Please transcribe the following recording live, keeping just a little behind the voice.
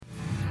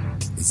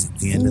Is it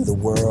the end of the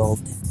world?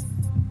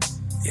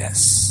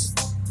 Yes,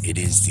 it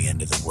is the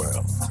end of the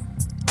world.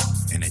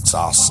 And it's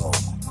also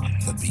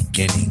the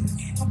beginning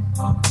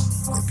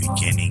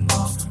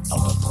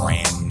of a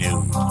brand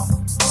new,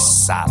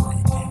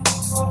 solid,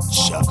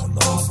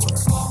 juggalo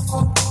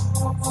world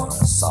for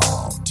us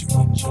all to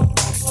enjoy.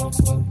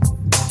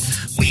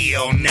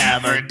 We'll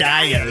never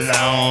die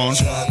alone.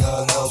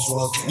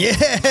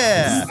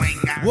 Yeah.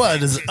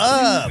 What is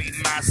up?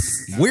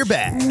 We're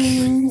back.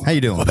 How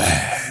you doing? We're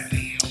back.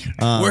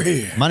 We're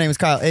here. My name is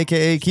Kyle,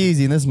 a.k.a.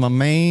 Keezy, and this is my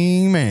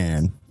main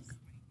man.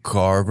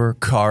 Carver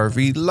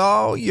Carvey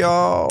Law,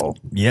 y'all.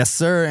 Yes,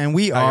 sir. And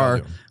we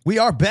are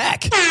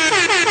back.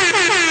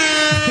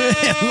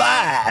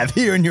 Live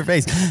here in your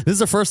face. This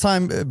is our first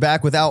time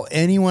back without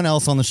anyone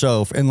else on the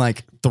show in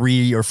like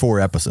 3 or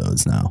 4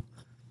 episodes now.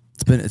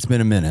 It's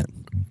been a minute.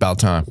 About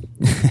time.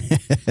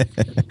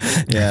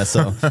 Yeah,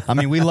 so I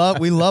mean we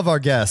love our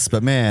guests,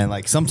 but man,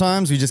 like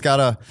sometimes you just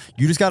gotta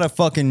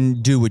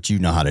fucking do what you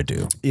know how to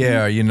do.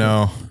 Yeah, you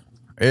know,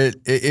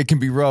 it can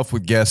be rough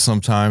with guests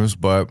sometimes,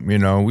 but you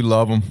know, we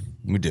love them.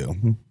 We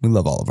do. We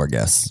love all of our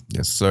guests.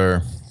 Yes,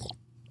 sir.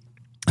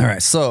 All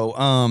right,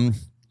 so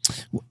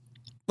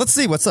let's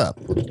see what's up.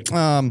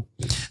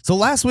 So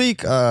last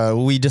week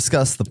we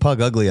discussed the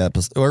Pug Ugly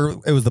episode, or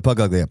it was the Pug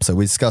Ugly episode.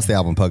 We discussed the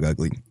album Pug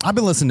Ugly. I've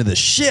been listening to the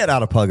shit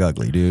out of Pug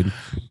Ugly, dude.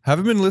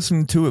 Haven't been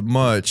listening to it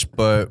much,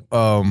 but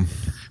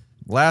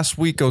last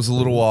week I was a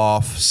little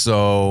off,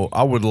 so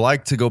I would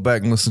like to go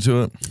back and listen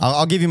to it.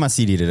 I'll give you my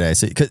CD today.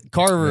 So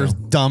Carver's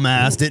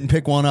dumbass didn't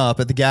pick one up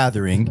at the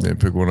gathering. Didn't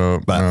pick one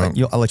up, but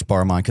I'll let you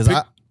borrow mine because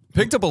I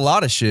picked up a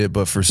lot of shit,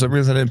 but for some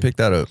reason I didn't pick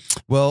that up.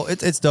 Well,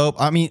 it's dope.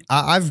 I mean,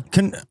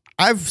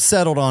 I've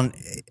settled on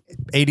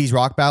 80s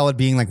rock ballad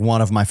being like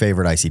one of my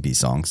favorite ICP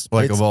songs.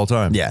 Of all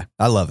time. Yeah,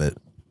 I love it.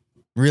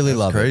 Really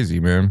love crazy,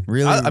 it. Man.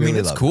 Really, I mean,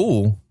 it's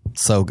cool.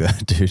 So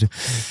good, dude.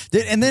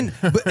 And then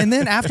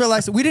after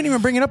last, we didn't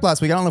even bring it up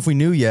last week. I don't know if we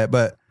knew yet,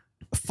 but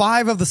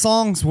 5 of the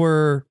songs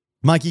were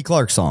Mikey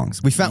Clark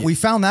songs. We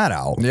found that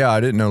out. Yeah, I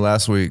didn't know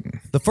last week.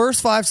 The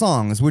first 5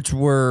 songs, which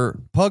were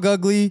Pug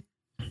Ugly,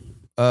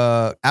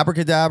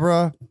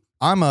 Abracadabra,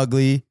 I'm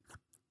Ugly,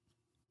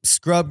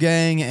 Scrub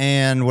Gang,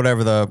 and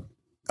whatever the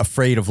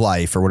Afraid of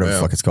Life or whatever the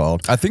fuck it's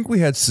called. I think we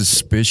had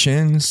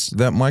suspicions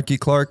that Mikey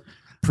Clark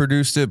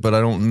produced it, but I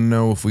don't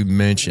know if we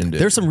mentioned it.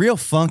 There's some real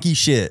funky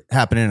shit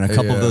happening in a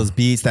couple of those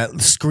beats that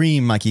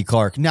scream Mikey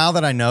Clark. Now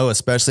that I know,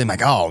 especially, I'm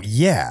like, oh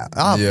yeah,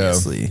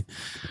 obviously. Yeah.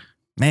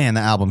 Man,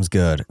 the album's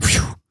good.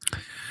 Whew.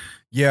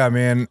 Yeah,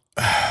 man.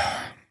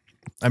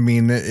 I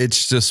mean,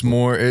 it's just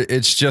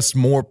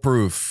more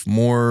proof,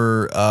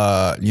 more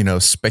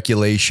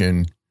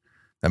speculation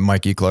that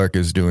Mikey Clark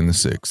is doing the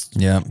 6th.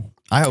 Yeah,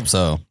 I hope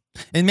so.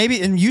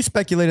 And you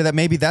speculated that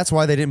maybe that's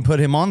why they didn't put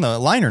him on the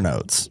liner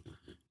notes.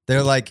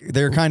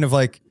 They're kind of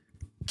like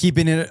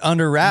keeping it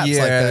under wraps,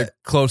 like that.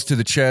 Close to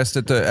the chest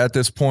at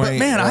this point. But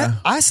man,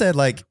 I said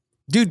like,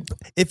 dude,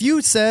 if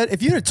you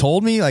had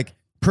told me like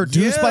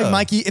produced by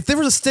Mikey, if there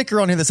was a sticker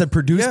on here that said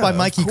produced by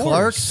Mikey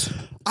Clark,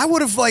 I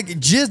would have like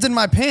jizzed in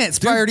my pants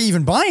prior to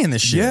even buying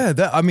this shit. Yeah,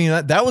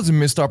 that was a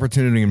missed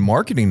opportunity in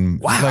marketing.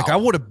 Wow. Like I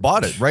would have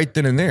bought it right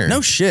then and there.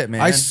 No shit,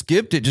 man. I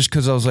skipped it just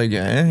because I was like,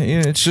 yeah,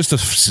 it's just a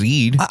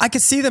seed. I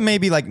could see them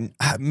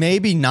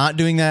maybe not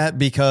doing that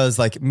because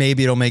like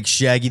maybe it'll make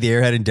Shaggy the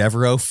Airhead and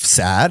Devereaux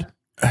sad.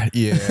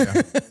 Yeah,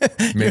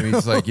 maybe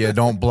it's like,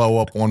 don't blow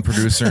up one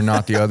producer and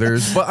not the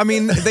others. But I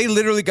mean, they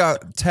literally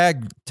got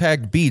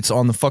tagged beats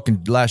on the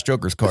fucking Last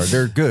Joker's card.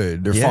 They're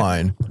good. They're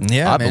fine.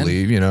 Yeah, I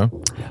believe. You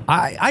know,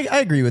 I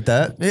agree with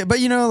that. But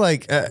you know,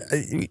 like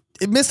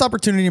missed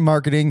opportunity in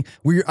marketing.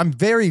 I'm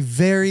very,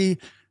 very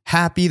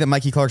happy that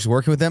Mikey Clark's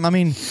working with them. I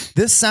mean,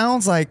 this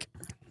sounds like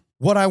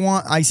what I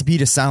want ICP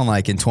to sound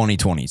like in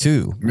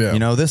 2022. Yeah. You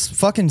know, this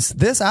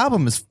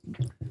album is.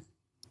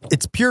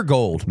 It's pure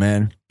gold,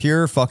 man.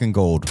 Pure fucking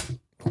gold.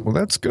 Well,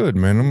 that's good,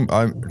 man.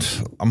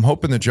 I'm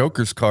hoping the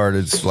Joker's card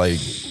is like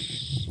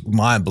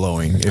mind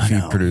blowing if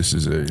he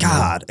produces it.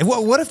 God,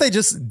 what if they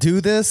just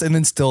do this and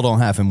then still don't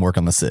have him work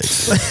on the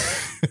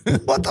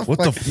 6th? What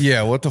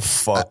the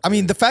fuck? I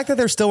mean, the fact that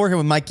they're still working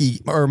with Mikey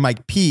or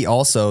Mike P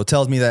also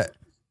tells me that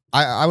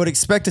I would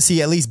expect to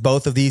see at least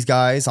both of these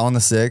guys on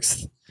the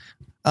 6th.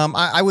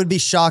 I would be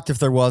shocked if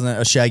there wasn't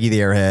a Shaggy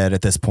the Airhead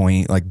at this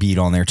point, like beat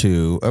on there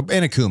too, and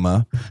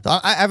Akuma.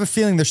 I have a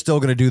feeling they're still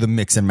going to do the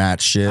mix and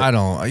match shit.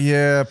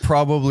 Yeah,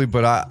 probably,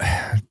 but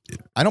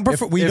I don't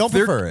prefer. We don't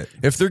prefer it.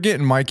 If they're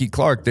getting Mikey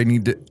Clark, they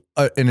need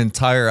an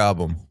entire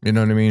album. You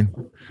know what I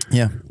mean?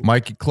 Yeah,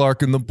 Mikey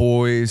Clark and the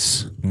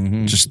Boys,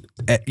 just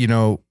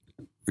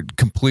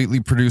completely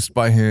produced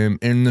by him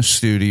in the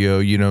studio.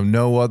 You know,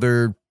 no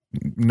other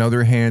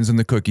hands in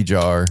the cookie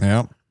jar.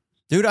 Yeah.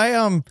 Dude,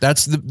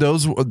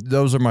 those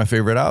are my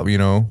favorite albums. You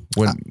know,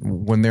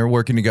 when they're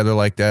working together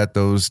like that,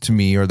 those to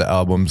me are the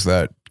albums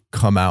that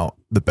come out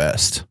the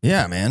best.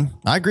 Yeah, man,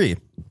 I agree.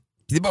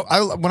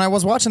 When I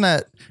was watching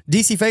that,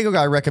 DC Fago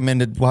guy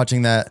recommended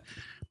watching that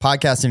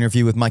podcast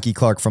interview with Mikey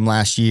Clark from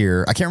last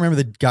year. I can't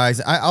remember the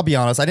guys. I'll be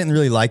honest. I didn't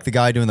really like the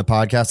guy doing the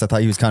podcast. I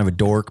thought he was kind of a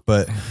dork,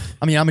 but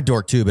I mean, I'm a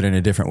dork too, but in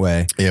a different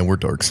way. Yeah, we're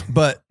dorks.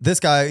 But this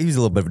guy, he's a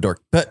little bit of a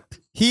dork. But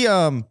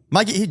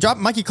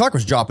Mikey Clark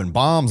was dropping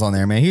bombs on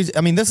there, man.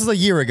 This is a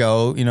year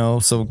ago,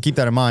 so keep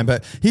that in mind.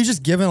 But he's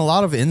just giving a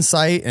lot of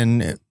insight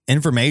and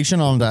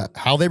information on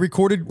how they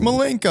recorded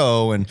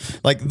Malenko and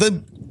like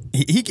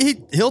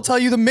he'll tell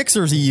you the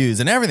mixers he used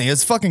and everything.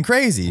 It's fucking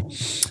crazy.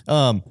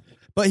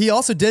 But he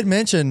also did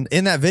mention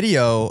in that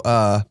video,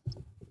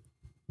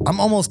 I'm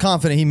almost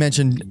confident he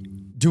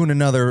mentioned doing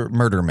another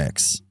murder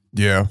mix.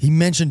 Yeah. He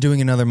mentioned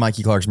doing another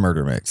Mikey Clark's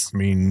murder mix. I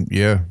mean,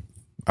 yeah,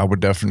 I would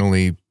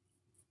gladly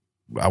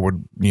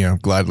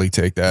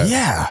take that.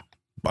 Yeah.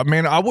 I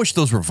mean, I wish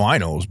those were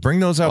vinyls. Bring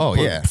those out. Oh,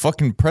 yeah.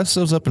 Fucking press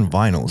those up in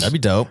vinyls. That'd be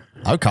dope.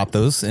 I would cop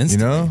those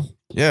instantly.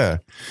 Yeah.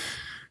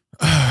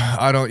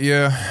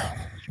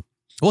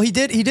 Well, he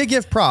did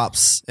give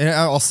props, and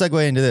I'll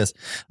segue into this.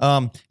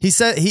 He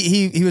said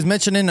he was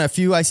mentioning a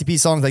few ICP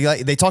songs.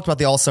 They talked about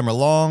the All Summer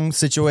Long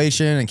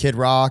situation and Kid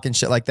Rock and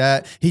shit like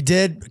that. He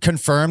did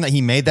confirm that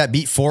he made that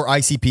beat for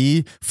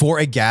ICP for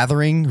a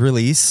Gathering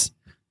release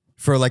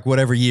for like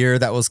whatever year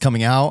that was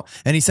coming out.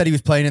 And he said he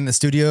was playing in the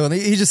studio, and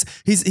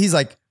he's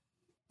like,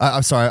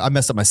 I'm sorry, I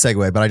messed up my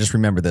segue, but I just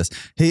remembered this.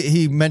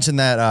 He mentioned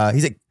that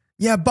he's like,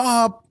 yeah,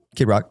 Bob,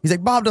 Kid Rock. He's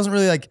like, Bob doesn't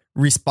really like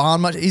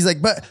respond much. He's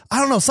like, but I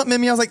don't know, something in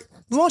me. I was like,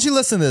 why don't you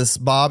listen to this,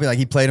 Bob? Like,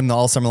 he played him the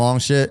All Summer Long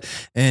shit,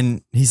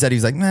 and he said he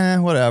was like,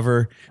 nah,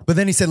 whatever. But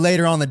then he said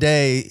later on the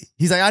day,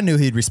 he's like, I knew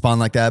he'd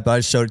respond like that, but I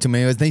just showed it to him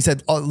anyways. Then he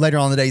said later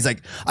on the day, he's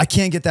like, I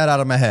can't get that out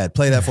of my head.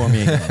 Play that for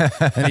me again.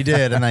 And he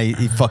did, and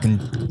he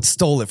fucking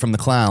stole it from the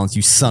clowns.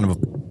 You son of a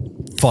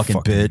fucking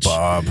bitch,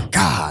 Bob.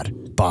 God,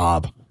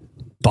 Bob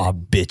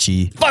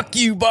bitchy. Fuck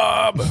you,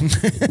 Bob.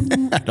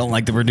 I don't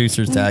like the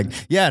producer's tag.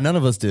 Yeah, none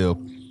of us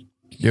do.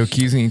 Yo,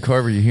 Keezy and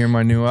Carver, you hear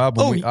my new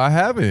album? Oh, I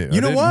have it.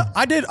 You know what?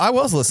 I did. I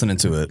was listening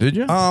to it. Did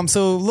you?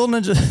 So Lil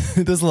Ninja,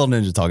 this Lil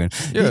Ninja talking.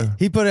 Yeah.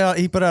 He put out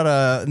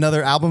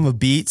another album of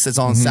beats. It's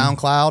on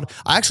SoundCloud.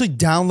 I actually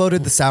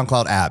downloaded the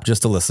SoundCloud app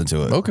just to listen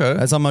to it. Okay.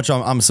 That's how much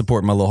I'm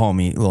supporting my little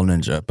homie, Lil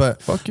Ninja.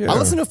 But fuck yeah. I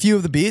listened to a few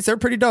of the beats. They're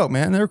pretty dope,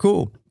 man. They're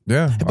cool.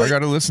 Yeah, I got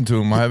to listen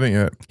to him. I haven't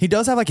yet. He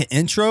does have like an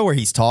intro where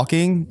he's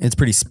talking. It's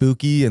pretty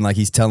spooky, and like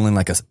he's telling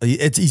like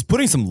he's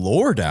putting some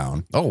lore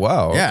down. Oh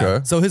wow. Yeah.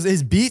 Okay. So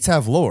his beats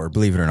have lore,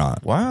 believe it or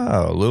not.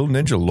 Wow, Lil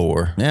Ninja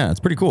lore. Yeah,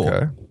 it's pretty cool.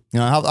 Okay.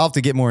 I'll have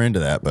to get more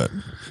into that, but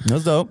it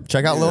was dope.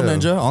 Check out Lil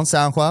Ninja on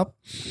SoundCloud.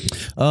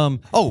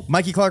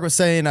 Mikey Clark was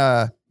saying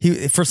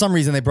he for some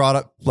reason they brought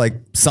up like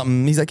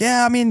something. He's like,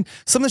 yeah, I mean,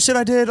 some of the shit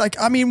I did, like,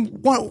 I mean,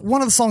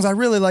 one of the songs I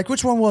really like.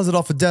 Which one was it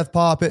off of Death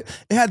Pop? It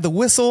had the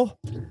whistle.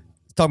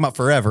 Talking about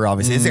Forever,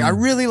 obviously. He's like, I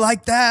really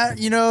like that,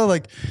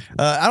 like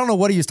I don't know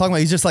what he was talking about.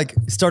 He's just like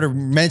started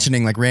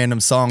mentioning like random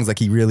songs like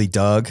he really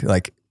dug,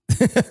 like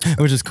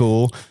which is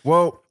cool.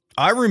 Well,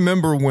 I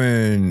remember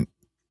when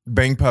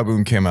Bang Pa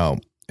Boom came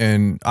out,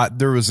 and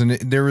there was an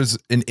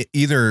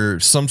either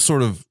some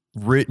sort of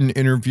written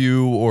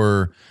interview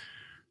or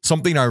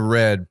something I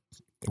read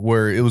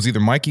where it was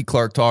either Mikey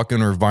Clark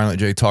talking or Violent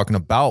J talking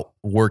about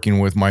working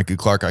with Mikey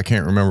Clark. I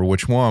can't remember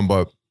which one,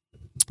 but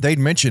they'd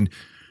mentioned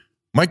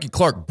Mikey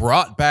Clark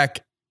brought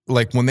back,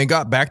 like when they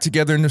got back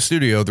together in the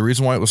studio, the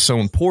reason why it was so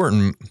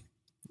important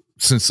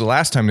since the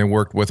last time they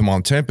worked with him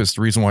on Tempest,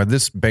 the reason why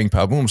this Bang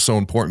Pa Boom is so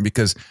important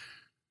because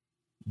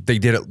they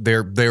did it.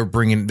 They're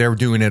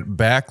doing it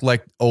back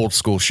like old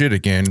school shit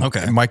again.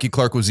 Okay. And Mikey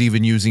Clark was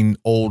even using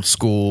old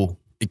school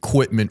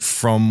equipment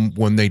from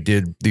when they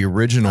did the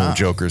original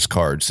Joker's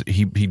cards.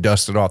 He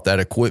dusted off that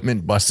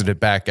equipment, busted it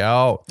back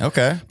out.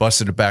 Okay.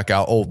 Busted it back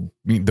out,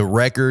 the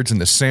records and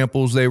the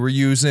samples they were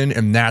using.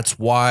 And that's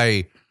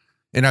why,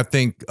 and I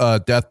think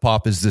Death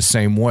Pop is the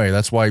same way.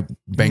 That's why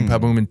Bang Pa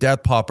Boom and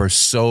Death Pop are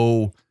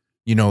so,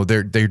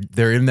 they're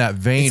in that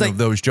vein like, of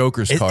those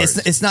Joker's cards.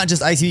 It's not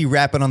just ICP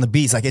rapping on the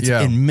beats, like it's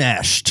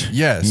enmeshed.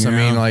 Yes. I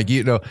mean, like,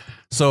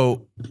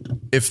 so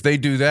if they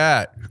do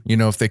that,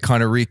 if they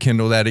kind of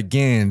rekindle that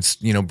again,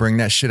 bring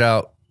that shit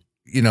out,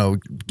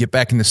 get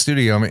back in the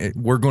studio, I mean,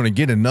 we're going to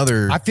get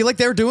another. I feel like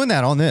they were doing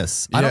that on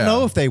this. I don't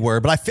know if they were,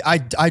 but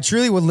I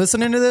truly, when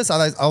listening to this,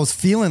 I was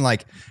feeling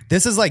like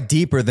this is like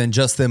deeper than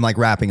just them like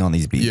rapping on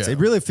these beats. Yeah. It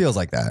really feels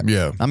like that.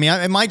 Yeah. I mean,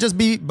 it might just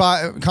be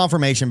by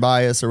confirmation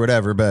bias or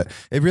whatever, but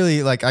it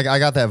really, like, I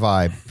got that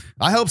vibe.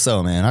 I hope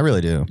so, man. I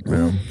really do.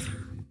 Yeah.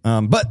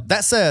 But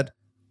that said,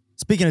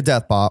 speaking of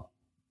Death Pop,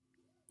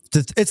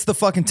 it's the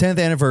fucking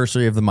 10th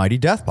anniversary of the mighty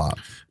Death Pop.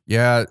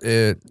 Yeah,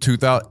 the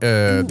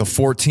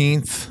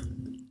 14th,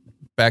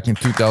 back in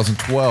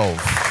 2012.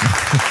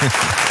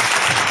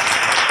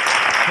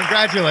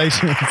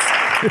 Congratulations.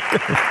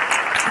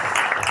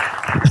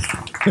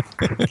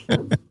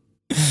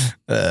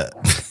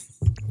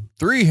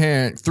 Three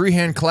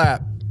hand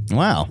clap.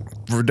 Wow.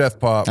 For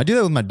Death Pop. I do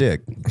that with my dick.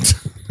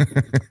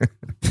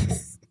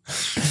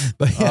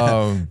 But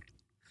yeah.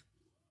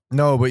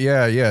 No, but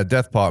yeah,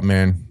 Death Pop,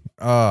 man.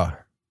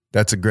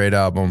 That's a great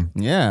album.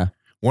 Yeah.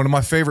 One of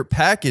my favorite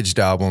packaged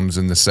albums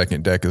in the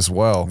second deck as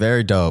well.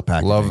 Very dope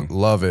packaging.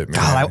 Love it,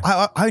 man.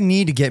 God, I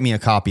need to get me a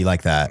copy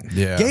like that.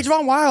 Yeah. Gage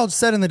Von Wild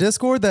said in the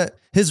Discord that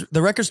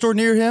the record store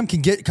near him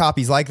can get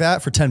copies like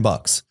that for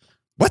 $10.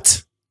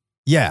 What?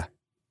 Yeah.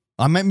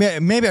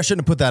 Maybe I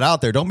shouldn't have put that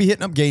out there. Don't be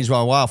hitting up Gage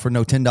Von Wild for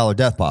no $10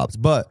 Death Pops.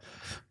 But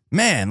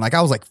man, like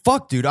I was like,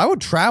 fuck, dude, I would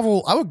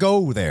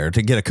go there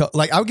to get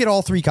I would get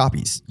all 3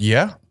 copies.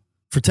 Yeah.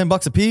 For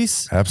 $10 a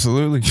piece.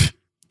 Absolutely.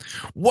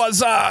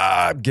 What's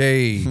up,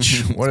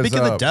 Gage? What is Speaking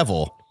up? of the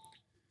devil.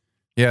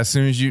 Yeah, as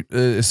soon as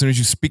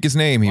you speak his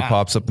name, he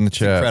pops up in the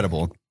chat.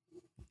 Incredible.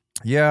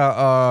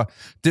 Yeah,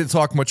 didn't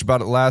talk much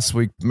about it last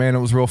week. Man, it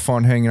was real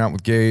fun hanging out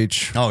with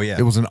Gage. Oh, yeah.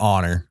 It was an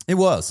honor. It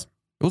was.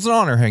 It was an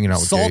honor hanging out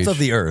with Gage. Salt of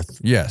the earth.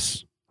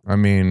 Yes. I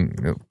mean,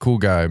 cool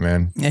guy,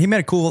 man. Yeah, he made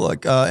a cool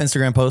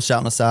Instagram post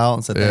shouting us out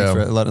and said thanks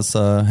for letting us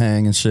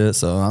hang and shit.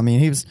 So, I mean,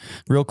 he was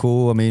real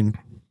cool. I mean,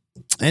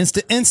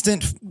 instant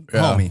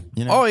homie.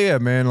 You know? Oh, yeah,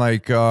 man.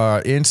 Like,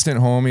 instant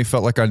homie.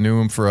 Felt like I knew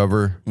him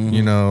forever. Mm-hmm.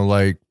 You know,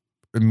 like,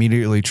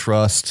 immediately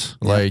trust.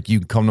 Yeah. Like, you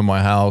can come to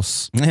my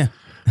house. Yeah.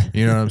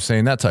 You know what I'm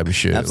saying? That type of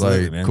shit.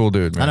 Absolutely, like, man. Cool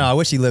dude, man. I know. I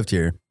wish he lived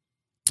here.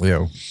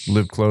 Yeah,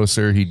 live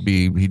closer. He'd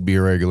be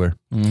a regular.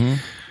 Mm-hmm.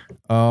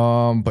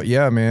 But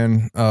yeah,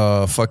 man,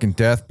 fucking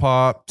Death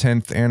Pop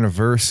 10th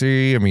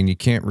anniversary. I mean, you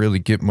can't really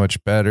get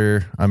much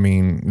better. I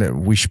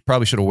mean, we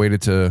probably should have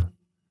waited to,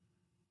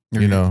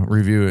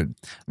 review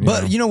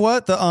it. You know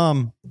what?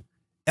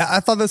 I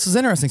thought this was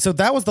interesting. So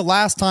that was the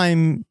last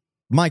time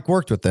Mike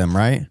worked with them,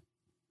 right?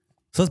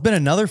 So it's been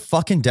another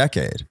fucking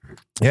decade.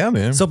 Yeah,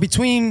 man. So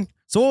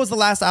what was the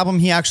last album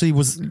he actually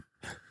was?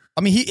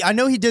 I mean,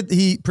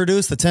 he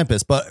produced The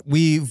Tempest, but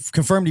we've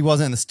confirmed he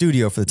wasn't in the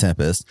studio for The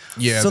Tempest.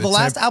 Yeah. So the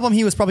last album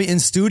he was probably in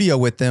studio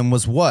with them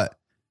was what?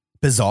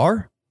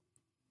 Bizarre?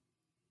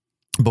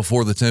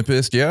 Before The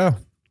Tempest, yeah.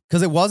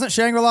 Because it wasn't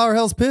Shangri-La or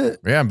Hell's Pit.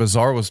 Yeah,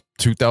 Bizarre was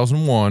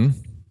 2001.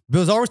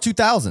 Bizarre was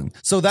 2000.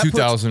 So that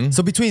 2000.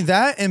 So between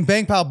that and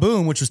Bang Pow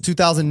Boom, which was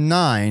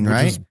 2009, Which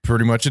right? was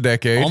pretty much a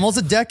decade. Almost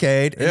a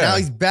decade. And now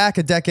he's back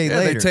a decade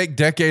later. They take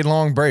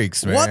decade-long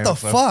breaks, man. What the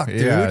fuck,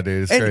 dude? Yeah,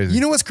 dude, it's crazy. You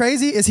know what's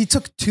crazy is he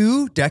took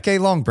 2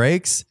 decade-long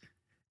breaks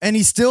and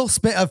he still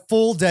spent a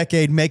full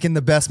decade making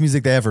the best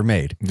music they ever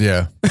made.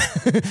 Yeah.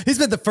 He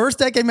spent the first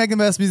decade making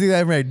the best music they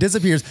ever made,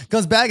 disappears,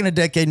 comes back in a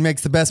decade and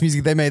makes the best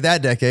music they made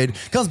that decade,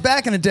 comes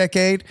back in a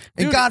decade,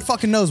 and Dude, God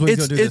fucking knows what he's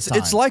going to do this time.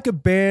 It's like a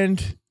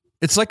band.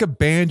 It's like a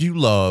band you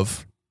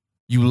love.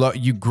 You love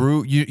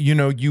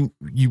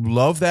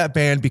that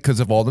band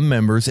because of all the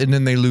members, and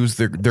then they lose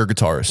their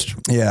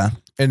guitarist. Yeah.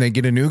 And they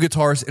get a new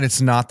guitarist, and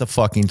it's not the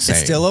fucking same.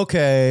 It's still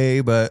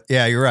okay, but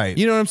yeah, you're right.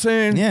 You know what I'm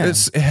saying? Yeah.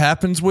 It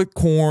happens with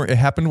Korn. It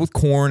happened with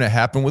Korn. It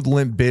happened with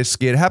Limp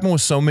Bizkit. It happened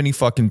with so many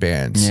fucking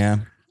bands. Yeah.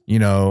 You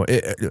know,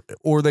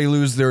 or they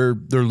lose their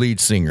lead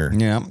singer.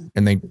 Yeah.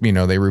 And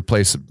they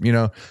replace,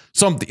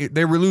 something.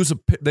 They lose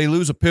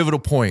a pivotal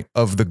point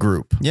of the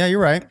group. Yeah,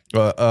 you're right.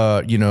 One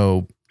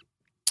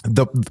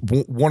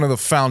of the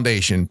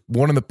foundation,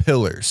 one of the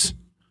pillars.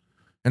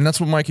 And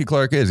that's what Mikey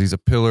Clark is. He's a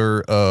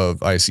pillar of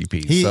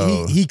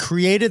ICP. He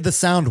created the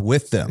sound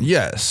with them.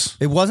 Yes.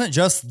 It wasn't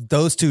just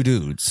those 2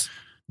 dudes.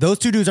 Those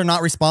 2 dudes are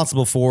not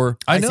responsible for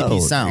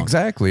ICP's sound.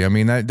 Exactly. I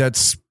mean,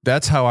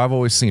 that's how I've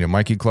always seen it.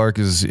 Mikey Clark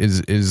is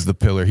the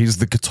pillar. He's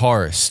the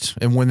guitarist.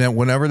 And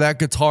whenever that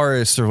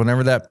guitarist or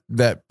whenever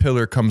that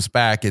pillar comes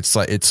back, it's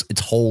like it's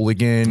whole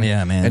again.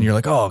 Yeah, man. And you're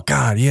like, oh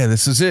God, yeah,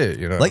 this is it.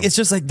 Like it's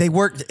just like they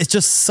worked. It's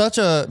just such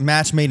a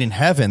match made in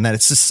heaven that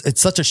it's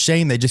such a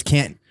shame they just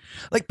can't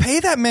pay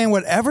that man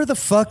whatever the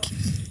fuck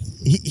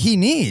he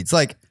needs.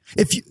 Like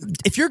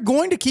if you're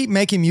going to keep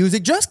making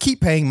music, just keep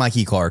paying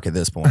Mikey Clark at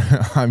this point.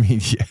 I mean,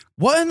 yeah.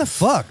 What in the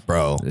fuck,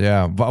 bro?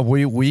 Yeah, but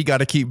we got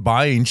to keep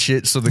buying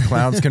shit so the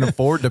clowns can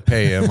afford to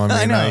pay him.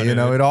 I mean,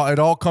 it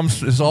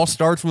all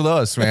starts with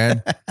us,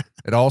 man.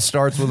 It all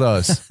starts with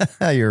us.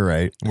 You're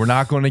right. We're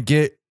not going to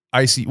get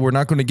we're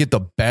not going to get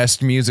the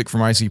best music from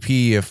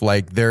ICP if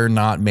they're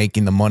not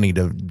making the money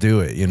to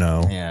do it,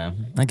 Yeah,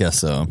 I guess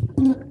so.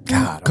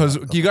 God, because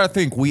you got to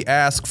think we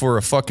ask for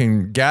a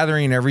fucking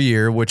gathering every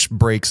year, which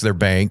breaks their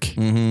bank.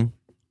 Mm-hmm.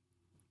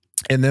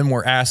 And then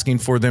we're asking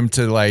for them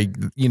to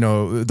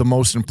the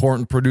most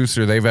important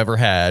producer they've ever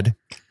had.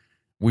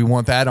 We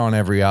want that on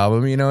every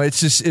album.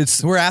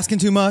 We're asking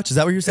too much. Is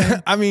that what you're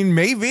saying? I mean,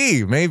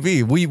 maybe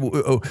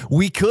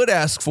we could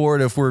ask for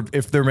it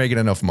if they're making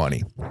enough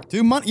money.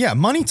 Dude,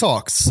 money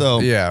talks. So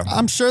yeah,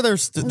 I'm sure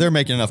they're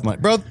making enough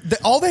money, bro.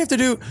 All they have to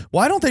do.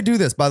 Why don't they do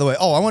this? By the way,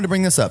 I wanted to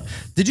bring this up.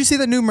 Did you see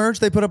the new merch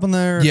they put up on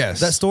that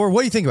store?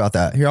 What do you think about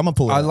that? Here, I'm gonna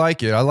pull it. I up.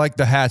 like it. I like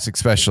the hats,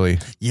 especially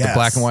the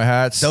black and white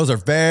hats. Those are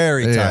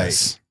very tight.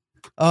 Yes.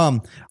 I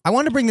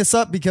wanted to bring this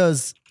up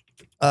because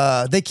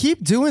they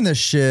keep doing this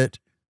shit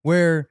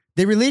where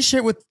they release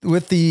shit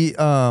with the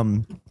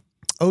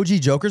OG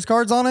Joker's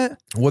cards on it.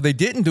 Well, they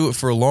didn't do it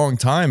for a long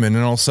time, and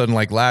then all of a sudden,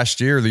 last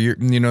year,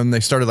 and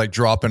they started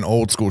dropping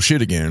old school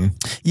shit again.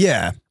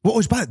 Yeah.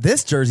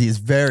 This jersey is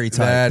very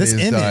tight. This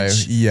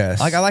image,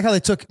 yes. I like how they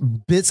took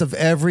bits of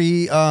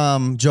every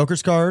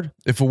Joker's card.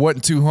 If it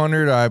wasn't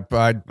 200,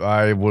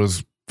 I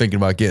was thinking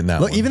about getting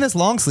that. Look, one. even this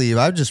long sleeve,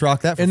 I would just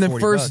rock that. For and the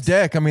 $40 first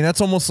deck, I mean, that's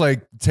almost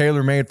like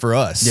tailor made for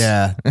us.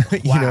 Yeah.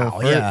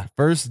 Wow.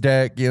 First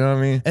deck. You know what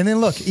I mean? And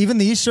then look, even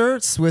these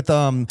shirts with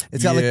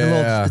it's got like the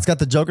little, it's got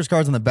the Joker's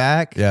cards on the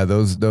back. Yeah,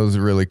 those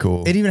are really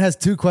cool. It even has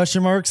 2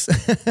 question marks.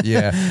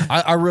 Yeah,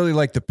 I really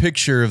like the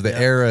picture of the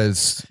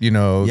eras. You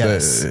know,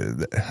 Yes.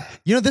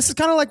 You know, this is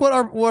kind of like what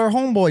our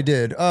homeboy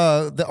did.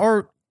 The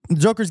art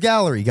Joker's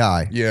Gallery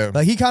guy. Yeah.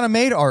 Like he kind of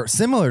made art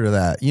similar to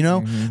that, you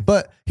know?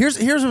 But here's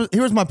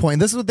my point.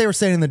 This is what they were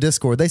saying in the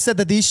Discord. They said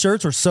that these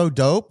shirts are so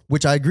dope,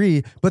 which I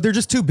agree, but they're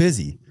just too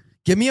busy.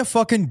 Give me a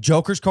fucking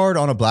Joker's card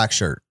on a black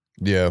shirt.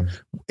 Yeah.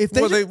 If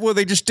they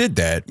they just did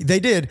that. They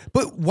did,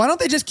 but why don't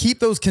they just keep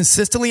those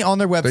consistently on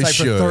their website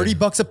for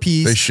 $30 a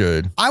piece? They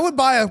should. I would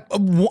buy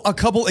a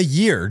couple a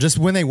year just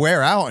when they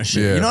wear out and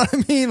shit. Yeah. You know what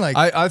I mean? Like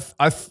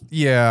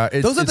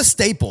those are the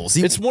staples.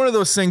 It's one of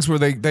those things where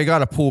they got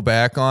to pull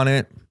back on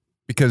it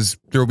because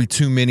there will be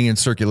too many in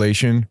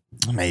circulation.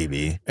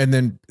 Maybe. And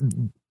then,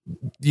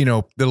 you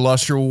know, the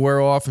luster will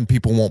wear off and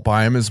people won't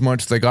buy them as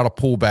much. They got to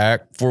pull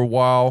back for a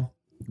while.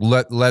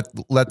 Let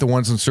the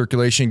ones in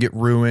circulation get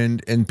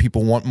ruined and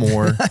people want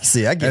more. I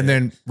see. I get and it.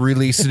 then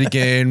release it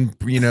again,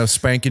 you know,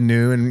 spanking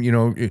new. And, you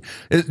know,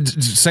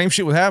 same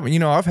shit would happen. You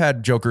know, I've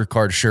had Joker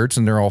card shirts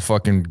and they're all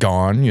fucking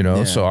gone, you know,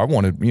 Yeah. so I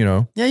wanted, you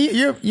know. Yeah,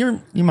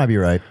 you might be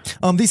right.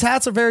 These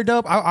hats are very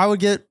dope. I would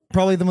get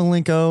probably the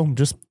Malenko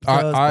just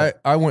because,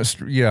 I went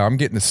I'm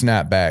getting the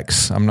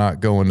snapbacks. I'm not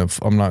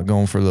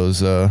going for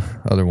those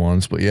other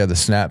ones, but yeah, the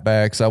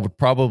snapbacks I would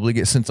probably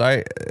get since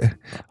I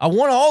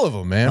want all of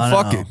them, man.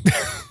 Fuck it.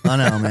 I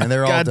know, man.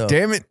 They're all God dope.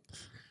 damn it.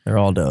 They're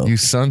all dope. You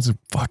sons of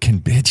fucking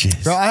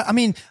bitches. Bro, I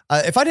mean,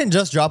 if I didn't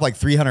just drop like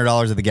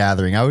 $300 at the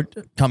gathering, I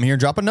would come here and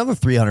drop another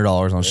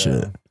 $300 on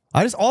shit.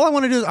 All I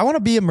want to do is I want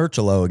to be a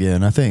Merchalo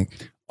again, I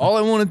think. All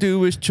I want to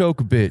do is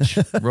choke a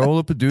bitch, roll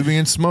up a doobie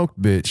and smoke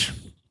bitch.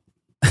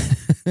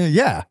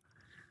 Yeah.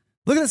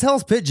 Look at this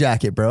Hell's Pit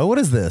jacket, bro. What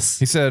is this?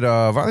 He said,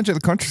 Violent J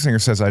the Country Singer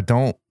says, I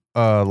don't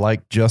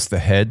like just the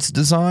heads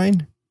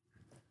design.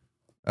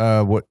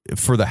 What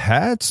for the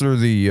hats or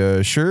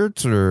the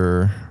shirts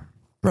or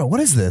Bro, what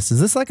is this? Is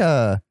this like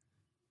a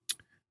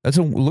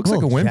looks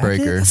like a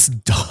windbreaker. It's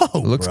dope.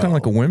 It looks kind of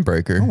like a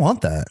windbreaker. I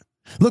want that.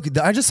 Look,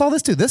 I just saw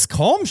this too. This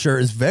Calm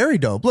shirt is very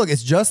dope. Look,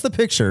 it's just the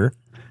picture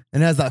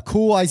and it has that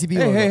cool ICP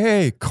logo.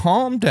 Hey,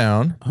 calm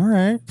down. All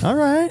right.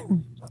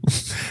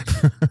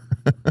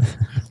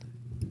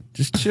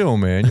 Just chill,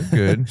 man. You're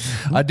good.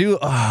 I do.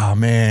 Oh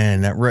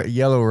man, that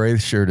yellow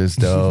Wraith shirt is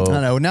dope. I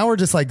know. Now we're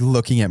just like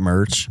looking at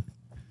merch.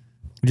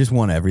 We just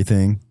want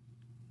everything.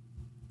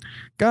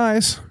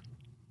 Guys.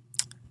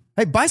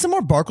 Hey, buy some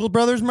more Barkle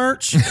Brothers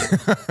merch.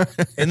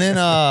 And then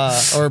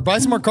or buy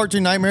some more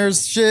Cartoon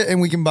Nightmares shit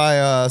and we can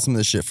buy some of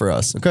this shit for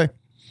us. Okay.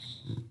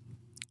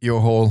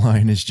 Your whole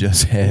line is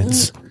just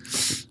heads.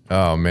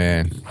 Oh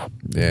man.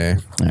 Yeah.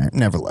 All right,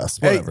 nevertheless.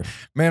 Whatever. Hey,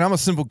 man, I'm a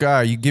simple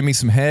guy. You give me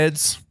some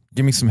heads,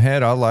 give me some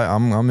head,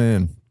 I'm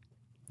in.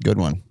 Good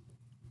one.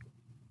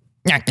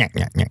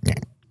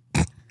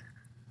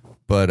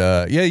 But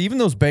yeah, even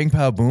those Bang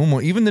Pow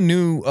Boom, even the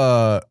new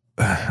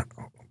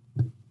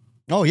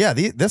Oh yeah,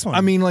 this one. I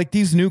mean, like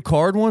these new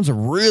card ones are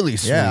really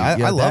sweet. Yeah,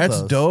 I love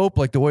that's those. dope.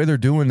 Like the way they're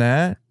doing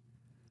that.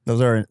 I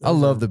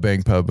love the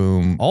Bang Pow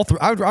Boom. All three.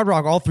 I'd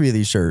rock all 3 of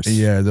these shirts.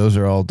 Yeah, those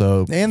are all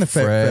dope. And the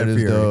Fred is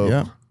Fury. dope.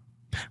 Yeah.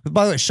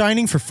 By the way,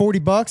 Shining for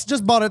 $40.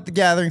 Just bought it at the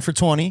gathering for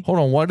 20. Hold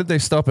on, why did they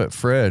stop at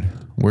Fred?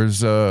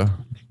 Where's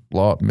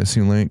Lot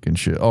Missing Link and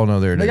shit? Oh no,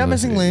 there it is. They got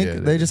Missing Link. Yeah,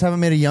 they just haven't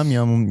made a Yum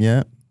Yum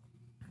yet.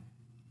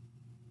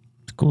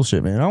 It's cool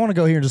shit, man. I want to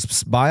go here and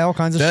just buy all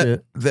kinds of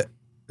shit.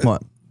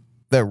 What?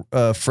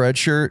 That Fred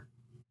shirt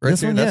right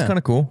This there. one, That's yeah. kind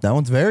of cool. That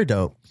one's very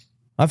dope.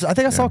 I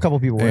think I saw a couple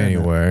people wearing it.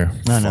 Anyway,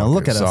 I know.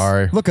 Look at us.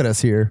 Sorry, Look at us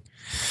here.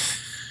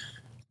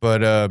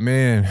 but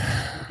man,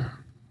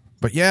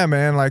 but yeah,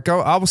 man. Like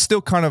I was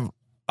still kind of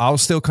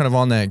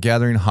on that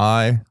gathering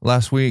high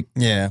last week.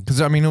 Yeah. Because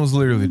I mean, it was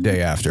literally the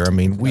day after. I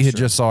mean, we had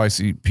just saw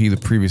ICP the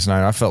previous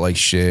night. I felt like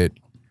shit.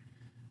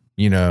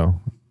 You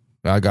know,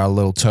 I got a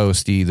little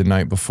toasty the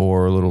night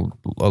before, a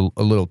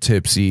little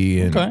tipsy,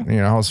 and you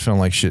know, I was feeling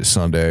like shit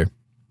Sunday.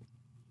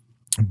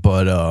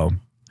 But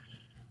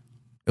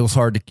it was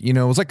hard to, you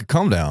know, it was like a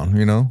come down.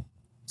 You know,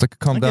 it's like a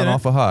come down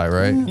off a high,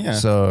 right? Yeah.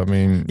 So I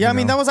mean, Yeah, I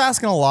mean, that was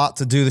asking a lot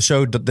to do the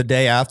show the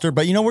day after,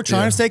 but you know, we're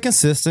trying to stay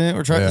consistent.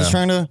 We're just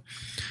trying to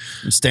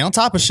stay on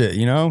top of shit,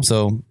 you know?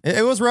 So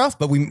it was rough,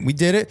 but we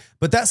did it.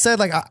 But that said,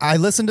 like I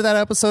listened to that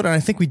episode and I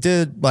think we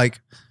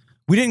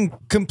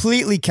didn't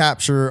completely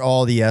capture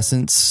all the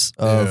essence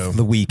of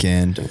the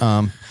weekend.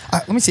 Let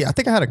me see. I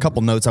think I had a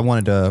couple notes I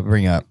wanted to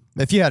bring up.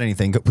 If you had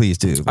anything, please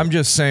do. I'm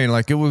just saying,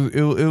 like it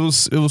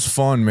was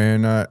fun,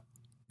 man.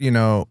 You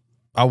know,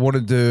 I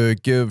wanted to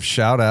give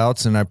shout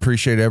outs and I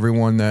appreciate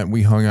everyone that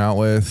we hung out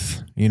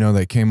with, you know,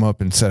 that came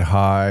up and said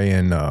hi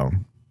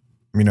and,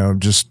 you know,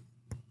 just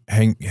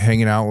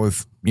hanging out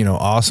with, you know,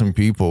 awesome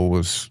people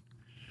was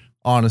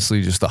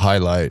honestly just the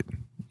highlight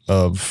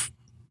of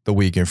the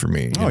weekend for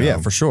me. Oh yeah,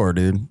 for sure,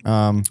 dude.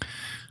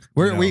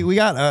 We're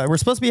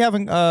supposed to be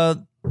having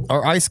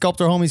our ice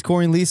sculptor homies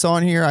Corey and Lisa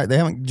on here. They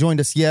haven't joined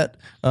us yet,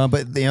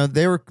 but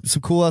they were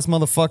some cool ass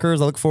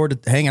motherfuckers. I look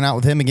forward to hanging out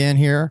with him again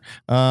here.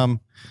 Yeah,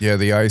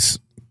 the ice.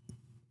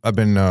 I've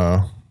been.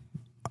 I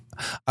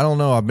don't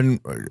know.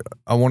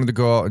 I wanted to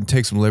go out and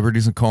take some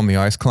liberties and call them the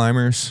ice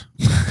climbers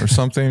or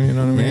something. You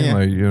know what I mean? Yeah.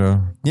 Like, you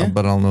know. Yeah.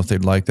 But I don't know if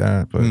they'd like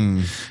that. But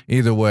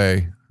either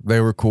way, they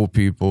were cool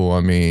people.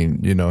 I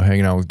mean, you know,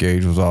 hanging out with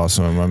Gage was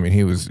awesome. I mean,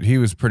 he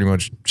was pretty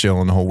much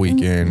chilling the whole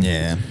weekend.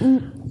 Yeah.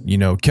 You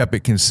know, kept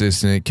it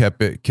consistent,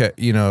 kept it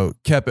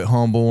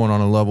humble and on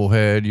a level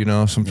head. You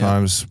know,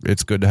 sometimes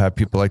it's good to have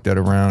people like that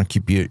around,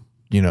 keep you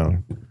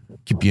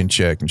in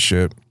check and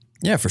shit.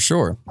 Yeah, for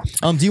sure.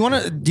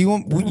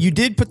 You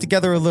did put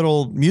together a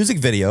little music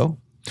video.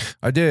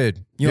 I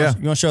did. You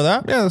want to show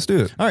that? Yeah, let's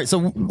do it. All right, so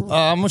I'm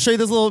going to show you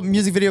this little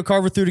music video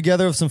Carver threw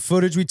together of some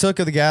footage we took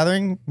of the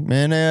gathering.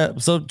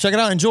 And so check it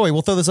out. Enjoy.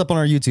 We'll throw this up on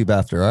our YouTube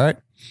after, all right?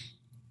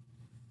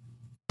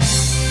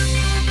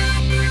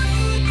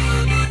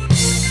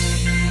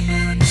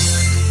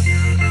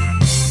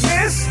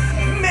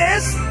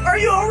 Miss, are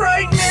you all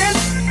right, miss?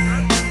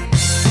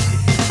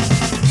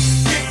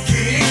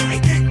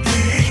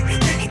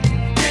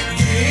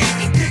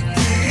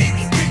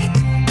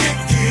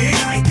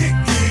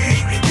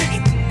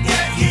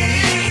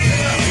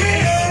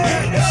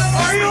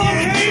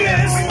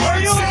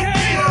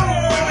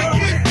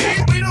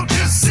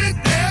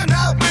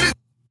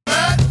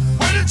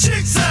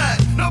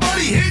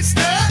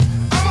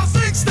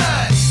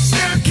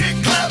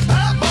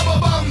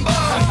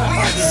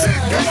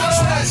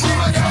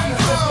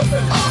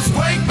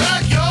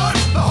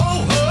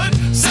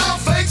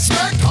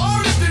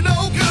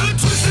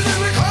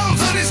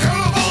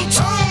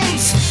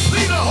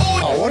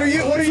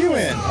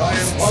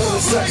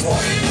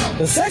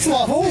 The Sex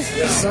Waffles?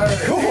 Yes, sir.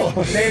 Cool.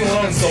 Name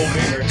alone sold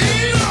me.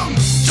 Eat 'em!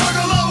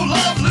 Juggalo,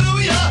 love,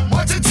 Luya.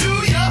 What's it to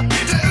ya?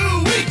 It's a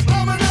ooh week.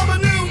 Mama, number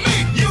new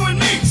me. You and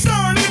me.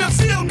 Starring in a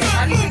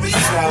feel-good movie.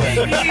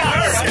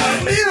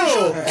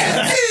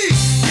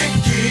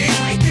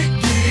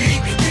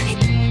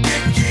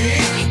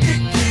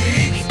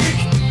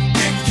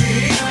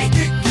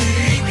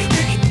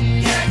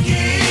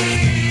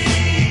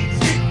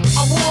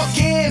 I walk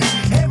in,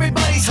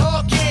 everybody's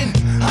hawking.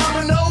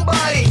 I'm a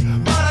nobody,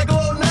 but I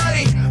go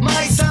nutty.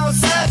 Might sound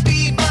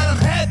sappy, but I'm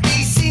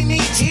happy. See me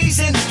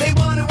teasing, they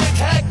want to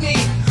attack me.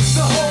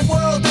 The whole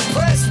world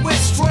depressed with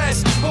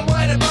stress, but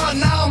right about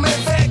now I'm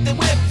infected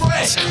with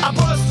fresh. I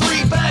bust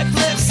 3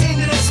 backflips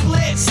into the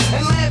splits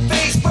and land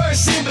face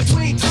first in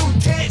between 2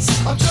 tits.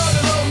 I'm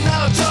juggalo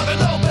now,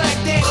 juggalo back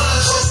then.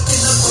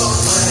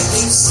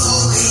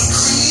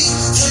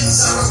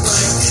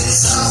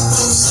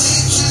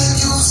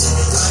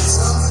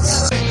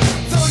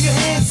 Throw your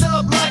hands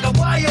up like a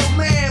wild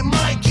man.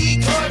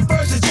 Mikey Clark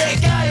versus Jake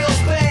Giles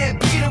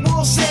band. Peter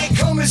Wolf said,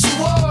 come as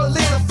you are.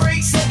 Little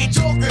freak second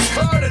Joker's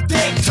card a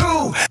dick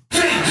too.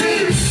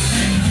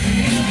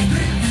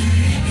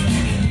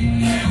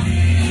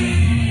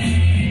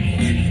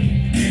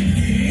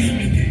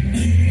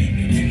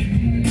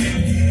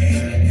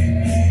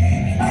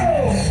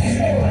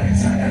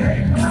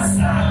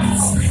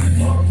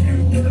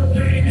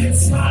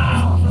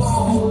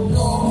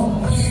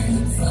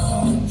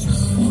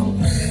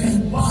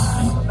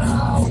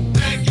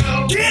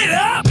 Get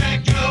up!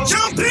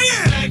 Jump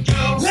in!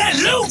 Let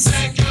loose!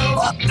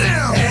 Up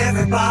down!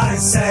 Everybody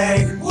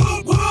say,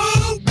 whoop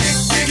whoop!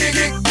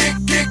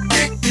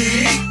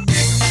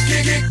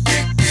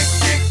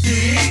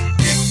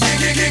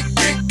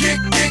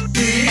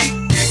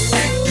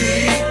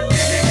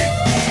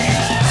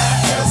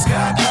 Just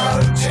got out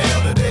of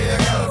jail today. I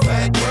got a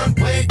fat one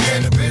plate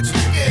and a bitch at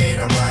the gate.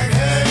 I'm like,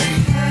 hey,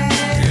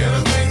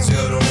 everything's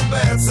good on the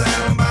bad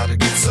side. I'm about to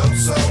get so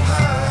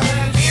high.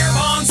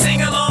 Earbone,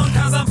 sing along,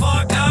 cause I'm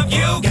fucked up.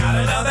 You got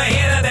another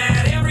hit of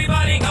that.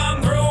 Everybody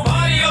come through.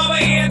 Party over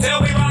here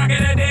till we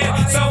rockin' it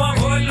dead. So I'm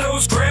putting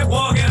loose grip,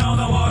 walking on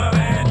the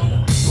waterbed.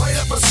 Light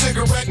up a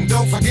cigarette and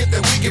don't forget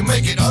that we can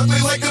make it ugly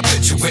like a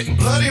bitch and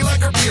bloody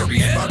like a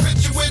period.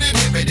 Barbiturate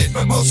inhibited,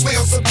 but mostly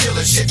on some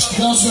killer shit.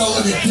 Bounce out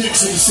like a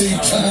dicks at the same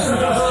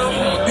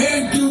time.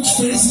 And gooch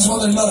faces while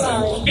they're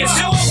nutting. It's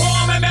still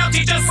warm and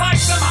melty just like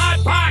some hot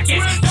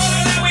pockets. Know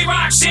that we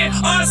rock shit,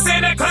 us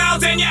in the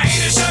clouds, and you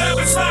haters shut up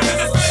and smile cause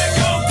it's better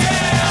go down.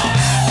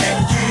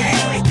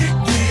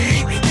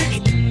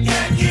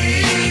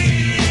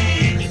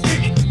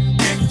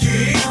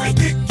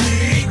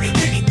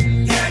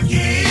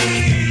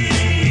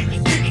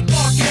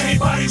 Fuck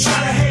anybody try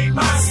to hate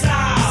my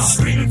style.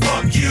 Screaming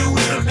fuck you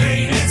with a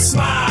painted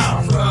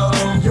smile. Throw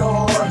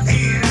your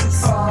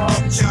hands up,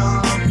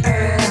 jump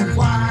and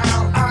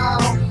wild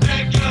out.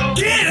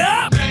 Get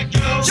up,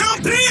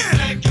 jump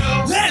in,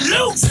 let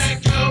loose,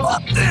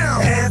 up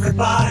down.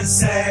 Everybody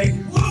say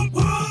whoop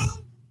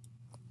whoop.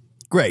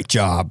 Great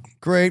job.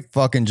 Great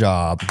fucking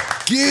job.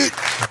 Get.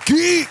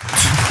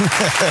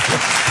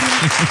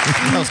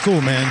 That was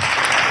cool, man.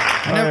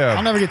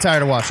 I'll never get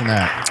tired of watching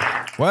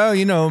that. Well,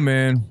 you know,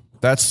 man,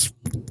 that's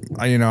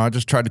I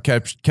just tried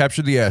to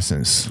capture the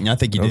essence. I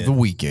think you of did. the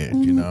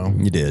weekend. You know,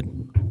 You did.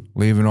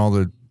 leaving all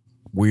the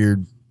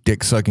weird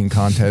dick sucking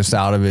contest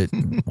out of it.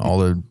 All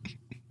the,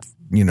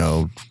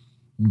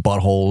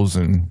 buttholes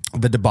and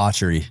The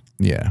debauchery.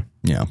 yeah.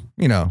 Yeah.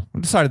 I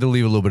decided to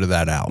leave a little bit of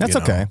that out. That's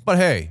okay. But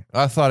hey,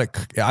 I thought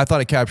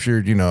it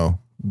captured,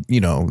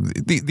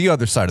 the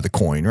other side of the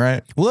coin,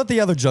 right? We'll let the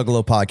other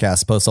Juggalo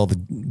podcast post all the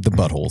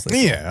buttholes.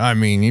 Yeah, I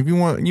mean, if you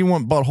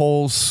want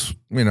buttholes,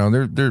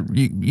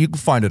 you can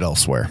find it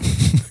elsewhere.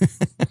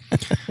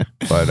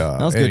 But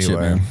That was good shit,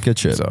 man. Good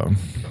shit. So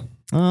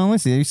let me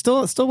see. He's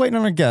still waiting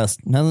on our guest.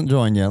 Hasn't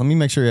joined yet. Let me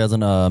make sure he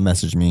hasn't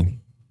messaged me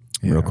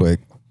real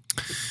quick.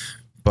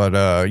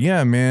 But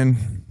yeah,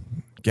 man.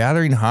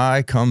 Gathering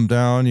high, come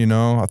down.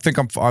 I think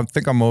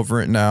I'm over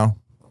it now.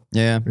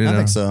 Yeah, I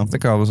think so. I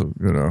think I was.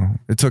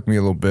 It took me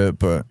a little bit,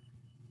 but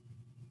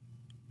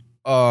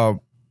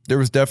there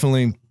was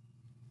definitely,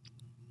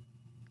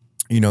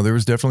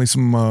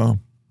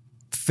 some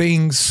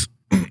things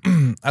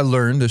I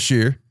learned this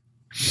year.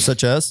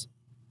 Such as?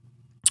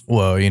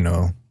 Well,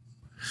 you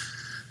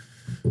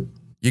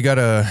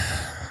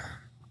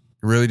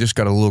really just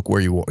gotta look where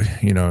you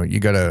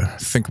gotta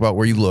think about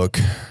where you look,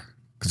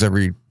 because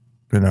every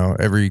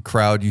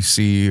crowd you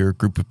see or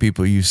group of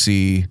people you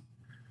see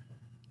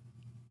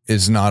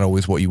is not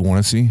always what you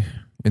want to see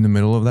in the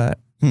middle of that.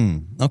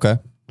 Okay.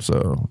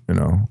 So,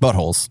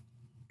 Buttholes.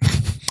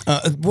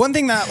 One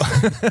thing that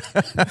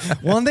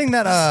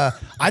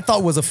I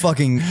thought was a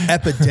fucking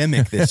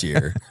epidemic this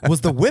year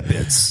was the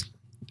whippets.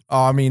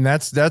 I mean,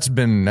 that's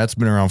been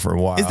around for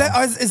a while.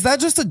 Is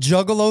that just a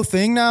Juggalo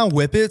thing now?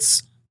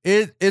 Whippets?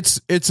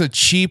 It's a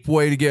cheap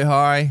way to get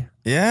high.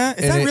 Yeah.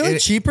 Is that really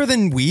cheaper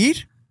than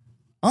weed?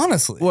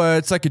 Honestly. Well,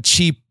 it's like a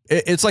cheap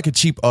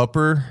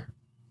upper.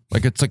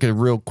 Like it's like a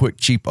real quick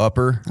cheap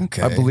upper.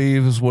 Okay. I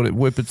believe is what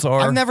whippets are.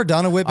 I've never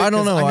done a whippet. I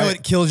don't know. I know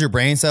it kills your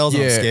brain cells.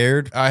 And I'm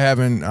scared. I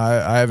haven't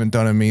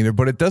done them either,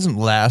 but it doesn't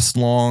last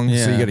long.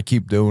 So you got to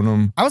keep doing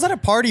them. I was at a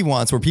party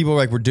once where people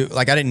were I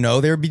didn't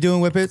know they would be doing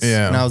whippets.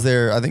 Yeah. And I was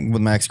there, I think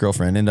with my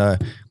ex-girlfriend, and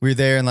we were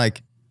there, and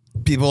like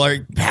people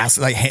are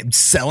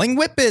selling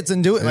whippets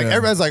and doing like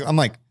everybody's like, I'm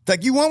like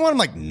you want one? I'm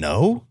like,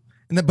 no.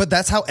 But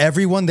that's how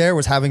everyone there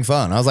was having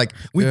fun. I was like,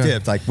 we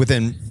dipped like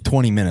within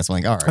 20 minutes. I'm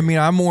like, all right. I mean,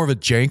 I'm more of a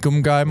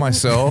Jankum guy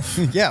myself.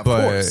 Yeah, of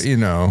course.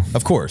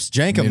 Of course.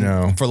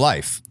 Jankum for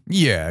life.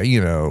 Yeah,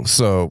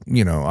 so,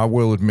 I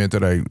will admit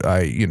that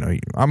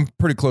I'm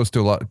pretty close to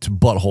a lot to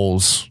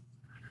buttholes,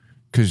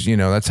 because,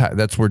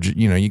 that's where,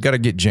 you got to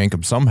get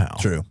Jankum somehow.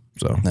 True.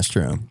 So that's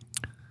true.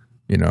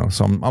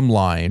 So I'm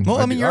lying. Well,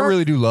 I mean, I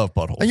really do love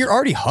buttholes. And you're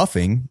already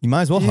huffing. You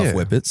might as well huff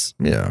whippets.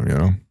 Yeah,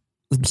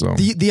 So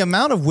the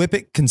amount of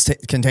whippet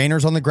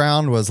containers on the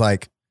ground was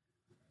like,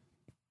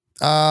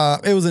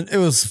 it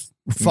was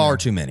far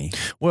too many.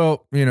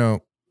 Well,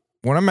 when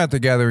I'm at the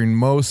gathering,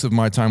 most of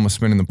my time was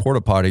spent in the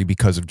porta potty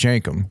because of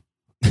Jankum.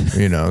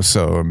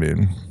 So I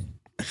mean,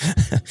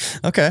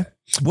 okay.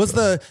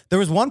 There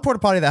was one porta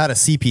potty that had a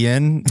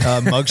CPN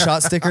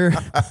mugshot sticker?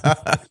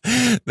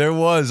 There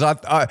was.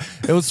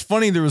 It was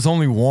funny. There was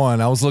only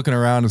one. I was looking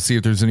around to see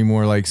if there's any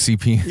more like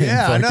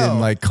CPN,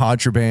 like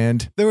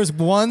contraband. There was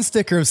one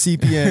sticker of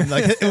CPN.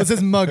 Like it was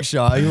his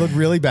mugshot. He looked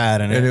really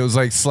bad in it, and it was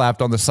like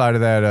slapped on the side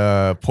of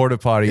that porta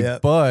potty.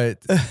 Yep.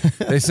 But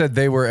they said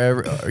they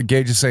were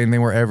Gage is saying they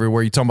were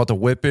everywhere. You talking about the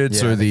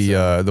whippets or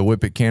the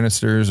whippet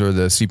canisters or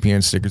the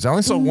CPN stickers? I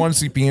only saw one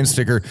CPN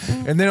sticker,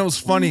 and then it was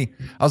funny.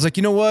 I was like,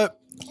 you know what?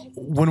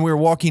 When we were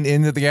walking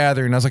into the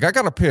gathering, I was like, I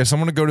gotta piss. I'm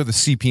gonna go to the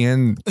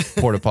CPN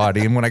porta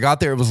potty. And when I got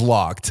there, it was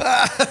locked.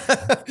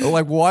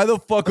 Like, why the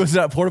fuck was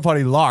that porta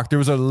potty locked? There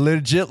was a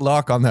legit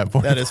lock on that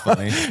porta. That is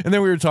funny. And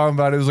then we were talking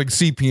about it. It was like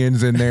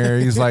CPN's in there.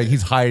 He's like,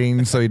 he's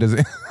hiding so he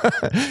doesn't.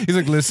 He's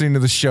like listening to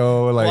the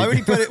show. Like, why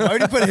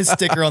would he put his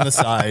sticker on the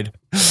side?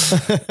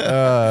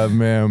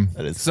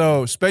 Man.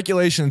 So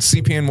speculation: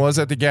 CPN was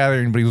at the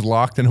gathering, but he was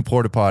locked in a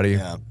porta potty.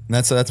 Yeah,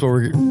 that's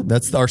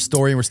our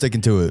story, and we're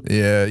sticking to it.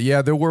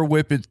 Yeah. There were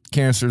whippet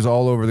canisters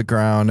all over the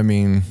ground. I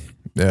mean,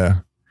 yeah.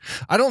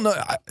 I don't know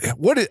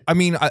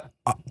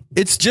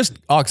it's just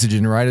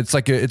oxygen, right? It's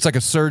like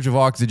a surge of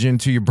oxygen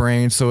to your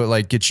brain, so it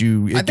like gets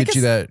you. I think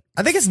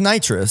it's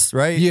nitrous,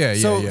 right? Yeah.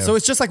 So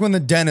it's just like when the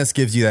dentist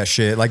gives you that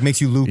shit, like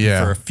makes you loopy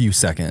for a few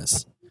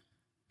seconds.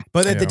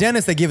 But at the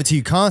dentist, they give it to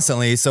you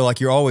constantly, so like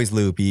you're always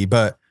loopy.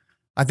 But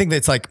I think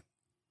that's like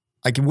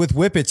with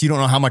whippets, you don't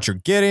know how much you're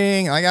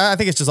getting. I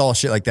think it's just all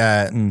shit like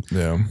that. And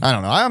I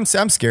don't know.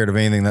 I'm scared of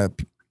anything that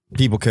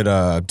people could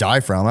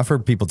die from. I've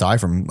heard people die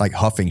from like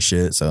huffing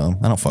shit, so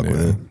I don't fuck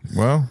with it.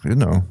 Well,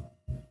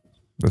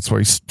 that's why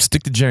you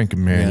stick to Jankum,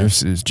 man. Yeah.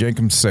 Is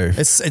Jankum safe?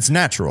 It's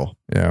natural.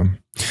 Yeah.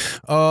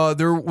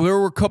 There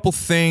were a couple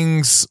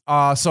things.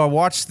 So I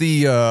watched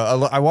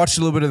I watched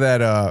a little bit of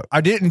that.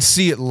 I didn't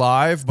see it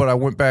live, but I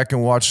went back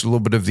and watched a little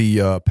bit of the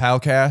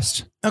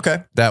Palcast.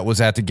 Okay. That was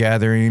at the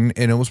gathering,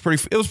 and it was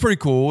pretty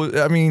cool.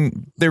 I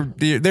mean, they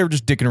were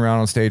just dicking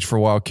around on stage for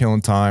a while,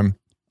 killing time.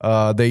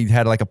 They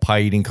had like a pie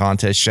eating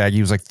contest.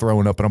 Shaggy was like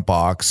throwing up in a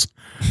box.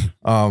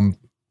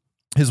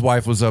 His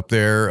wife was up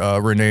there,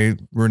 Renee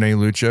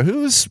Lucha, who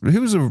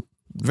was a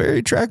very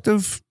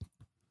attractive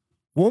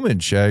woman.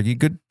 Shaggy,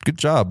 good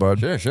job,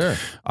 bud. Sure.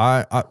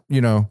 I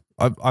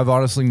I've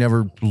honestly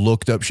never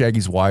looked up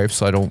Shaggy's wife,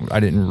 so I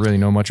didn't really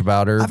know much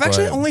about her. I've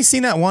actually only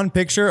seen that one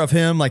picture of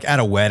him like at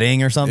a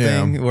wedding or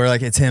something where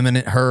like it's him and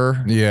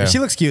her. Yeah. And she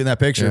looks cute in that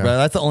picture, but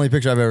that's the only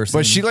picture I've ever seen.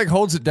 But she like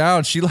holds it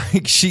down. She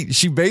like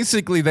she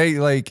basically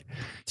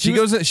she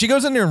goes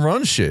in there and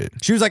runs shit.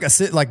 She was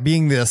like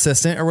being the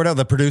assistant or whatever,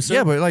 the producer.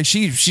 Yeah, but like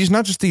she's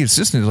not just the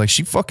assistant. Like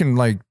she fucking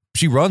like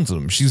she runs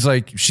them. She's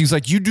like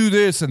you do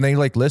this, and they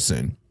like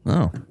listen.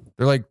 Oh,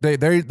 they're like they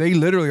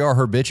literally are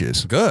her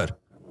bitches. Good.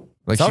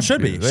 Like That's how it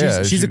should be.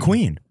 She's a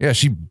queen. Yeah,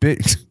 she's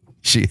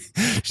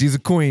a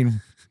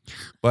queen.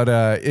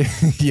 But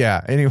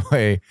yeah.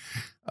 Anyway,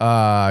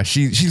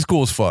 she's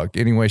cool as fuck.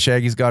 Anyway,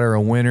 Shaggy's got him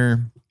a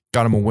winner.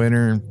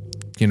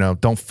 You know,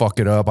 don't fuck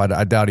it up.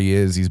 I doubt he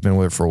is. He's been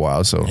with her for a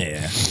while. So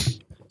yeah,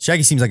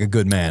 Shaggy seems like a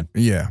good man.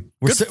 Yeah,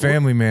 good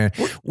family man.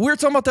 We were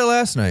talking about that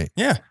last night.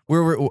 Yeah,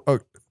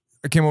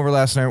 I came over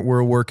last night. We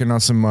were working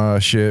on some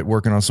shit,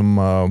 working on some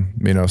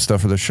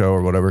stuff for the show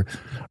or whatever.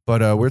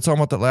 But we were talking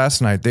about that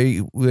last night.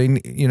 They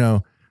you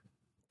know,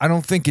 I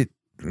don't think it.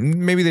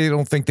 Maybe they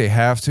don't think they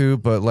have to,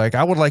 but like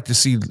I would like to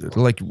see,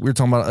 like we were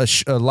talking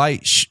about, a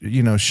light,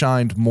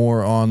 shined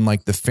more on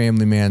like the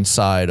family man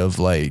side of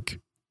like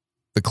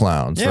the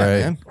clowns, right?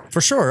 Man,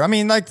 for sure. I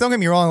mean, like, don't get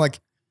me wrong. Like,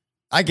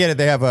 I get it.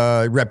 They have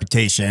a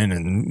reputation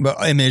and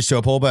image to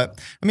uphold, but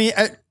I mean,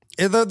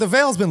 the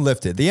veil's been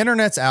lifted. The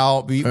internet's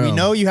out. We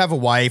know you have a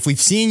wife.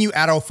 We've seen you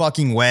at a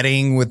fucking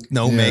wedding with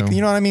no makeup.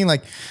 You know what I mean?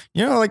 Like,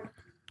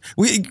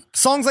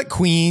 songs like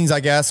Queens, I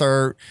guess,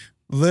 are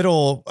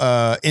little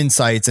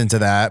insights into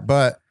that.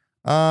 But,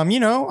 I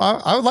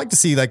would like to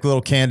see like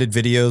little candid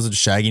videos of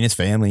Shaggy and his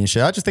family and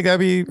shit. I just think that'd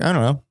be, I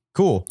don't know,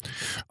 cool.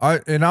 I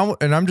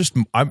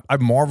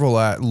marvel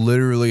at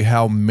literally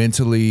how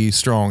mentally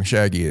strong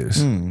Shaggy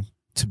is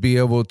to be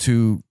able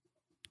to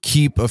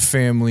keep a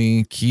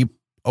family, keep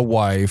a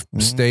wife,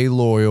 stay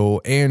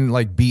loyal, and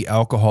like beat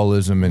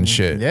alcoholism and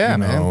shit. Yeah,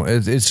 man.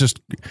 It's just,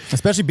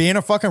 especially being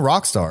a fucking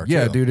rock star.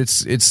 Yeah, too. dude.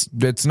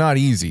 It's not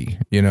easy.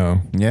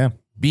 Yeah.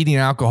 Beating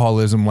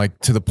alcoholism, like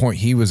to the point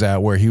he was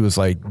at where he was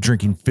like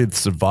drinking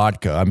fifths of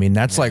vodka. I mean,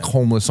 that's like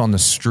homeless on the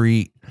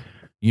street,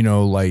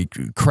 like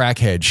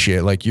crackhead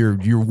shit. Like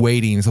you're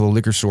waiting until the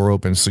liquor store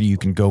opens so you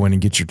can go in and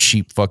get your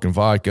cheap fucking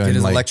vodka. Get and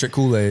his like, electric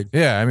Kool-Aid.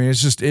 Yeah, I mean,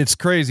 it's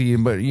crazy,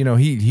 but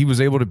he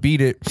was able to beat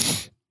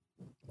it,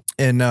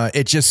 and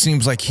it just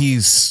seems like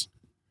he's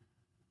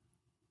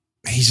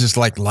just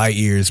like light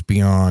years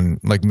beyond,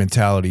 like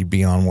mentality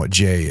beyond what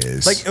Jay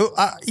is. Like,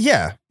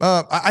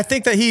 I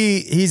think that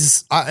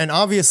he's an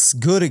obvious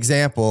good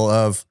example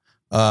of,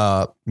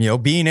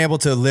 being able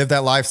to live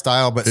that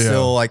lifestyle, but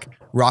still like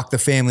rock the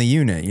family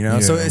unit,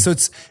 So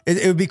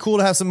it would be cool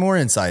to have some more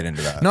insight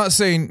into that.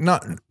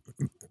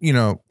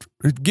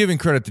 Giving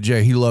credit to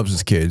Jay, he loves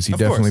his kids. He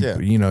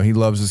definitely, he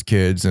loves his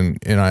kids, and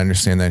I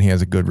understand that he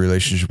has a good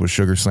relationship with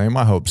Sugar Slam.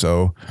 I hope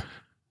so.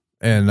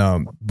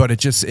 And but it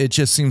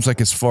just seems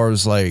like as far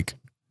as like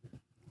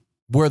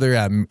where they're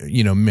at,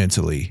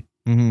 mentally,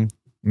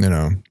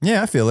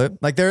 Yeah, I feel it.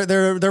 Like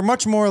they're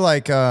much more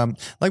like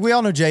we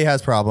all know Jay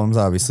has problems,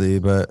 obviously,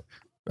 but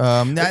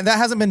that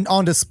hasn't been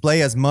on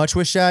display as much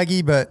with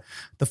Shaggy. But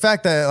the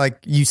fact that like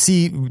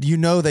you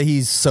know that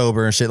he's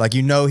sober and shit, like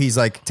he's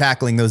like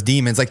tackling those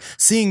demons, like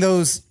seeing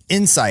those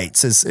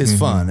insights is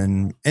fun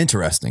and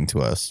interesting to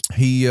us.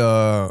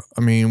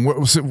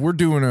 We're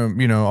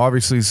doing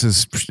obviously this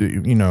is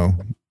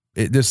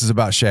this is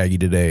about Shaggy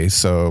today,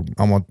 so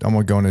I'm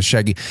gonna go into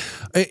Shaggy,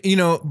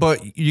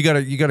 but you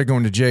gotta go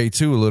into Jay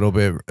too a little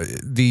bit.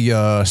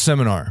 The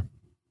seminar,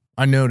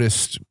 I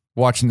noticed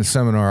watching the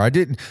seminar.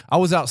 I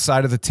was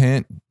outside of the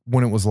tent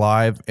when it was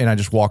live, and I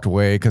just walked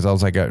away because I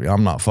was like,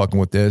 I'm not fucking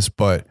with this.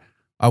 But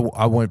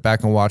I went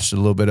back and watched a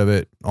little bit of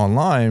it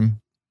online.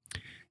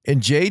 And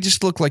Jay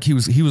just looked like he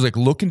was like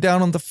looking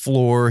down on the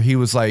floor. He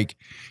was like,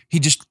 he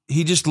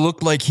just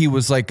looked like he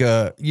was like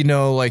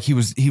like he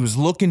was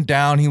looking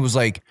down. He was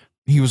like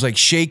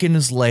shaking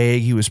his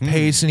leg. He was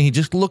pacing. He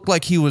just looked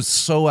like he was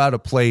so out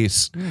of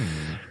place.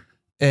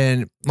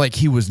 And like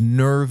he was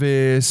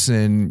nervous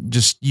and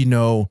just,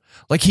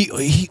 like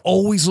he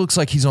always looks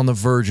like he's on the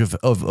verge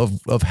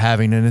of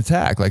having an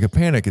attack, like a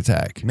panic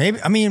attack. Maybe,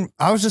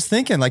 I was just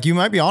thinking like you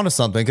might be onto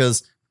something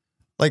because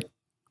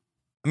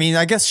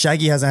I guess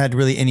Shaggy hasn't had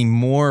really any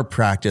more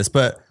practice,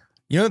 but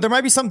there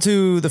might be something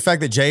to the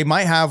fact that Jay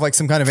might have like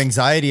some kind of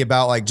anxiety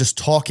about like just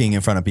talking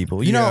in front of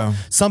people.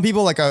 Some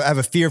people like have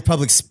a fear of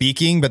public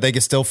speaking, but they can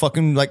still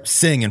fucking like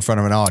sing in front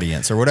of an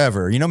audience or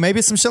whatever. Maybe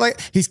it's some shit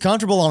like he's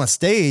comfortable on a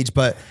stage,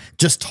 but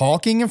just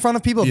talking in front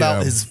of people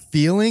about his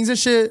feelings and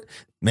shit.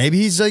 Maybe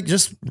he's like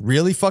just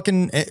really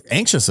fucking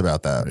anxious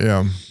about that.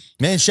 Yeah,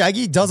 man.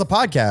 Shaggy does a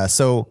podcast,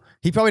 so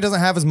he probably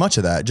doesn't have as much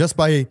of that just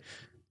by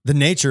the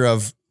nature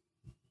of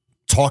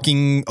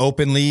talking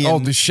openly.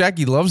 The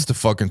Shaggy loves to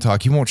fucking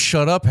talk. He won't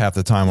shut up half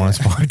the time on his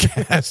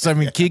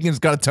podcast. Keegan's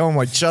got to tell him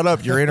like, shut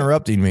up, you're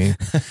interrupting me.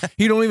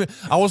 He don't even.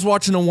 I was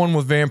watching the one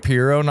with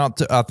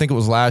Vampiro. I think it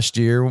was last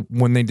year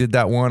when they did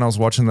that one. I was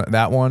watching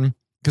that one,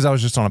 because I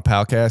was just on a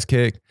Palcast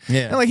kick.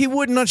 Yeah. And like he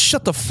would not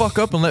shut the fuck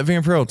up and let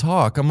Vampiro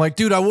talk. I'm like,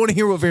 dude, I want to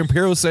hear what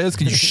Vampiro says.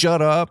 Can you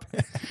shut up?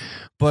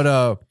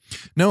 But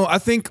no, I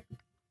think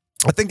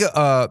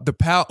the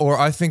PAL, or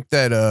I think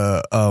that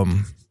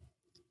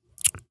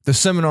the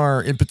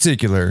seminar in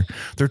particular,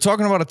 they're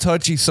talking about a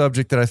touchy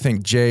subject that I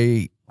think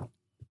Jay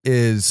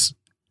is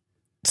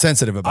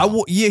sensitive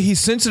about. He's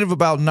sensitive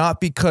about, not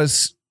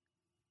because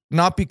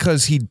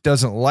he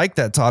doesn't like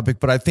that topic,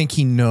 but I think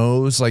he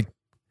knows, like,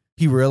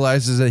 he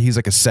realizes that he's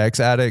like a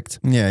sex addict.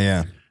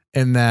 Yeah.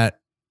 And that,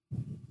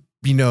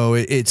 you know,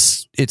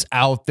 it's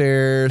out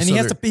there. And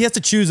so he has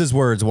to choose his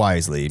words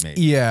wisely,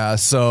 maybe. Yeah.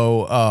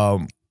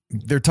 So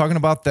they're talking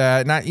about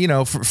that. Not, you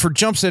know, for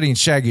Jump City and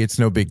Shaggy, it's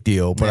no big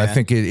deal, but I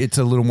think it's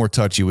a little more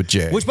touchy with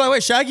Jay. Which, by the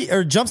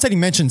way, Jump City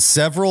mentioned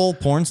several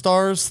porn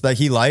stars that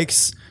he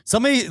likes.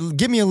 Somebody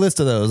give me a list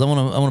of those. I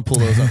want to pull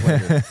those up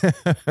later.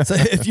 So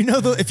if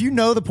you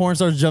know the porn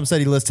stars Jump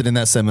City listed in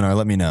that seminar,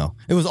 let me know.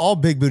 It was all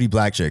big booty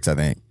black chicks, I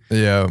think.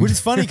 Yeah. Which is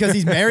funny because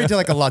he's married to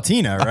like a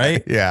Latina,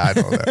 right? Yeah, I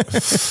know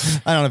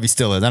that. I don't know if he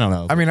still is. I don't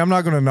know. I mean, I'm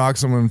not going to knock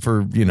someone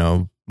for, you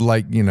know,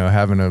 like, you know,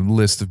 having a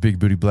list of big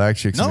booty black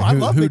chicks. No, I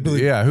mean, I love big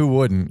booty. Yeah, who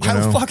wouldn't?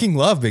 I fucking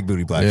love big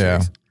booty black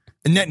chicks.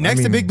 And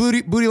next to big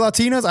booty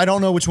Latinas, I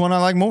don't know which one I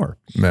like more.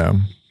 Yeah.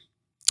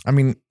 I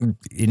mean,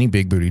 any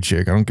big booty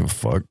chick, I don't give a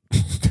fuck.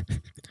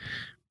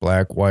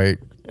 Black, white,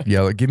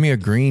 yellow. Give me a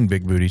green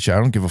big booty chick. I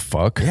don't give a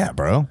fuck. Yeah,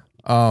 bro.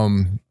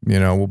 You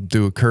know, we'll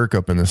do a Kirk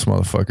up in this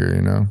motherfucker,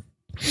 you know.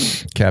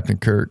 Captain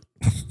Kirk.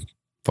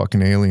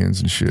 Fucking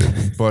aliens and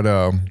shit.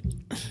 But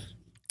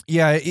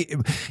yeah,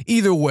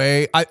 either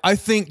way, I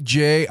think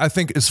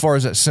as far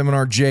as that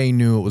seminar, Jay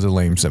knew it was a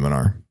lame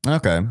seminar.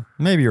 Okay.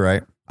 Maybe you're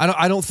right.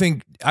 I don't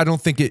think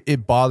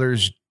it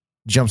bothers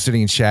Jump City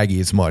and Shaggy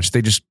as much.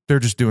 They're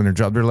just doing their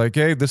job. They're like,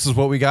 hey, this is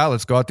what we got.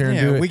 Let's go out there and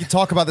do it. We can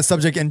talk about the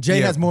subject, and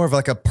Jay has more of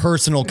like a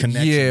personal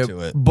connection to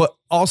it. But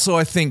also,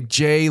 I think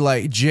Jay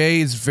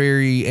is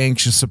very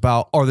anxious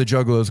about, are the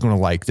Juggalos going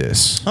to like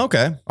this?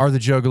 Okay. Are they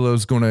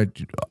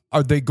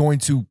going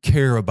to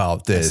care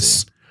about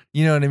this?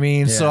 You know what I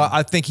mean? Yeah. So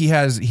I think he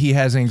has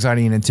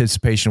anxiety and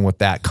anticipation with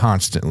that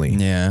constantly.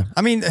 Yeah.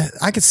 I mean,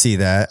 I could see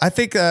that. I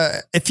think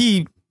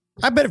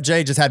I bet if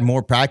Jay just had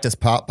more practice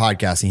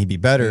podcasting, he'd be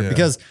better,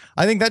 because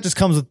I think that just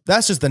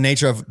that's just the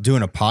nature of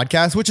doing a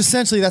podcast, which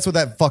essentially that's what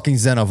that fucking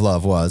Zen of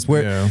Love was,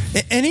 where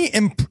any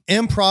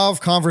improv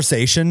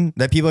conversation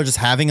that people are just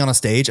having on a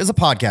stage is a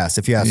podcast,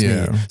 if you ask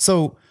me.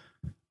 So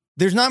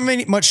there's not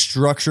much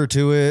structure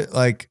to it.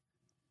 Like,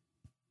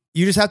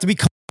 you just have to be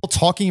comfortable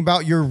talking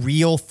about your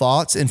real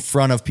thoughts in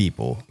front of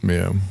people.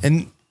 Yeah.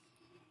 And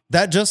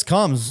that just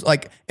comes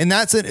like, and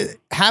that's it.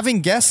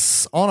 Having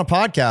guests on a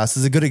podcast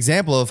is a good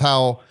example of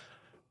how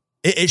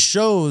it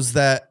shows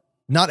that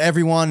not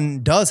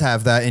everyone does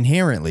have that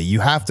inherently. You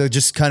have to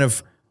just kind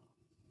of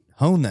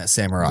hone that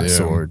samurai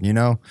sword, you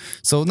know?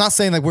 So not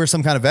saying like we're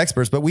some kind of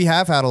experts, but we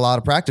have had a lot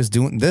of practice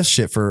doing this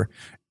shit for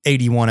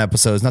 81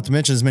 episodes, not to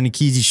mention as many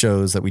Keezy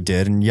shows that we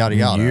did and yada,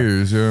 yada.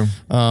 Years, yeah.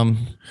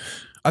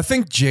 I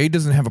think Jay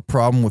doesn't have a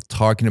problem with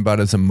talking about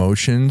his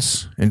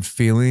emotions and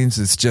feelings.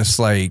 It's just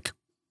like,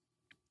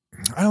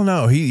 I don't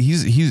know.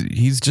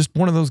 He's just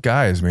one of those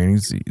guys, man.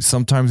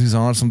 Sometimes he's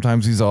on,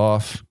 sometimes he's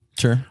off.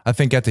 Sure. I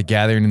think at the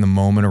gathering in the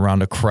moment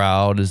around a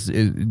crowd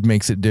it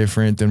makes it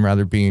different than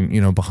rather being,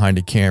 you know, behind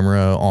a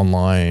camera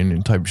online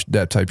and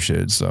that type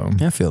shit. So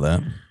yeah, I feel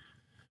that.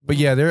 But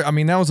yeah,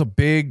 that was a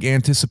big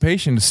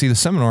anticipation to see the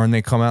seminar, and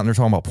they come out and they're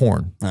talking about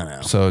porn. I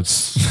know. So it's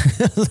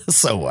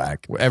so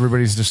whack.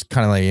 Everybody's just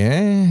kind of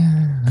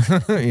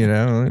like, you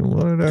know,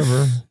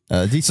 whatever.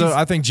 So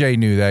I think Jay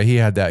knew that. He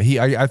had that.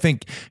 I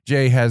think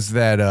Jay has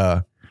that.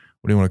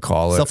 What do you want to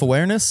call it?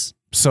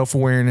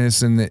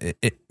 Self-awareness and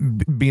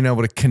being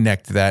able to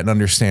connect that and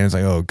understand. It's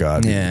like, oh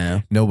God,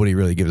 nobody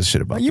really gives a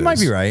shit about. You might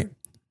be right.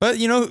 But,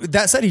 you know,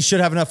 that said, he should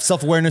have enough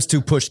self-awareness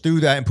to push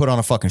through that and put on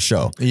a fucking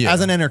show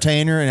as an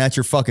entertainer, and that's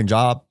your fucking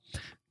job.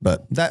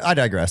 But I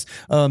digress.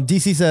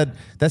 DC said,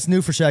 that's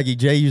new for Shaggy.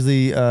 Jay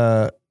usually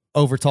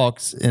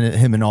overtalks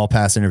him in all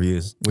past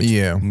interviews. Which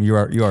you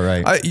are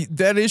right.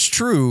 That is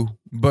true.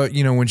 But,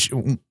 you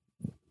know,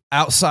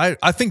 outside,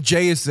 I think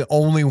Jay is the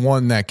only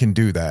one that can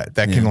do that.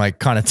 That can like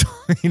kind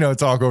of,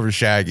 talk over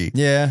Shaggy.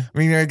 Yeah. I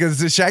mean,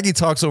 because Shaggy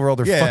talks over all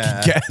their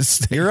fucking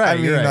guests. You're right.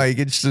 I mean, like,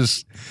 it's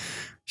just...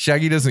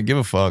 Shaggy doesn't give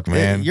a fuck,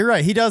 man. You're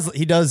right. He does.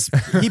 He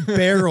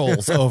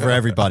barrels over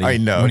everybody. I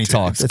know when he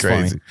talks. It's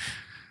crazy. Funny.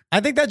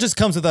 I think that just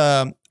comes with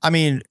and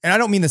I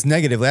don't mean this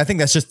negatively. I think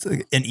that's just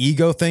an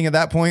ego thing at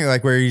that point,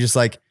 like where you just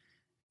like,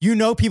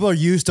 people are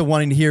used to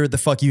wanting to hear what the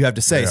fuck you have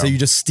to say, so you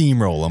just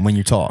steamroll them when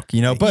you talk,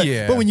 you know. But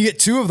when you get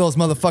two of those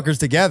motherfuckers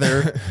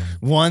together,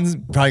 one's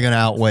probably gonna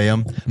outweigh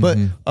them.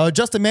 But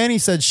Justin Manny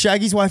said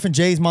Shaggy's wife and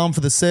Jay's mom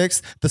for the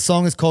 6th. The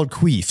song is called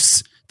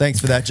Queefs. Thanks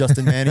for that,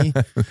 Justin Manny.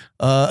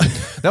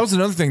 That was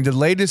another thing. The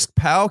latest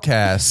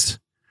Palcast,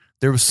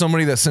 there was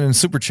somebody that sent in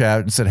super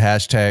chat and said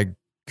hashtag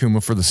Kuma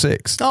for the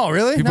 6th. Oh,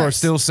 really? People are Nice.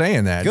 still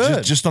saying that.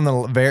 Good. Just on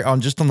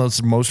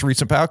the most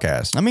recent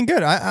podcast. I mean,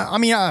 good.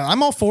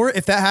 I'm all for it.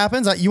 If that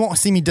happens, you won't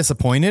see me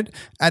disappointed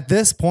at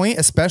this point,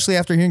 especially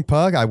after hearing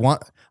Pug.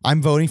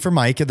 I'm voting for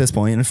Mike at this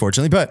point,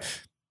 unfortunately, but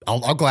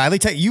I'll gladly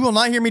take. You will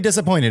not hear me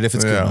disappointed if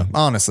it's Kuma,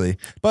 honestly.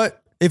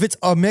 But if it's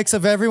a mix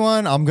of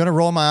everyone, I'm gonna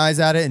roll my eyes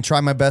at it and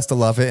try my best to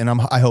love it, and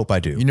I hope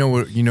I do. You know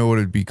what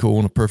would be cool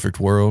in a perfect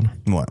world?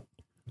 What?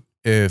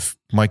 If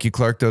Mikey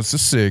Clark does the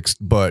 6th,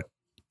 but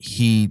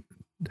he.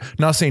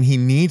 Not saying he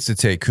needs to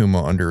take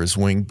Kuma under his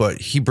wing,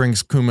 but he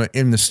brings Kuma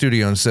in the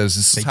studio and says,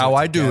 "This is how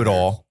I do it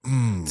all.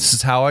 This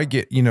is how I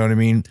get." You know what I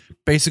mean?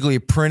 Basically,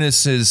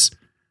 apprentices,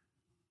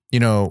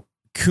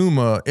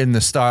 Kuma in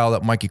the style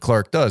that Mikey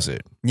Clark does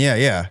it.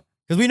 Yeah.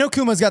 Because we know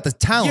Kuma's got the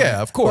talent.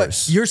 Yeah, of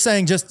course. But you're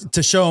saying just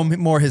to show him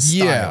more his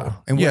style. Yeah,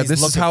 And what he's this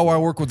is looking how for. I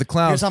work with the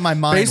clowns. Here's how my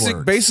mind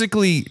works.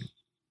 Basically,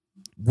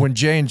 when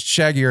Jay and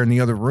Shaggy are in the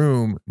other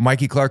room,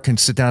 Mikey Clark can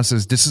sit down and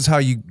says, "This is how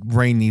you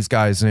rein these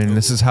guys in.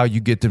 This is how you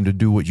get them to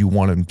do what you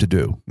want them to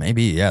do."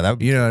 Maybe, yeah. That'd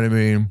be You know what I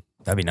mean?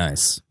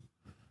 nice.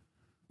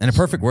 In a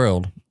perfect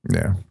world.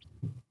 Yeah.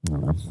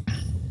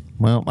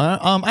 Well,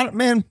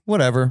 man,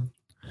 whatever.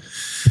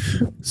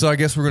 So I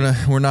guess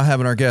we're not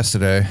having our guest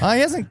today. He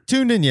hasn't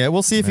tuned in yet.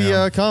 We'll see if he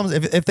comes.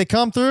 If they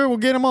come through, we'll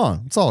get him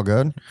on. It's all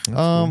good.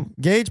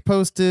 Gage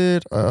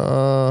posted.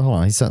 Hold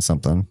on, he sent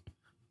something.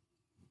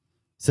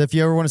 So if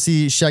you ever want to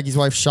see Shaggy's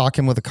wife shock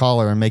him with a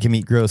collar and make him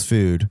eat gross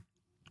food,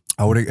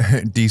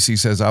 DC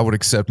says I would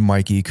accept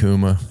Mikey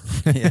Kuma.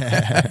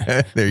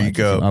 Yeah. There you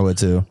go. I would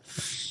too.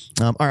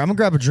 All right, I'm gonna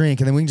grab a drink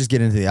and then we can just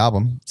get into the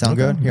album. Sound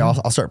good? Here,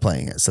 I'll start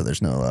playing it so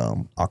there's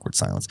no awkward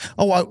silence.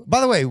 Oh,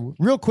 by the way,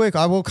 real quick,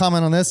 I will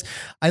comment on this.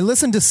 We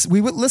listened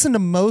to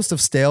most of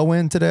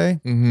Stalewind today.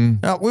 Mm-hmm.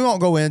 Now, we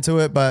won't go into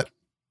it, but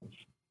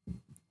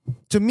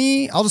to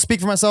me, I'll just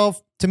speak for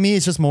myself. To me,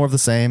 it's just more of the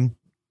same,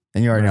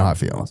 and you already know how I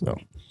feel. So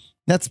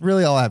that's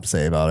really all I have to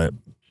say about it.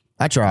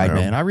 I tried,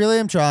 man. I really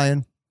am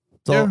trying.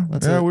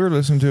 That's it. We were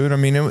listening to it. I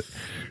mean,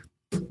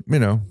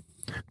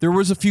 there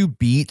was a few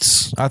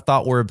beats I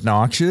thought were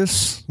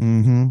obnoxious.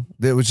 Mm-hmm.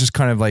 It was just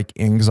kind of like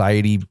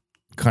anxiety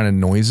kind of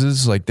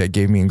noises, like that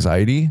gave me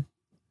anxiety.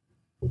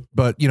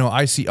 But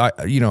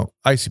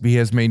ICP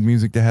has made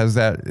music that has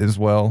that as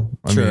well.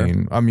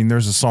 I mean,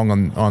 there's a song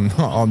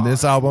on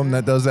this album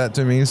that does that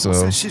to me. So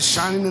What's that shit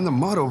shining in the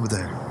mud over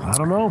there? I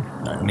don't know.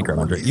 Let me grab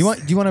my drink. Do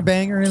you want a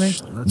bang or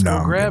anything? Let's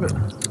go grab it.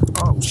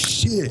 Oh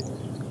shit!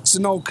 It's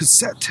an old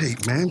cassette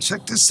tape, man.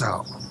 Check this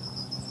out.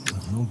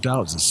 No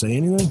doubt. Does it say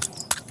anything?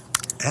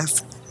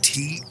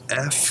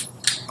 FTFOMF.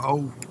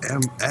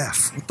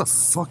 What the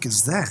fuck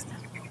is that?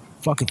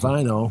 Fuck if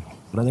I know.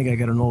 But I think I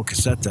got an old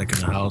cassette deck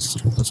in the house.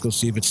 Let's go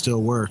see if it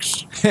still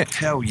works.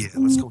 Hell yeah!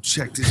 Let's go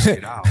check this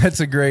shit out.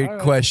 that's a great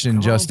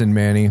question, Justin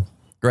Manny.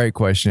 Great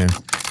question.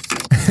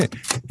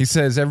 He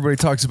says everybody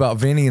talks about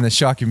Vinny in the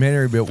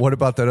shockumentary, but what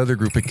about that other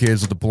group of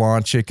kids with the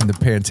blonde chick and the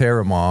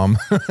Pantera mom?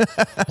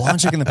 Blonde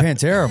chick and the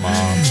Pantera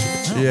mom.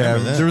 Yeah,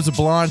 there was a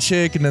blonde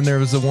chick, and then there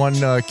was the one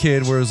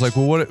kid where it was like,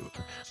 well, what?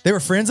 They were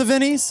friends of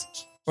Vinny's?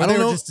 Or I don't they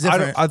were know. just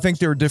different? I think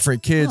they were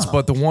different kids,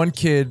 but the one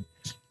kid,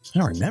 I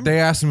don't remember. they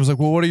asked him, was like,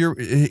 well, what are your?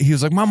 He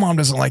was like, my mom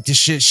doesn't like this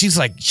shit. She's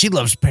like, she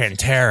loves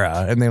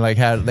Pantera, and they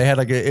had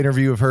like an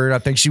interview of her. And I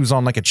think she was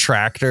on like a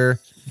tractor.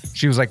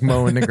 She was like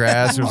mowing the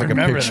grass. There was like a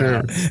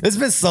picture. It's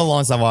been so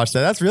long since I watched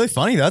that. That's really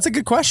funny. That's a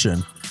good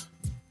question.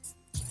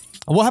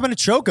 What happened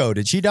to Choco?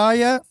 Did she die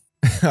yet?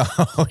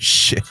 Oh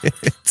shit!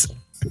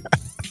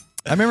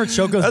 I remember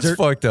That's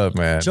fucked up,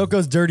 man.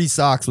 Choco's dirty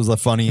socks was a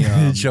funny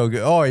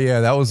Choco. Oh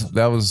yeah, that was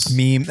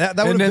meme. That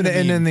would have been a meme.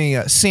 And then the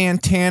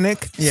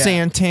Santanic. Yeah.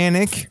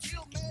 Santanic.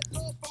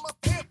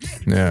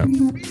 Yeah.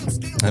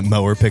 That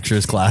mower picture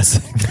is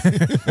classic.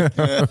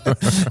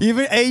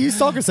 Even you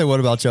stalker said what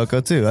about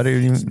Choco too? I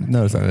didn't even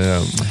notice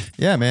that.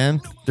 Yeah,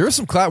 man. There was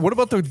some What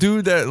about the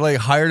dude that like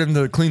hired him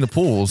to clean the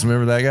pools?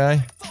 Remember that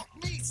guy?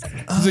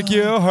 He's like,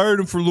 yeah, I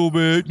hired him for a little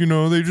bit. You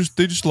know, they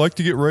just like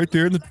to get right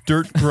there in the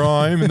dirt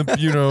grime and I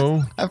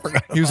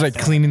forgot. He was like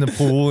cleaning the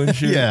pool and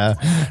shit. Yeah.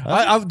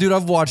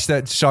 I've watched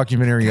that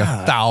shockumentary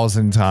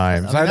 1,000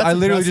 times. I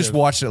literally just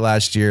watched it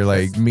last year.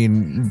 Like me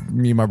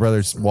and my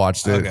brothers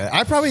watched it. Okay.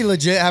 I probably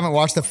legit haven't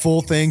watched the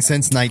full thing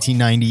since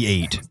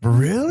 1998.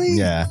 Really?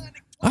 Yeah.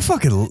 But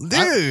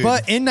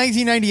in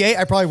 1998,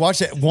 I probably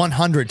watched it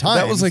 100 times.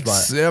 That was like,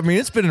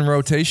 it's been in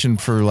rotation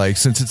for like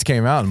since it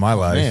came out in my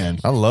life. Man.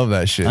 I love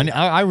that shit.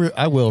 I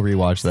will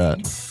rewatch that.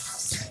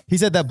 He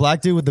said that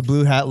black dude with the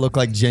blue hat looked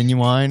like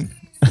Genuine.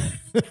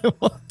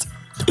 What?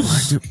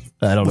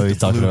 I don't know what he's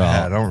talking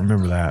about. I don't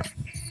remember that.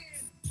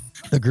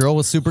 The girl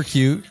was super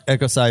cute.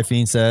 Echo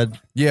Siphine said.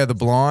 Yeah, the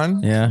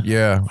blonde.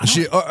 Yeah.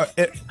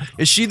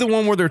 Is she the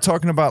one where they're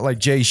talking about like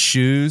Jay's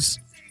shoes?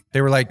 They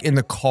were like in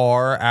the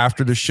car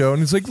after the show, and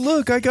he's like,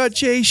 "Look, I got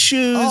Jay's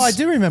shoes." Oh, I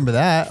do remember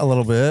that a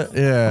little bit.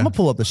 Yeah, I'm gonna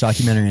pull up the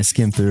shockumentary and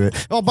skim through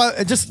it. Oh,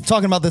 but just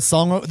talking about this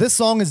song. This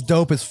song is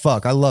dope as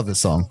fuck. I love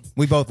this song.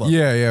 We both love it.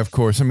 Yeah, of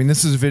course. I mean,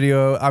 this is a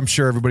video. I'm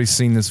sure everybody's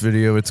seen this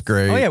video. It's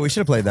great. Oh yeah, we should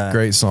have played that.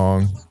 Great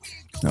song.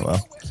 Oh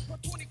well.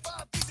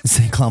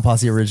 Insane Clown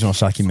Posse original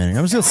Shockumentary.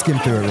 I'm just gonna skim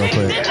through it real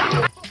quick.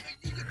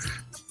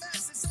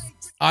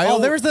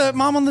 There's the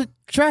mom on the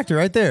tractor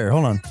right there.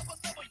 Hold on.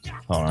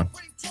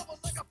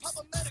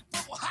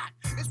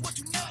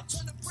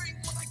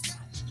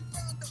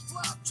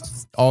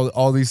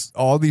 All these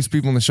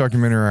people in the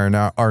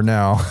Shockumentary are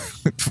now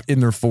in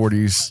their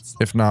 40s,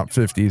 if not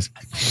 50s.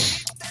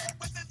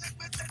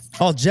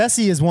 Oh,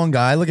 Jesse is one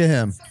guy. Look at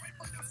him.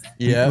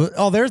 Yeah.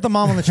 Oh, there's the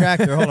mom on the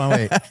tractor. Hold on,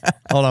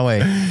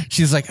 wait.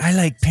 She's like, I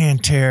like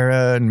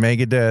Pantera and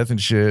Megadeth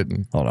and shit.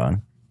 Hold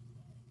on.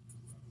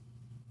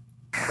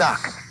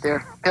 Suck.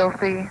 They're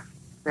filthy.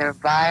 They're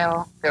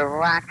vile. They're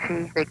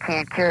raunchy. They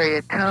can't carry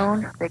a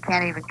tune. They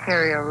can't even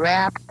carry a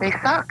rap. They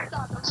suck.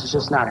 It's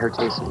just not her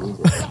taste in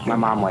music. My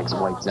mom likes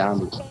White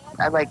Zombie.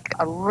 I like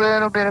a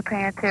little bit of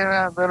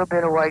Pantera, a little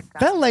bit of White Zombie.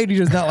 That lady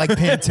does not like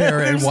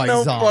Pantera and White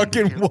no Zombie.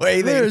 Fucking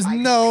way. There's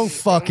no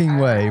fucking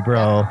way,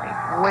 bro.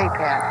 Way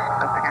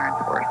past a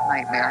parent's worst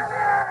nightmare.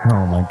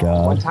 Oh my One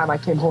god. time I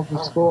came home from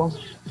school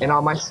and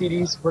all my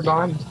CDs were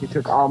gone. He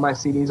took all my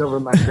CDs over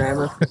to my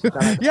grandma.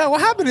 Yeah,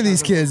 what happened to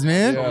these kids,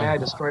 man? I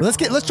destroyed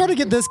Let's try to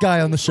get this guy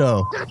on the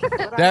show.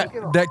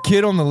 That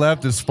kid on the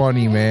left is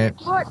funny, man.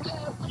 But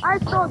I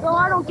still go,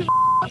 I don't give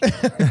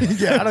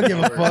Yeah, I don't give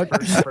a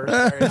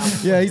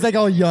fuck. Yeah, he's like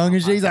all young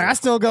and shit. He's like, I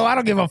still go, I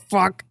don't give a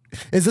fuck.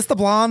 Is this the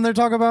blonde they're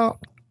talking about?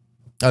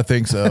 I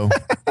think so.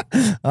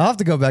 I'll have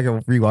to go back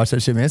and rewatch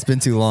that shit, man. It's been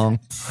too long.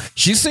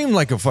 She seemed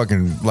like a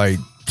fucking like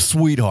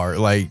sweetheart,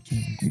 like,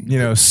 you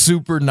know,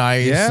 super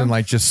nice and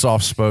like just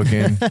soft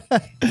spoken.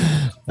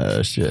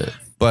 Oh shit.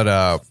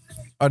 But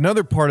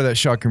another part of that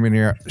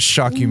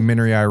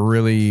shockumentary I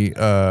really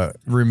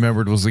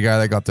remembered was the guy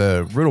that got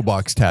the Riddle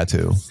Box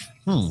tattoo.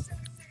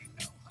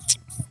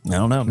 I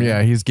don't know, man.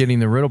 Yeah, he's getting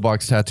the Riddle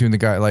Box tattoo, and the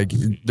guy, like,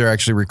 they're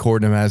actually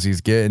recording him as he's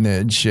getting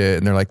it and shit,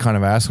 and they're like kind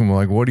of asking him,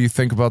 like, what do you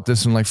think about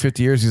this in like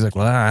 50 years? He's like,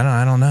 well,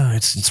 I don't know.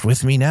 It's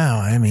with me now.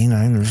 I mean,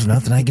 there's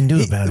nothing I can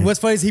do about it. What's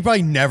funny is he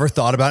probably never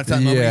thought about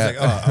it. Yeah. He's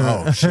like,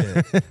 oh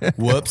shit.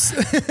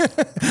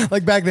 Whoops.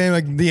 Like back then,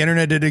 like the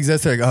internet didn't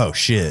exist. They're like, oh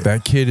shit.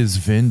 That kid is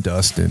Vin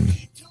Dustin.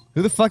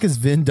 Who the fuck is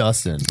Vin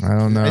Dustin? I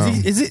don't know.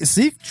 Is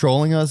he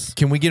trolling us?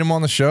 Can we get him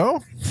on the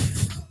show?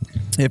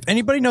 If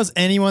anybody knows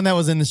anyone that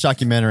was in this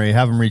documentary,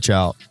 have them reach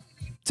out.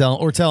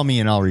 Tell me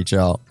and I'll reach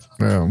out.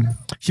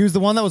 She was the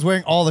one that was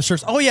wearing all the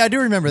shirts. Oh yeah, I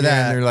do remember Yeah,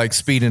 that. and they're like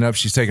speeding up.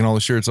 She's taking all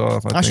the shirts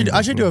off. I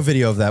should do a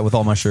video of that with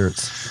all my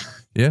shirts.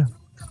 Yeah,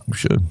 we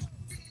should.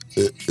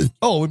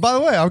 Oh, by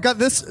the way, I've got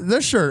this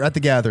shirt at the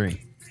gathering.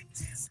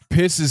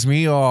 Pisses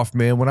me off,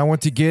 man. When I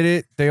went to get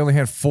it, they only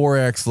had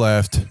 4X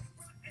left.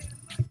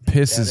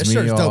 Pisses This me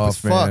shirt's off, dope as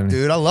fuck, man.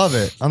 dude. I love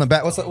it. On the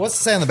back, what's it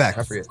say on the back?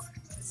 I forget.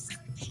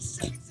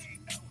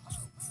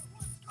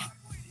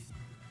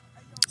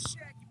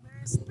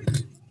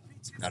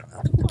 I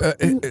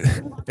don't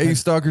know. A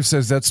Stalker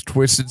says that's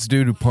Twisted's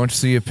dude who punched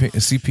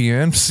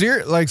CPN.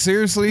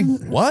 Seriously?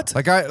 What?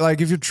 Like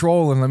if you're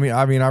trolling,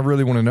 I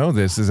really want to know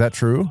this. Is that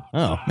true?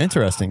 Oh,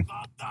 interesting.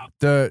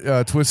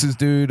 The Twisted's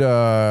dude,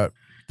 the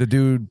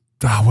dude.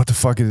 Oh, what the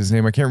fuck is his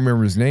name? I can't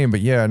remember his name, but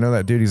yeah, I know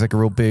that dude. He's like a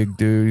real big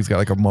dude. He's got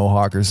like a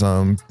mohawk or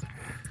something.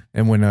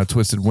 And when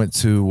Twisted went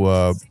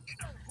to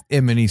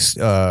M&E's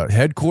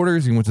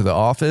headquarters, he went to the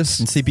office.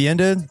 And CPN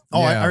did?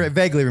 Oh, Yeah. I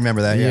vaguely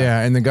remember that.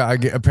 Yeah, and the guy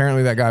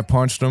apparently that guy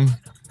punched him.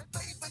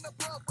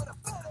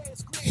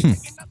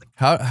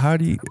 How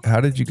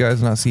did you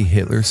guys not see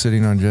Hitler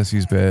sitting on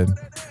Jesse's bed?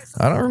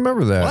 I don't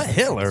remember that. What,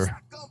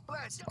 Hitler?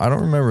 I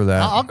don't remember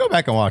that. I'll go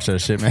back and watch that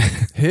shit, man.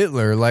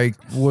 Hitler, like,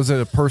 was it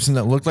a person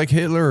that looked like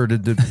Hitler, or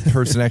did the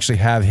person actually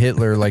have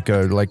Hitler, like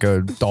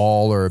a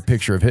doll or a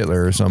picture of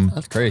Hitler or something?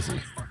 That's crazy.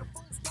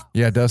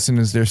 Yeah, Dustin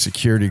is their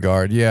security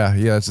guard. Yeah,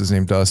 that's his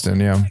name, Dustin.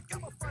 Yeah.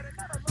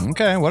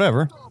 Okay,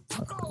 whatever.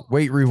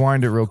 Wait,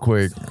 rewind it real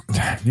quick.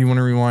 Do you want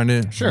to rewind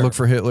it? Sure. Look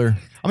for Hitler.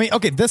 I mean,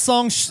 okay, this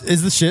song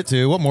is the shit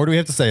too. What more do we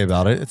have to say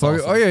about it? It's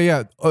awesome. Oh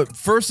yeah.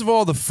 First of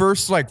all, the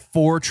first like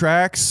 4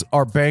 tracks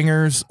are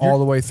bangers all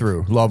the way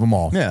through. Love them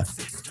all. Yeah.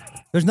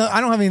 I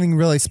don't have anything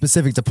really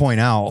specific to point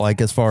out,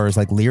 like as far as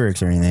like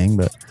lyrics or anything,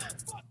 but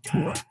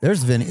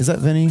there's Vinny. Is that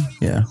Vinny?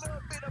 Yeah.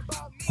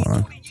 Hold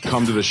on.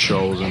 Come to the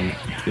shows, and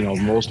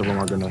most of them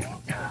are gonna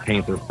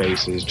paint their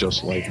faces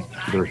just like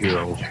their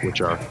heroes,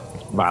 which are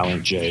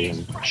Violent J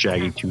and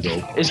Shaggy 2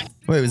 Dope.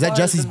 Wait, was that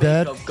Jesse's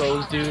bed?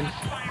 Goes, dude.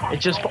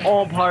 It's just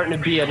all part to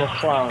being a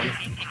clown.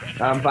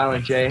 I'm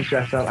Violent J,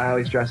 dressed up. I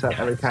always dress up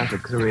every time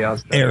because everybody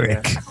else does.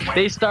 Eric.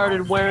 They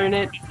started wearing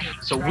it,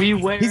 so we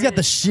wear He's got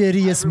the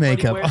shittiest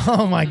makeup.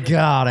 Oh my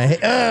god,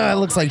 it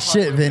looks like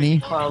shit, Vinny.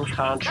 clown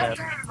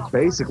concept.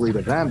 Basically,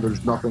 to them,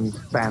 there's nothing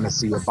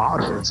fantasy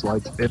about it. It's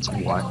like it's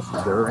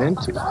what they're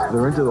into.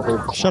 They're into the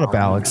whole Shut up,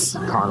 Alex.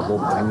 carnival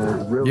thing.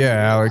 They're really Yeah,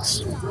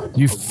 Alex,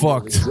 you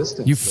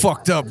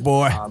fucked up,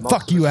 boy.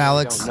 Fuck you,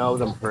 Alex. Don't know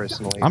them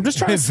personally. I'm just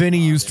trying to. Vinny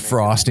used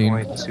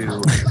frosting.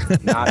 to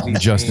not be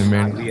Justin, seen,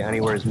 man. not be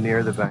anywhere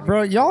near the venue.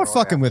 Bro, y'all are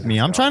fucking with me.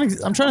 I'm trying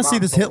to see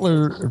this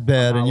Hitler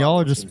bed, and y'all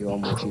are just.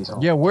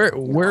 Yeah, where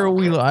are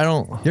we? I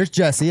don't. There's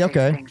Jesse.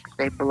 Okay.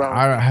 They blow.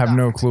 I have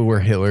no clue where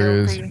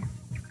Hitler is. Filthy.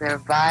 They're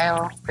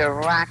vile. They're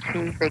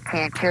raunchy. They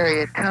can't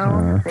carry a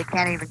tune. They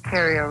can't even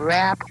carry a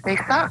rap. They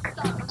suck.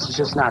 It's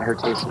just not her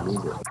taste of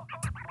music.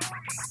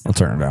 I'll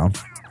turn it down.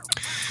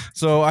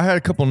 So I had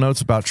a couple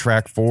notes about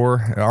track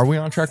 4. Are we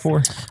on track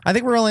 4? I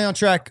think we're only on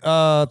track 3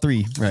 right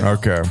now.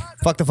 Okay.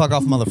 Fuck the fuck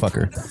off,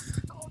 motherfucker.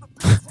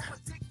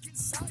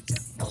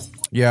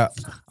 Yeah,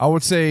 I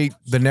would say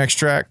the next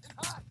track.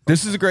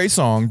 This is a great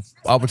song.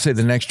 I would say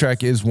the next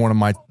track is one of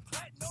my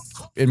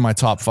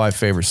top 5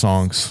 favorite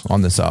songs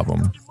on this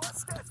album.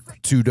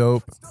 Too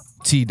Dope,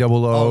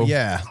 TOO. Oh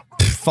yeah,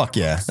 fuck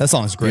yeah, that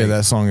song is great. Yeah,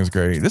 that song is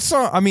great. This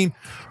song, I mean,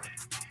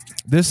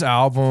 this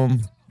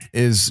album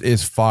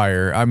is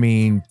fire. I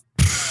mean,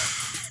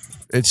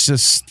 it's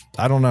just,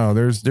 I don't know.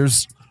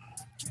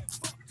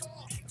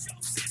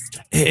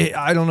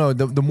 I don't know.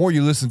 The more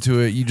you listen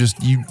to it, you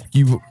just you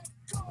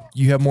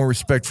have more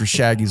respect for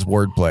Shaggy's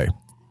wordplay.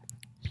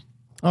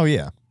 Oh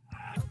yeah.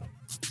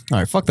 All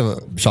right, fuck the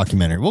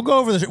shockumentary. We'll go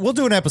over we'll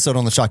do an episode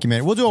on the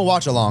shockumentary. We'll do a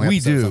watch along. We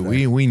do.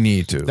 We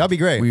need to. That'd be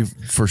great. We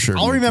for sure.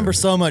 I'll remember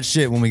so much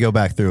shit when we go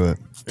back through it.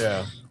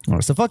 Yeah. All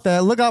right, so fuck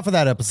that. Look out for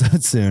that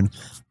episode soon.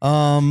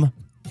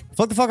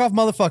 Fuck the fuck off,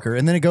 motherfucker.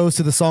 And then it goes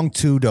to the song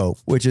Too Dope,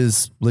 which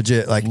is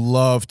legit. Like,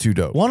 love Too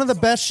Dope. One of the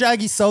best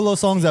Shaggy solo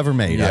songs ever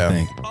made, Yeah. I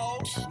think.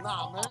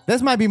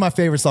 This might be my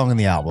favorite song on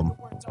the album.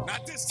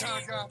 Not this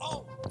time, guy.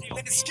 Oh,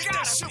 let's get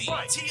that shit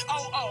right.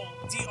 TOODOP.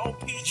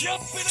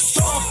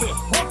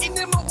 Walking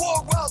in my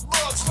war world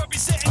rugs,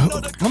 representing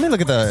Let me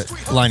look at the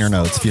liner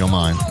notes, if you don't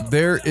mind.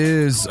 There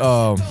is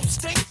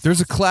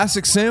there's a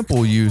classic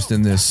sample used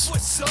in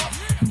this.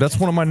 That's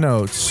one of my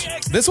notes.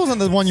 This wasn't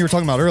the one you were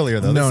talking about earlier,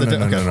 though. No. This is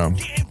No.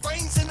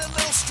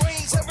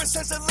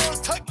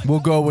 We'll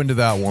go into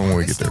that one when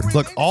we get there.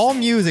 Look, all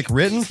music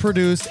written,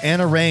 produced,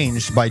 and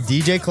arranged by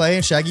DJ Clay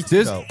and Shaggy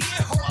Too Dope.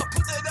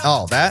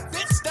 Oh, that?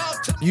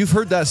 You've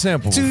heard that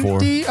sample before.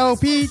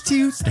 D-O-P,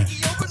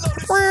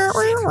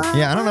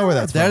 yeah, I don't know where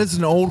that's That from. is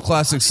an old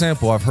classic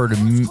sample I've heard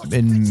in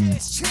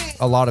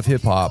a lot of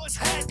hip hop.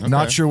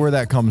 Not sure where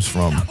that comes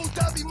from.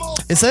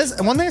 It says,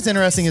 one thing that's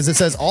interesting is it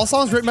says all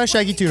songs written by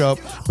Shaggy Too Dope,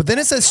 but then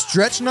it says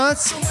Stretch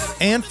Nuts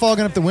and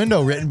Fogging Up the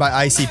Window written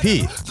by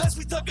ICP.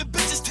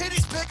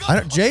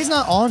 Jay's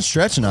not on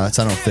Stretch Nuts,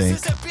 I don't think.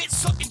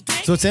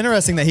 So it's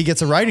interesting that he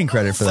gets a writing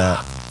credit for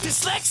that.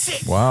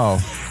 Wow.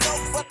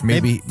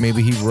 Maybe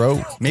he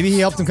wrote. Maybe he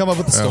helped him come up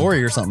with the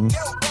story or something.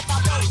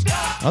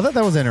 I thought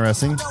that was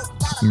interesting.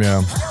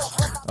 Yeah.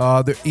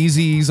 The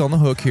Eazy-E's on the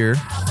hook here.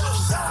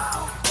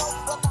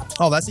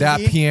 Oh, that's that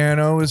Eazy-E?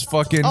 piano is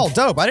fucking. Oh,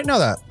 dope! I didn't know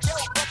that.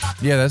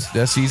 Yeah,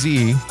 that's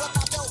Eazy-E.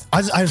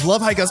 I just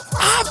love how he goes,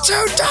 "I'm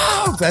too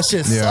dope." That's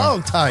just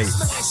so tight.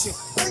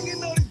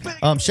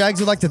 Shags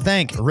would like to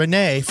thank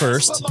Renee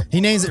first. He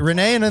names it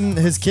Renee and then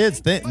his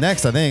kids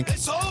next, I think.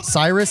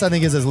 Cyrus, I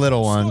think, is his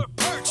little one.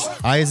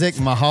 Isaac,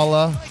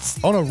 Mahala.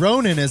 Oh no,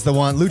 Ronan is the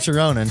one. Lucha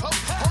Ronan.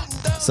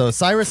 So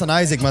Cyrus and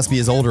Isaac must be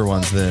his older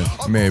ones then.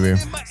 Maybe.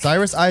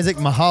 Cyrus, Isaac,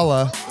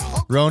 Mahala,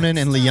 Ronan,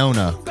 and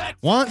Leona.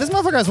 This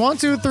motherfucker has 1,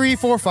 2, 3,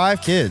 4,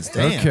 5 kids.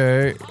 Damn.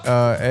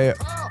 Okay.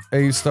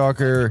 A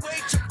Stalker,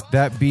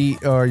 that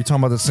beat, are you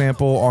talking about the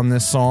sample on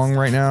this song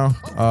right now?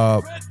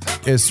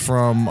 Is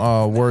from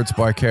Words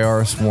by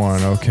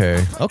KRS-One.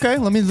 Okay. Okay,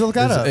 let me look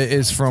that up.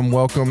 It's from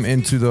Welcome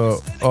Into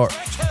the...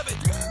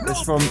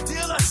 it's from...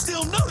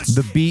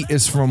 The beat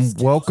is from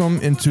Welcome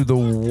Into the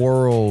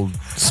World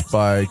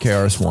by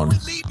KRS-One.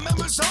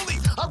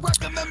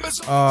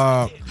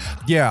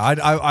 Yeah,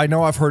 I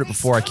know I've heard it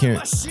before. I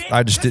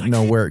just didn't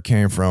know where it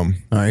came from.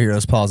 All right, here,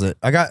 let's pause it.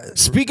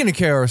 Speaking of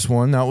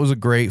KRS-One, that was a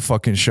great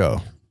fucking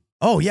show.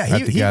 Oh yeah,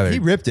 he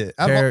ripped it.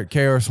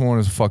 KRS-One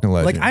is a fucking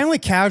legend. Like I only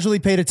casually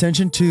paid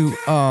attention to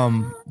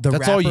the That's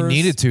rappers. all you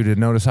needed to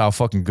notice how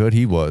fucking good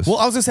he was. Well,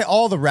 I was gonna say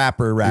all the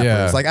rappers.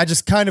 Yeah. Like I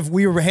just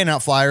we were handing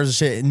out flyers and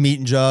shit and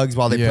meeting jugs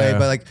while they played.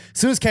 But like as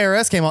soon as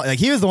KRS came out, like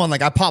he was the one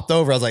like I popped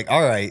over. I was like,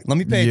 all right, let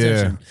me pay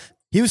attention.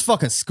 He was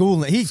fucking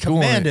schooling. He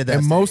commanded that.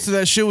 And most of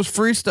that shit was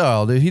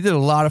freestyle, dude. He did a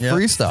lot of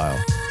freestyle.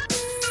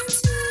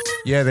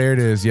 Yeah, there it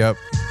is. Yep.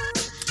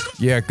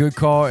 Yeah, good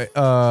call.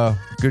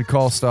 Good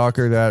call,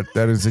 Stalker.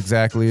 That is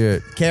exactly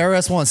it.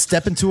 KRS-One,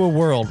 Step Into a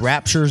World,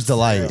 Rapture's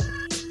Delight.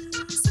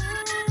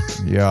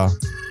 Yeah.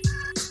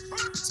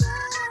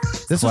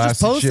 This was just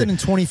posted in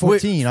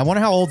 2014. I wonder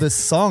how old this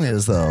song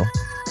is, though.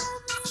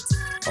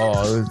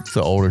 Oh, it's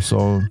an older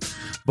song.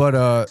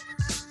 But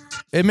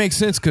it makes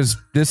sense because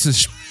this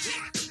is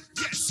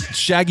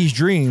Shaggy's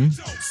dream.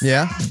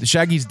 Yeah.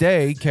 Shaggy's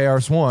day,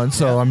 KRS-One.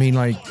 So, I mean,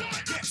 like...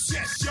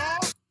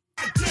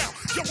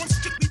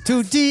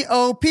 To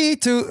D-O-P,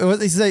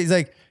 he's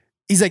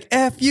like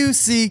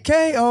F-U-C-K-O-F-F-U,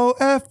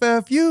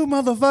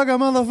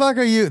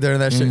 motherfucker, you. They're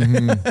that shit.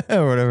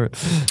 Or whatever.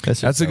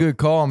 That's a good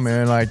call,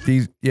 man. Like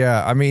these,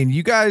 I mean,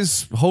 you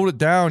guys hold it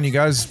down. You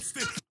guys.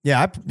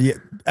 Yeah.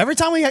 Every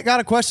time we got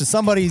a question,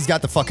 somebody's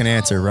got the fucking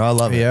answer, bro. I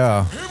love it.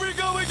 Yeah.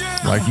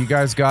 Like you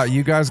guys got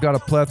a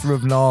plethora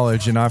of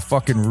knowledge, and I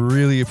fucking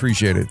really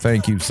appreciate it.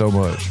 Thank you so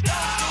much.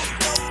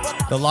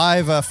 The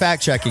live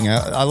fact checking.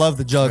 I love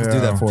the jugs do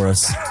that for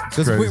us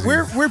because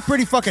we're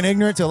pretty fucking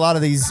ignorant to a lot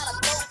of these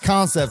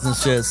concepts and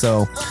shit.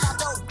 So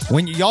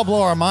when y'all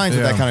blow our minds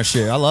with that kind of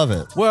shit, I love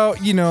it. Well,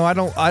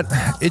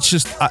 it's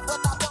just,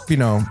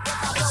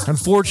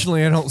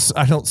 unfortunately,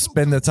 I don't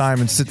spend the time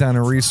and sit down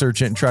and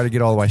research it and try to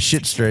get all my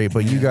shit straight.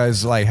 But you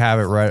guys have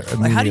it right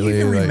immediately. Like, how do you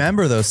even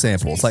remember those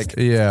samples? Like,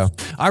 yeah,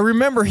 I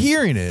remember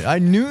hearing it. I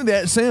knew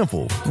that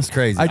sample. That's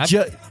crazy.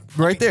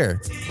 Right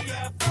there.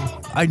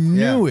 I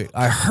knew it.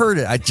 I heard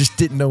it. I just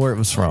didn't know where it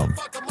was from.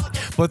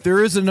 But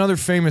there is another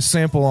famous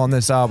sample on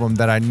this album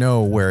that I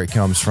know where it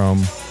comes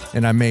from,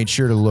 and I made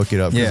sure to look it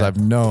up because I've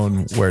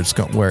known where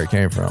it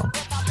came from.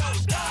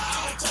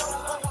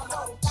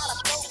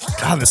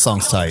 God, this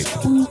song's tight.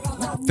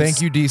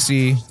 Thank you,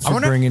 DC,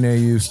 for bringing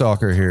AU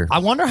Stalker here. I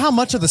wonder how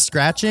much of the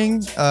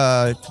scratching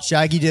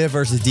Shaggy did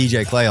versus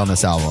DJ Clay on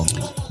this album.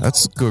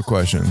 That's a good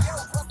question.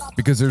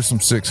 Because there's some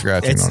sick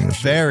scratching on this.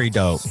 It's very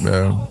dope.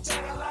 Yeah.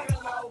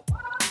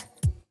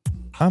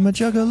 I'm a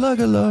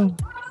juggalo.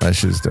 That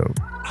shit's dope.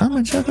 I'm a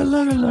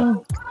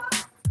juggalo.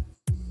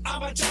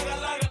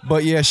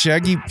 But yeah,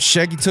 Shaggy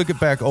took it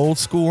back old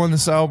school on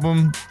this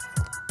album.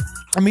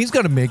 I mean, he's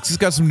got a mix. He's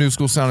got some new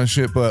school sounding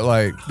shit, but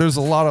like, there's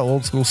a lot of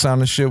old school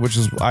sounding shit, which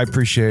is I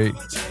appreciate.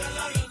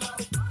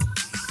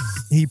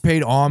 He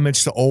paid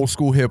homage to old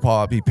school hip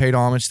hop. He paid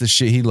homage to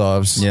shit he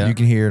loves. Yeah. You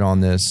can hear it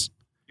on this.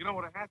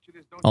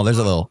 Oh, there's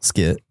a little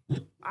skit.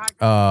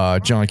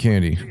 John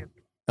Candy.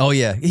 Oh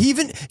yeah,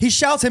 he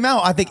shouts him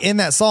out. I think in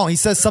that song, he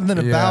says something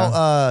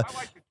about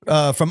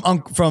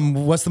from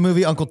what's the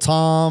movie, Uncle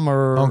Tom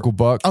or Uncle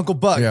Buck. Uncle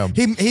Buck. Yeah.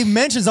 He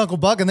mentions Uncle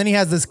Buck, and then he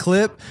has this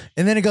clip,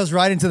 and then it goes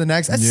right into the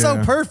next. That's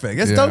so perfect.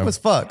 That's dope as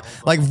fuck.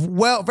 Like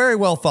very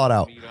well thought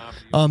out.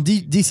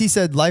 DC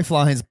said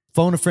Lifelines.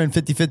 Phone a friend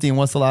 50-50, and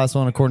what's the last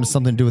one according to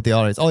something to do with the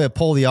audience? Oh yeah,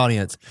 poll the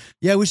audience.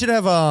 Yeah, we should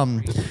have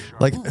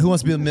like Who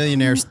Wants to Be a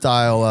Millionaire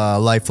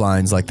style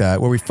lifelines like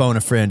that, where we phone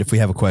a friend if we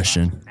have a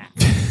question.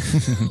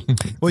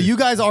 Well, you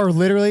guys are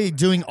literally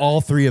doing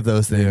all three of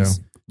those things.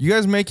 Yeah. You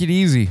guys make it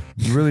easy.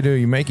 You really do.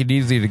 You make it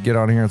easy to get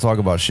on here and talk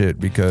about shit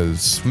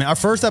because... I mean, our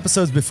first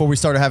episodes before we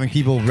started having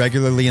people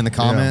regularly in the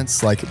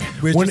comments, like,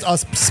 we're just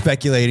us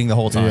speculating the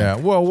whole time. Yeah,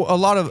 well, a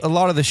lot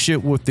of the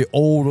shit with the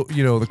old,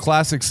 the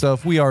classic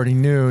stuff, we already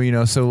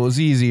knew, so it was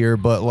easier.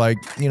 But like,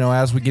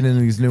 as we get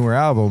into these newer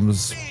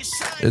albums,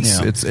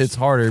 it's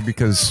harder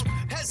because...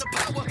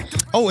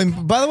 Oh,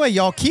 and by the way,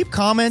 y'all keep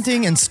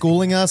commenting and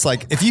schooling us.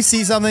 Like, if you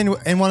see something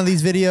in one of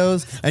these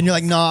videos and you're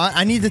like, nah,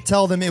 I need to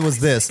tell them it was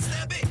this.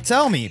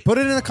 Tell me. Put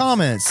it in the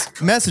comments.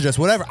 Message us.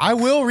 Whatever. I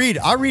will read.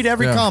 I read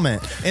every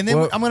comment. And then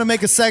I'm going to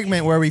make a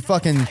segment where we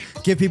fucking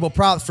give people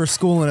props for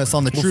schooling us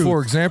on the truth.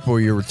 For example,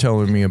 you were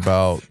telling me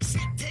about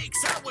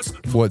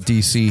what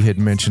DC had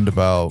mentioned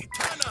about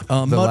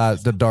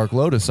the Dark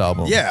Lotus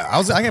album. Yeah,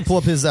 I can pull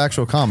up his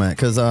actual comment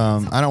because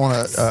I don't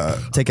want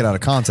to take it out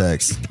of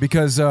context.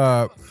 Because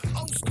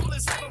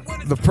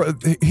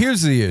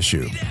here's the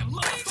issue.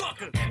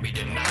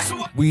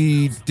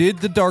 We did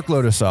the Dark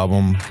Lotus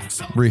album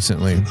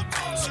recently,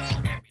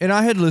 and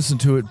I had listened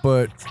to it,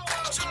 but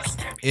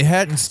it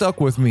hadn't stuck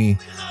with me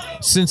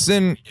since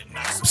then.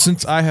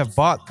 Since I have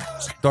bought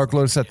Dark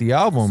Lotus at the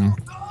album,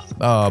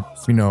 Earth,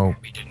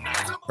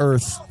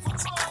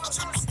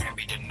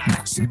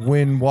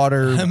 Wind,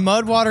 Water,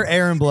 Mud, Water,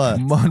 Air, and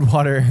Blood. Mud,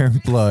 Water, Air,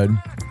 and Blood.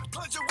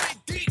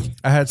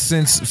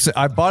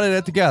 I bought it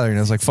at the Gathering. I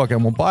was like, fuck it,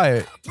 I'm gonna buy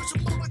it.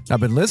 I've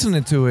been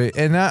listening to it,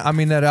 and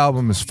that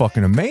album is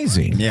fucking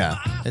amazing. Yeah.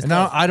 And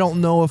I don't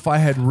know if I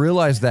had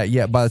realized that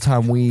yet by the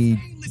time we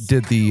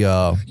did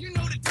the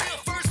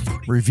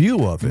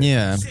review of it.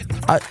 Yeah.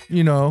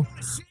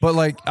 But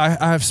like I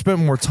have spent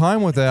more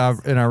time with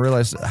it, and I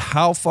realized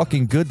how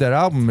fucking good that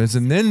album is.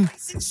 And then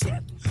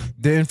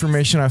the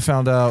information I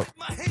found out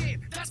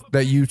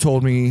that you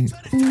told me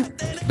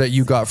that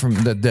you got from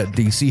that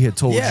DC had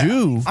told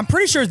you. I'm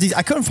pretty sure it's DC.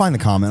 I couldn't find the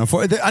comment.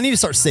 I need to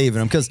start saving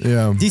them because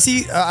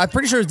DC. I'm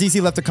pretty sure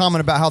DC left a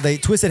comment about how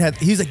Twisted had.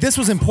 He was like, this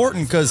was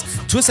important because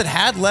Twisted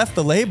had left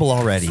the label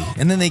already,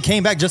 and then they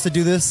came back just to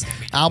do this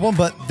album,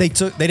 but they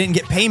didn't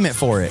get payment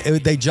for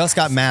it. They just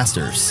got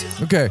masters.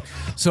 Okay,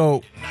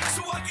 so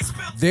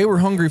they were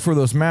hungry for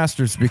those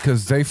masters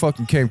because they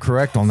fucking came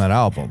correct on that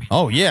album.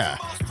 Oh yeah,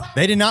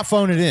 they did not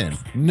phone it in.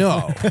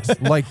 No,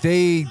 like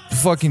they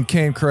fucking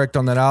came correct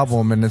on that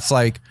album, and it's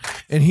like,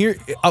 and here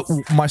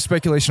my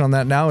speculation on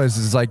that now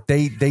is like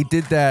they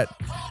did that.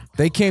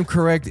 They came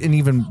correct and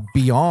even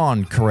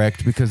beyond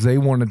correct because they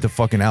wanted to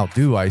fucking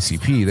outdo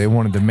ICP. They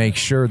wanted to make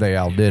sure they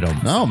outdid them.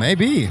 Oh,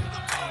 maybe.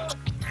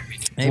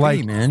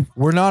 Maybe, man.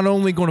 We're not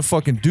only going to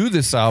fucking do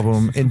this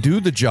album and do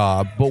the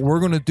job, but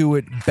we're going to do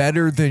it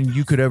better than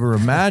you could ever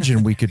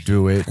imagine we could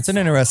do it. It's an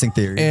interesting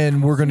theory.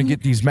 And we're going to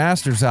get these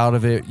masters out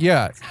of it.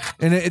 Yeah.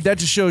 And that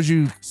just shows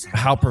you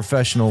how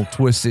professional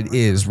Twisted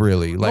is,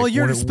 really. Like, well,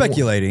 you're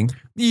speculating.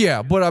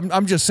 Yeah, but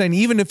I'm just saying,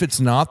 even if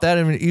it's not that,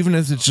 I mean, even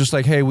if it's just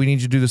like, hey, we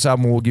need you to do this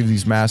album, we'll give you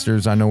these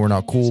masters. I know we're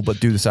not cool, but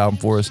do this album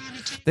for us.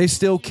 They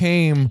still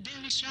came.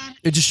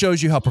 It just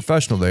shows you how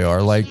professional they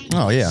are. Like,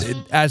 oh yeah,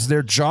 as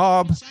their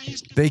job,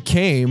 they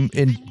came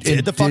and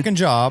did the fucking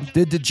job.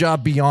 Did the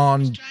job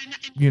beyond,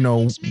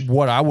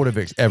 what I would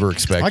have ever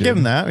expected. I'll give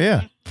them that.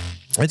 Yeah.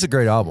 It's a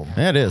great album.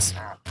 Yeah, it is.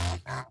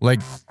 Like,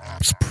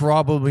 it's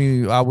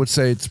probably, I would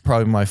say it's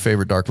probably my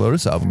favorite Dark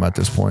Lotus album at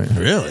this point.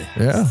 Really?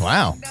 Yeah.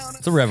 Wow.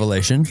 It's a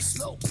revelation.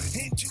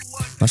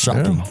 That's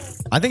shocking. Yeah.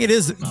 I think it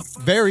is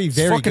very,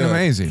 very fucking good.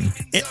 amazing.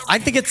 I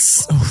think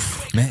it's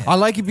man. I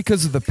like it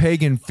because of the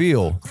pagan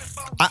feel.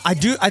 I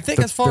do. I think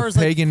as far as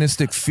like,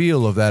 paganistic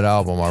feel of that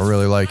album, I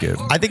really like it.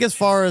 I think as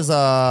far as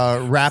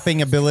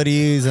rapping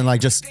abilities and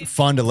like just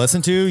fun to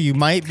listen to, you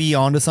might be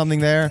onto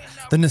something there.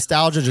 The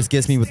nostalgia just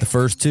gets me with the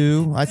first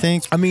two, I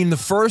think. I mean,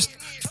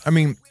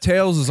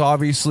 Tales is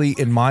obviously,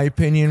 in my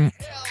opinion,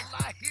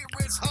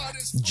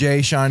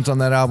 Jay shines on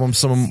that album.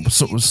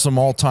 Some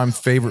all-time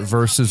favorite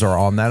verses are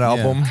on that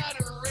album.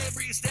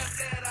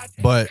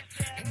 But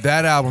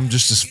that album,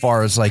 just as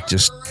far as like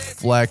just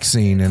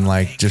flexing and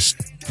like just,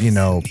 you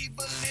know,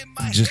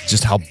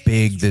 just how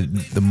big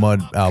the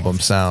Mud album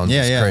sounds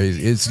is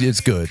crazy.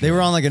 It's good. They were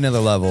on like another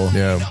level.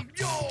 Yeah.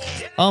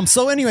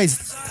 So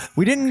anyways,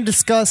 we didn't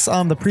discuss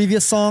the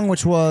previous song,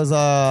 which was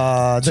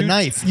The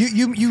Knife.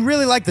 You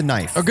really like The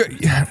Knife. Okay.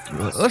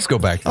 Let's go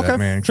back to that,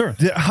 man. Sure.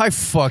 I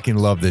fucking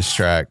love this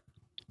track.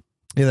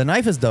 Yeah, The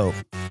Knife is dope.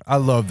 I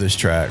love this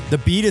track. The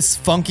beat is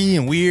funky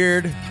and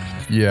weird.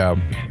 Yeah.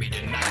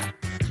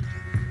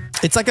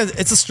 It's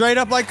a straight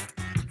up like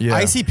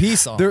ICP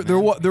song.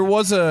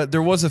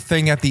 There was a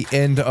thing at the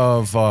end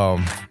of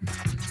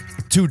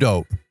Too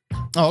Dope.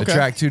 Oh, okay. The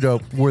track Too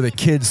Dope where the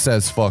kid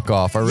says "fuck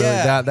off."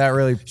 That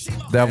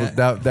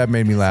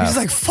made me laugh. He's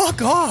like,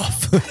 "Fuck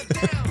off."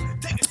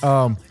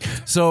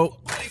 So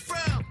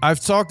I've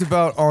talked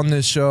about on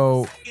this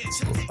show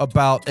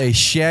about a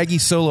Shaggy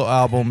solo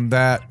album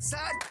that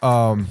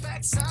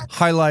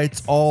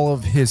highlights all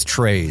of his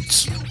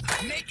trades.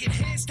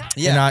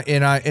 Yeah,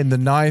 and The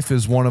Knife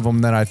is one of them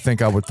that I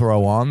think I would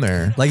throw on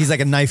there. Like he's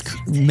like a knife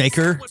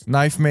maker,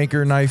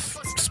 knife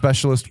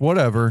specialist,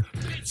 whatever.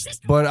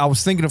 But I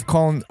was thinking of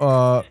calling.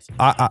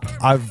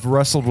 I've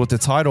wrestled with the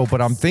title,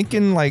 but I'm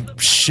thinking like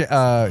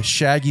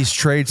Shaggy's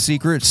Trade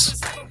Secrets.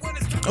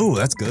 Oh,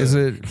 that's good. Is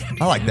it?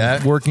 I like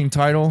that working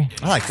title.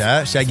 I like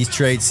that. Shaggy's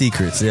Trade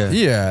Secrets. Yeah.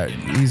 Yeah.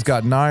 He's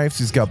got knives.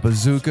 He's got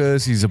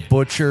bazookas. He's a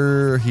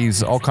butcher.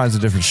 He's all kinds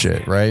of different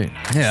shit. Right.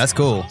 Yeah, that's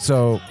cool.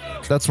 So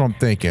that's what I'm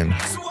thinking.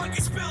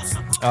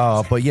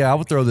 But yeah, I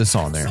would throw this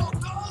on there.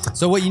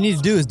 So what you need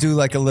to do is do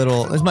like a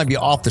little. This might be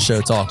off the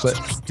show talk, but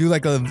do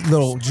like a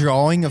little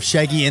drawing of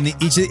Shaggy and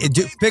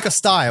pick a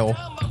style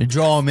and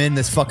draw him in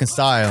this fucking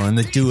style and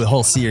then do a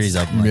whole series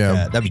of them. Like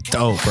that. That'd be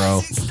dope,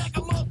 bro.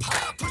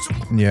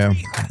 Yeah,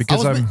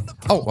 because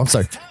I'm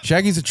sorry.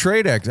 Shaggy's a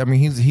trade ex. I mean,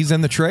 he's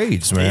in the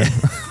trades, man.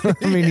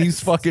 I mean,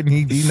 he's fucking.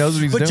 He knows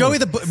what he's doing.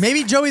 But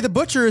maybe Joey the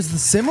Butcher is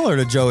similar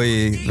to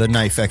Joey the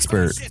Knife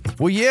Expert.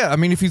 Well, yeah. I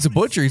mean, if he's a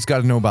butcher, he's got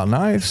to know about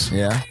knives.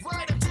 Yeah.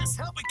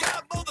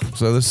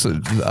 So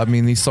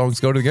these songs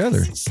go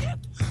together.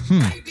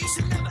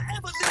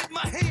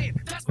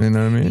 You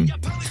know what I mean?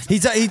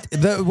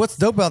 What's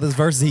dope about this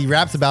verse is he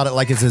raps about it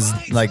like it's his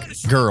like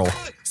girl.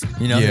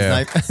 You know, his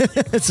knife.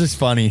 It's just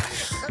funny.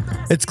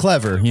 It's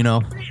clever, you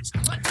know.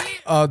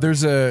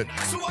 There's a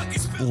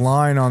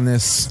line on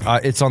this.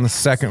 It's on the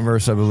second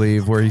verse, I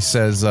believe, where he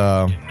says,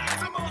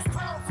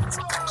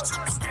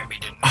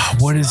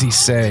 what does he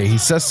say? He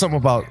says something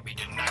about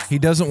he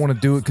doesn't want to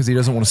do it because he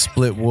doesn't want to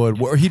split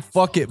wood. Or he'd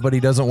fuck it, but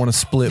he doesn't want to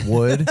split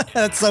wood.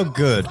 That's so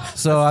good.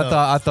 So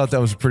I thought that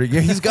was pretty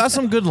good. He's got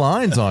some good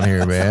lines on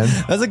here, man.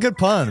 That's a good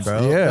pun,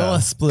 bro. Yeah. Don't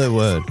want to split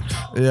wood.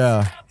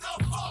 Yeah.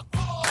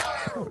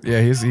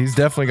 Yeah, he's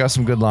definitely got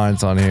some good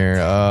lines on here.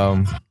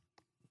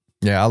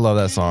 Yeah, I love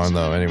that song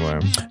though. Anyway,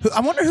 I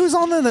wonder who's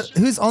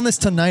on this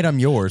Tonight I'm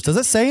Yours. Does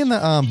it say in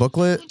the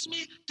booklet?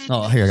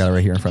 Oh, here I got it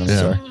right here in front of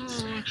me. Sorry.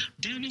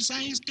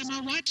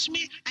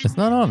 It's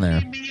not on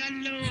there.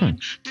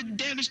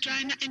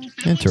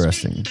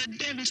 Interesting.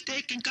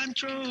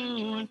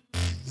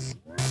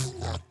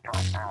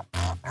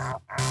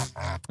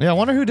 Yeah, I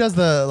wonder who does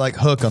the like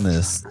hook on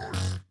this.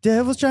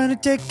 Devil's trying to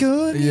take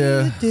good.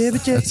 Yeah,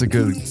 that's a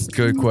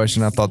good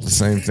question. I thought the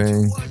same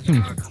thing.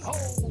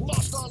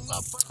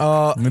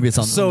 Maybe it's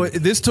on. So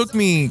this took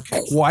me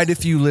quite a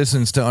few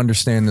listens to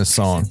understand this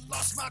song.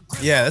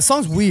 Yeah, this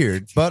song's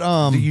weird,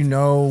 but do you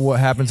know what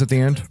happens at the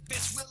end?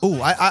 Oh,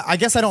 I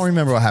guess I don't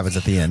remember what happens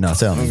at the end. No,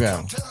 tell me.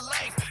 Okay.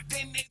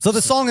 So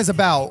the song is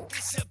about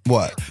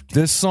what?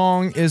 This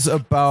song is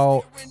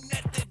about.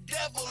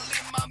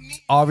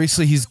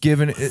 Obviously, he's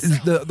given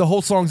the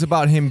whole song's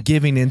about him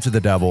giving into the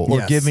devil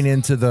or giving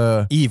into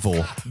the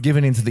evil,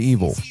 giving into the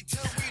evil.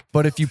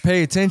 But if you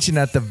pay attention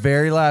at the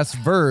very last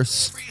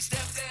verse,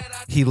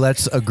 he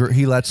lets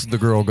the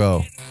girl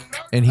go,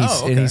 and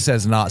he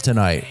says not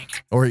tonight,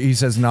 or he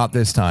says not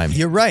this time.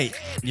 You're right.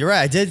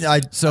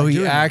 So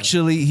he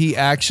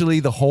actually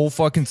the whole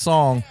fucking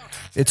song.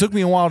 It took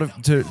me a while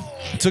it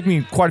took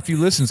me quite a few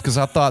listens because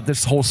I thought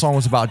this whole song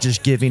was about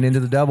just giving into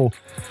the devil.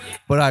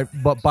 But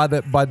by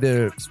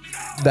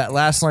that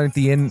last line at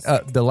the end,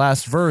 the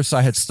last verse,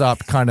 I had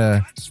stopped kind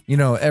of,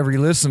 every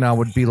listen I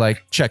would be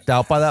like checked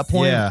out by that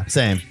point. Yeah,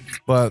 same.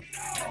 But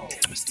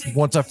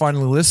once I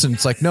finally listened,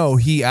 it's like, no,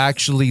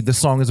 the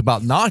song is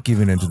about not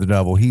giving in to the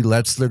devil. He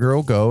lets the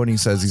girl go and he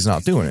says he's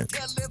not doing it.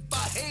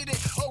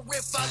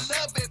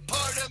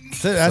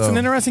 So that's an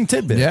interesting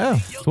tidbit. Yeah.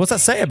 So what's that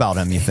say about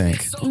him, you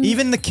think?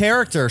 Even the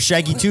character,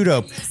 Shaggy Two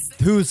Dope,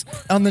 who's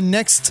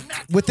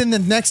within the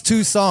next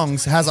 2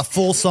 songs, has a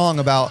full song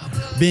about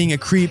being a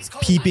creep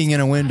peeping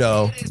in a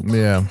window.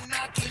 Yeah.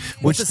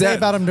 What's it say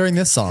about him during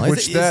this song?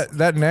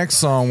 That next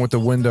song with the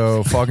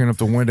window, fucking up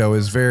the window,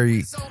 is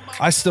very.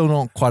 I still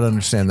don't quite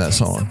understand that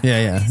song.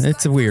 Yeah,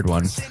 it's a weird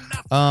one.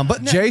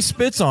 But Jay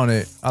spits on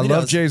it. I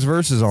love Jay's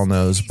verses on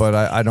those, but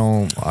I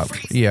don't.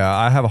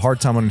 I have a hard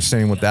time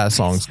understanding what that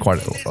song's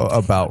quite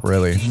about,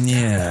 really.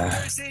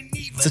 Yeah,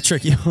 it's a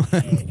tricky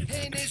one.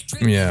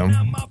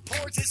 Yeah.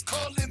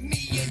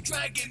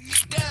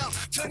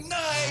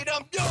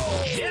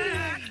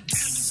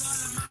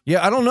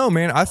 Yeah, I don't know,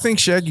 man. I think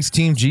Shaggy's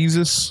Team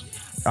Jesus.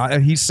 I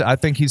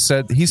think he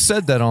said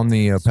that on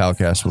the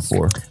podcast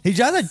before.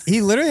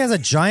 He literally has a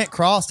giant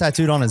cross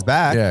tattooed on his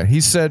back. Yeah,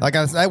 he said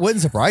that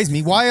wouldn't surprise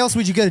me. Why else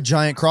would you get a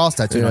giant cross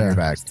tattooed on your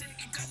back?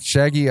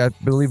 Shaggy, I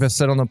believe I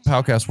said on the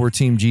podcast, we're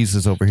Team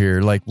Jesus over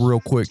here, like real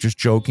quick, just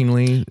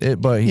jokingly. He's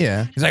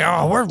like,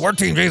 oh, we're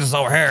Team Jesus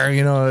over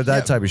here,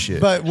 that type of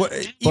shit. But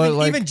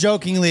even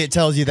jokingly, it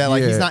tells you that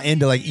he's not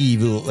into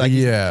evil.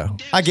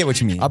 I get what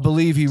you mean. I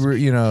believe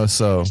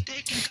so.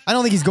 I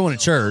don't think he's going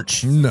to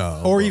church,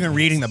 no, or even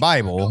reading the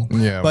Bible.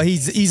 Yeah, but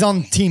he's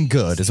on Team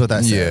Good, is what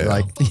that says.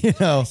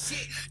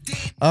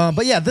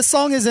 But yeah, this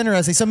song is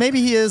interesting. So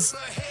maybe he is.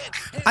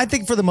 I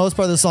think for the most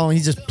part of the song,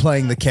 he's just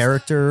playing the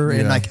character,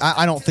 and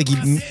I don't think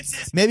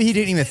maybe he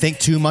didn't even think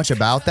too much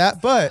about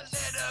that. But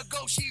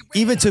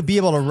even to be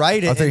able to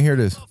write it, I think here it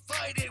is.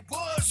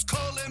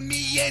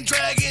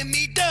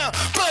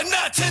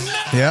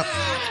 Yep.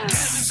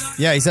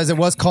 Yeah, he says it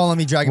was calling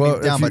me, dragging me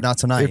down, but not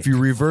tonight. If you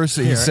reverse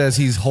it, he says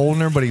he's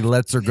holding her, but he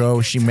lets her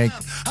go. I let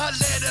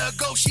her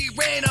go, she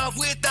ran off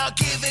without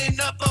giving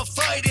up a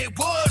fight. It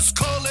was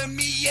calling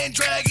me and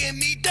dragging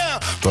me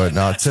down, but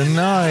not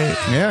tonight.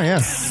 Yeah.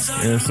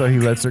 So he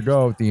lets her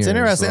go at the end. It's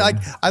interesting. So.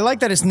 I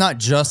like that it's not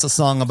just a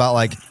song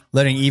about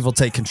letting evil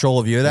take control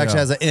of you. It actually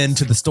has an end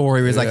to the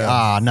story where he's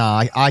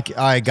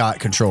I got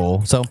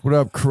control. So what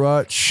up,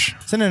 Crutch?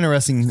 It's an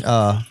interesting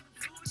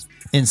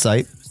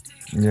insight.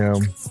 Yeah.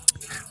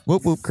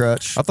 Whoop whoop,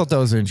 Crutch. I thought that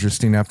was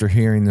interesting after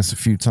hearing this a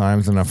few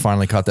times, and I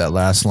finally caught that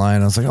last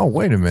line. I was like, oh,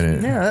 wait a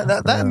minute.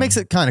 Yeah, that makes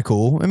it kind of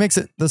cool. It makes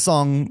the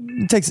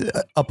song takes it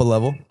up a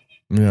level.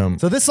 Yeah.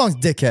 So this song's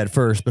Dickhead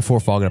first before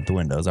Fogging Up the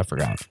Windows. I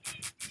forgot.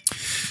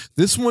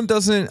 This one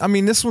doesn't. I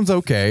mean, this one's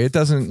okay. It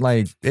doesn't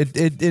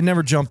it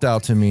never jumped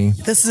out to me.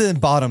 This is in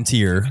bottom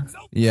tier.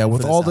 Yeah,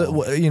 with all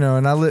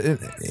album.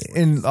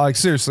 And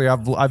seriously,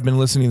 I've been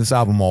listening to this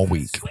album all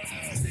week.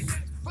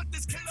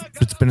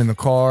 It's been in the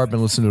car. I've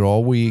been listening to it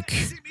all week.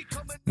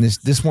 And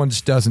this one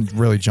just doesn't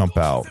really jump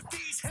out.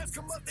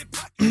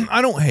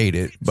 I don't hate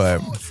it,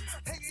 but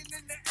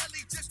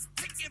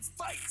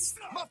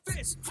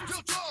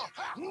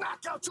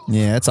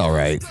yeah, it's all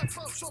right.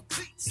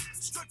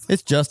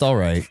 It's just all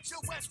right.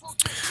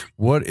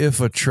 What if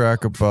a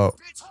track about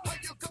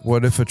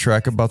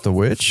the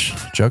witch?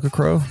 Jugga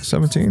Crow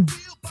 17?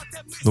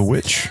 The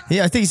witch?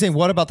 Yeah, I think he's saying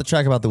what about the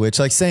track about the witch?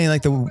 Like saying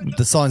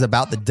the song's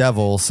about the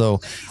devil. So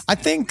I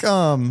think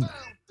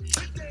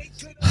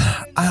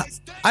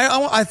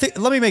I think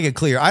let me make it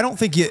clear. I don't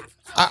think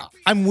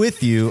I'm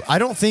with you. I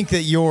don't think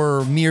that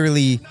you're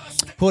merely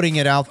putting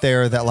it out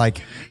there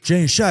that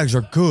Jay and Shags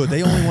are good.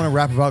 They only want to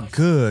rap about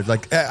good.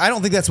 I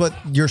don't think that's what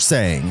you're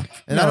saying.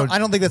 And no. I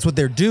don't think that's what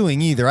they're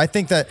doing either. I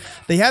think that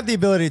they have the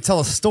ability to tell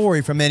a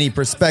story from any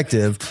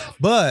perspective,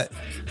 but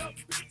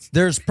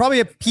there's probably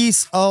a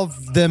piece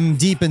of them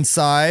deep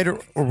inside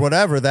or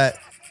whatever that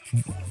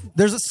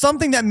there's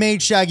something that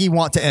made Shaggy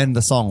want to end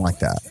the song like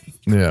that.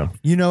 Yeah.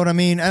 You know what I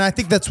mean? And I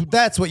think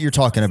that's what you're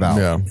talking about.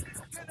 Yeah.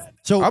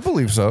 So I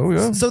believe so,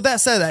 yeah. So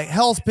that said,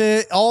 Hell's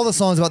Pit, all the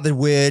songs about the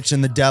witch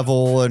and the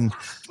devil and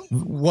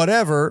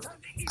whatever,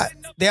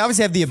 they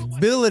obviously have the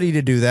ability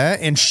to do that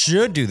and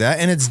should do that,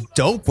 and it's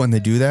dope when they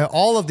do that.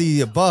 All of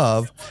the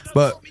above,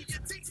 but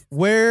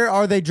where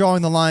are they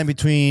drawing the line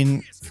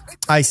between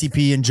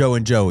ICP and Joe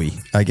and Joey,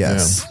 I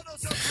guess?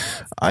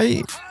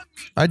 Yeah.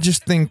 I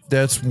just think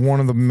that's one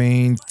of the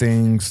main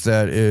things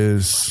that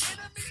is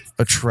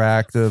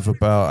attractive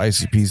about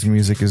ICP's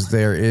music is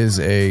there is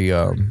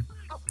a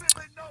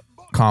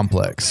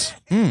complex.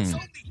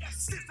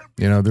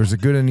 There's a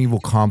good and evil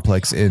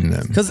complex in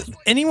them. Because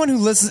anyone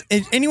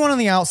on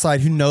the outside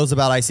who knows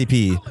about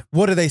ICP,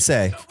 what do they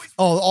say?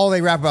 Oh, all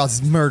they rap about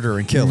is murder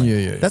and killing.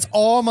 Yeah. That's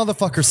all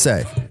motherfuckers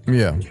say.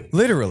 Yeah.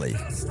 Literally.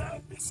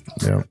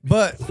 Yeah.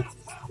 But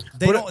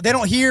they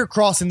don't hear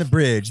Crossing the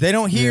Bridge. They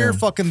don't hear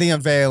fucking The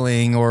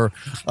Unveiling or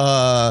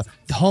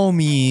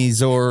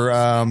Homies or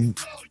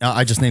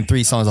I just named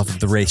 3 songs off of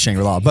The Wraith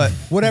Shangri-La, but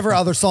whatever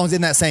other songs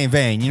in that same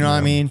vein, you know what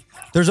I mean?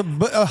 There's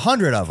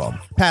 100 of them.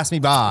 Pass Me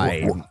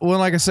By. Well,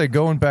 like I said,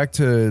 going back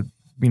to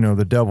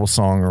the Devil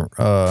song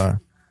on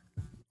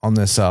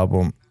this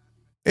album,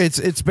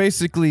 it's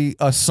basically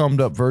a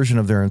summed up version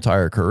of their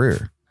entire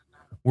career.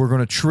 we're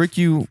going to trick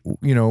you.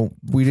 You know,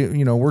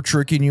 we're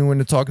tricking you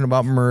into talking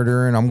about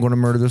murder, and I'm going to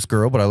murder this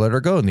girl, but I let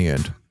her go in the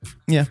end.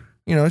 Yeah.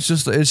 You know, it's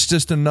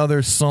just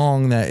another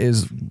song that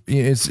is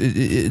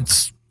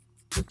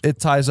it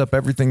ties up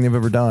everything they've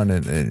ever done,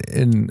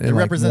 and it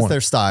represents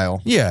their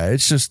style. Yeah,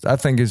 it's just I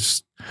think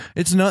it's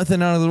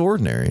nothing out of the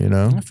ordinary. You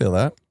know, I feel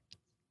that.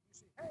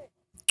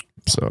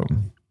 So,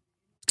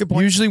 good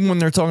point. Usually when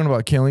they're talking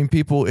about killing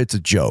people, it's a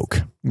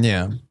joke.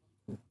 Yeah,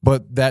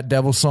 but that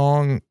Devil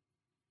song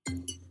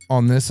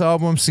on this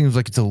album seems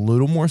like it's a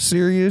little more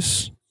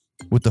serious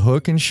with the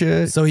hook and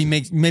shit. So he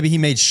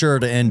made sure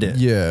to end it.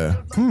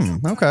 Yeah.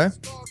 Okay.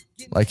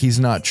 Like he's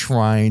not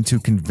trying to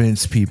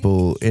convince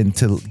people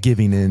into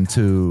giving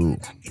into,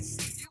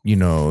 you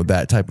know,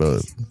 that type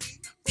of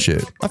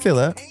shit. I feel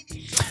that.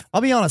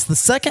 I'll be honest. The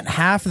second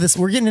half of this,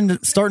 we're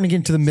starting to get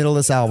into the middle of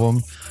this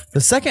album.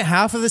 The second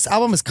half of this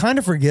album is kind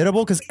of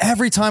forgettable because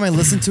every time I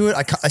listen to it,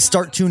 I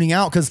start tuning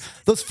out because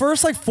those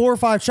first like 4 or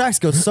 5 tracks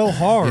go so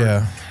hard,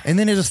 and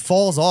then it just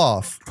falls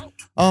off.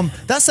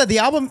 That said, the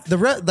album,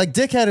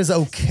 Dickhead is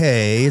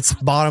okay. It's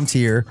bottom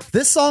tier.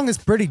 This song is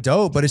pretty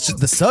dope, but it's just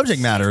the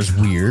subject matter is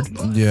weird.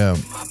 Yeah,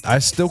 I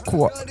still.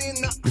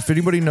 If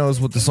anybody knows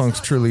what the song's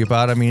truly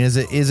about, I mean, is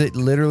it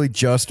literally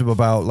just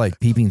about like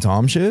peeping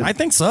Tom shit? I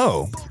think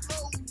so.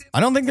 I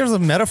don't think there's a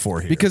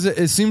metaphor here because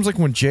it seems like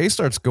when Jay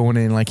starts going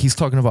in, like he's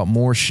talking about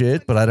more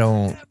shit, but I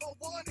don't.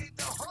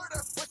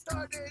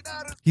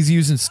 He's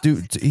using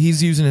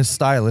his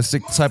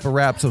stylistic type of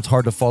rap, so it's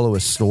hard to follow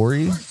his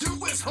story.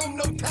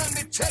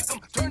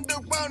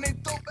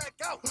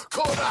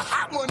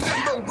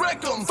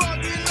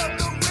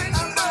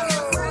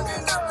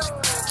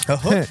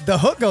 The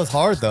hook goes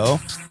hard though.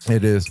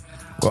 It is.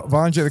 Well,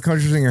 Vonjay, the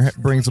country singer,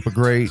 brings up a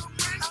great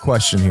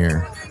question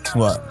here.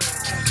 What?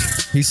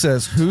 He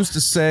says, "Who's to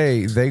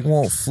say they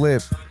won't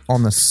flip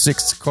on the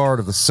 6th card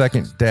of the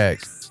second deck,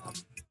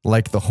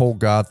 like the whole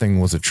God thing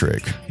was a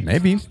trick?"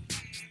 Maybe.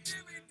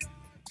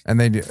 And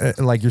they,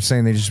 like you're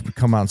saying, they just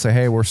come out and say,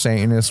 "Hey, we're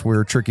Satanists.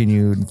 We're tricking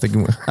you." And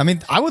thinking, I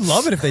mean, I would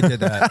love it if they did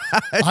that.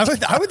 I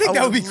would think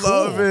that would be cool.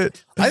 Love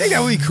it. I think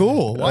that would be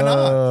cool. Why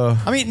not?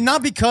 I mean,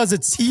 not because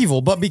it's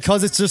evil, but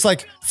because it's just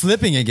like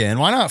flipping again.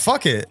 Why not?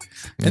 Fuck it.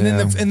 And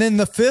then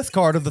the 5th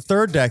card of the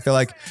 3rd deck, they're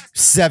like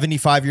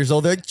 75 years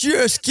old. They're like,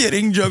 "Just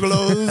kidding,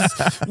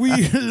 juggalos.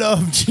 We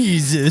love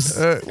Jesus.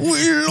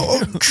 We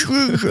love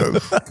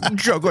Jesus,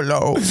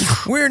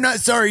 juggalo. We're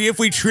not sorry if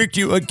we tricked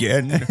you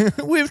again.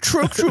 We've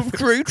tricked you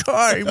 3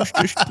 times.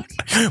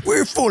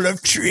 We're full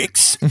of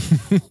tricks."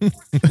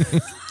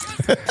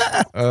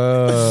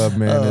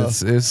 Man,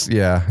 it's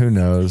yeah. Who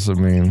knows? I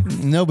mean,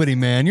 nobody,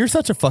 man. You're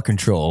such a fucking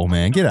troll,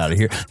 man. Get out of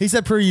here. He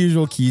said, per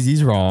usual,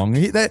 Keezy's wrong.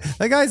 That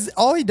guy's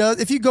all he does.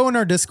 If you go in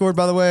our Discord,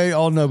 by the way,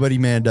 all Nobody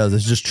Man does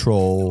is just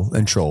troll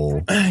and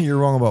troll. You're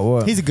wrong about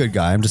what? He's a good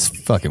guy. I'm just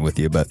fucking with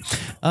you, but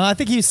I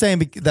think he was saying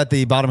that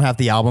the bottom half of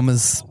the album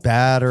is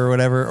bad or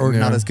whatever, or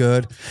not as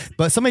good.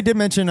 But somebody did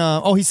mention.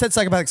 He said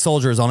 "Psychopathic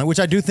Soldier" is on it, which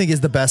I do think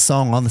is the best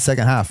song on the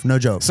second half. No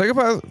joke.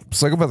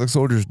 Psychopathic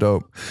Soldier is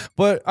dope,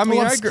 but I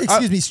mean, I agree.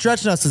 Excuse me,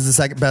 Stretch Nuts is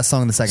the best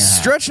song in the second half.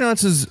 Stretch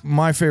Nuts is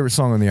my favorite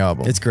song on the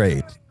album. It's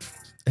great.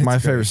 My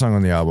favorite song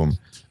on the album.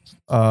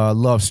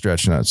 Love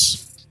Stretch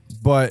Nuts.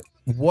 But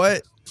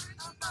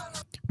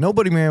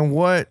Nobody Man,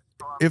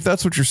 if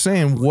that's what you're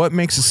saying, what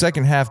makes the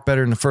second half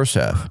better than the first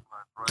half?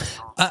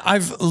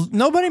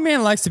 Nobody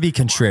Man likes to be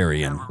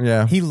contrarian.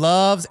 Yeah. He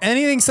loves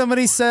anything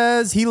somebody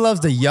says. He loves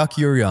to yuck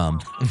your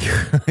yum.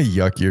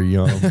 Yuck your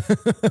yum.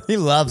 He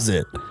loves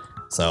it.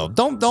 So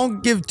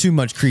don't give too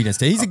much credence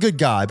to it. He's a good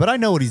guy, but I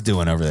know what he's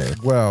doing over there.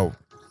 Well,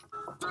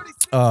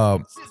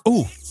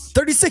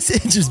 36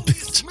 inches,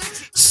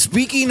 bitch.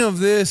 Speaking of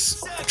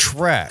this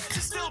track,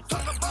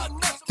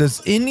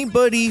 does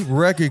anybody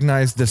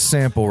recognize the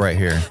sample right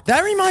here?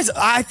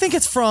 I think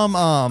it's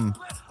from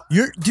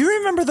do you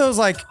remember those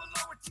like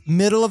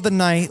middle of the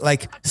night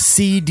like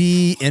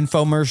CD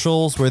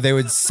infomercials where they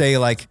would say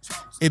like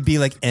it'd be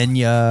like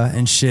Enya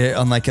and shit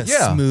on like a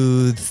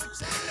smooth.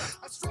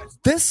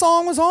 This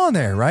song was on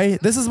there, right?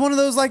 This is one of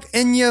those like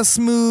Enya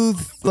smooth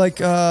like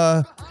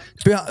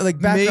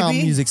background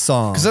music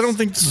songs. Because I don't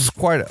think this is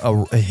quite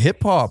a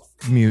hip hop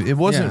music. It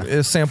wasn't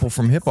a sample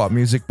from hip hop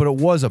music, but it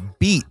was a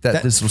beat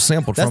that this was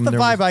sampled from. That's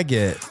the vibe I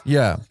get.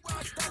 Yeah.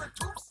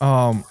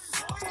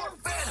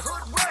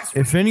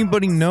 If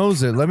anybody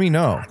knows it, let me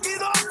know.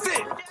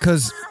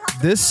 Because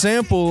this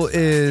sample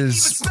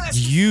is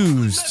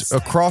used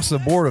across the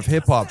board of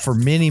hip hop for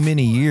many,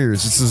 many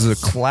years. This is a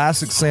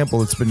classic sample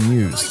that's been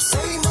used.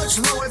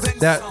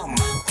 Does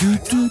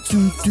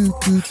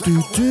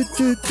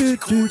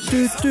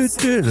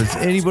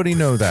anybody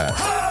know that?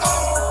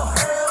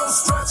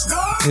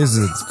 This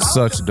is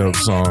such a dope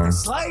song.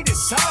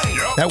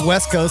 That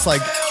West Coast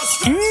like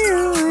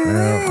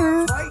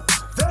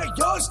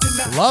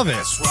love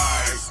it.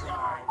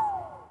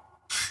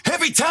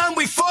 Every time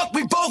we fuck,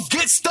 we both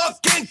get stuck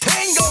in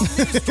tango.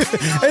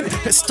 And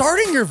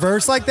starting your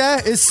verse like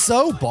that is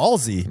so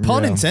ballsy.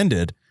 Pun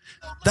intended.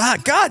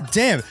 God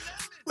damn.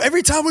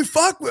 Every time we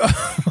fuck,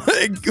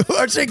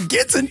 our shit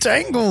gets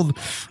entangled.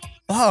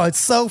 Oh, it's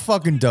so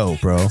fucking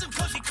dope, bro.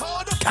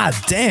 God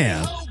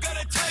damn.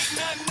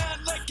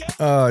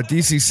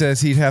 DC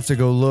says he'd have to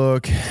go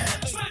look.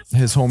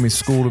 His homie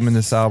schooled him in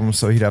this album,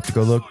 so he'd have to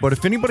go look. But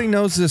if anybody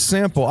knows this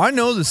sample, I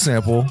know this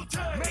sample.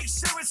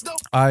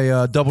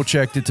 I double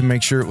checked it to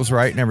make sure it was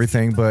right and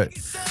everything, but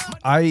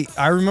I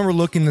remember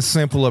looking this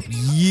sample up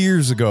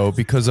years ago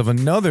because of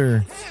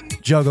another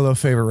Juggalo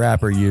favorite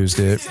rapper used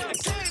it.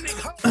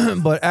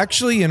 But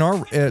actually, in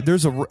our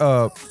there's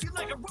a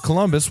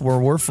Columbus, where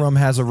we're from,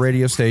 has a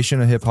radio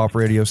station, a hip hop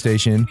radio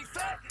station,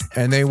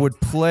 and they would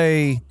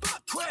play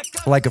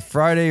like a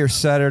Friday or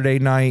Saturday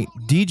night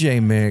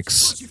DJ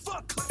mix,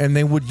 and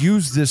they would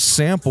use this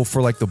sample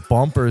for like the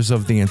bumpers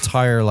of the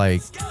entire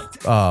like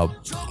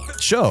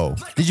show.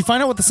 Did you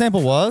find out what the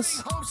sample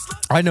was?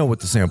 I know what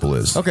the sample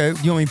is. Okay,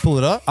 you want me to pull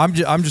it up? I'm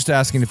just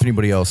asking if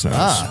anybody else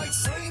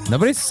knows.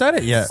 Nobody's said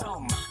it yet.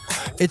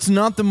 It's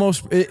not the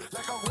most.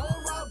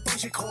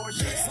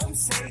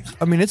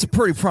 I mean, it's a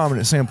pretty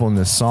prominent sample in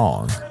this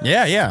song.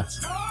 Yeah.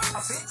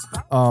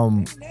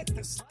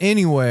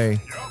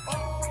 Anyway,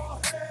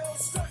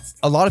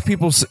 a lot of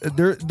people,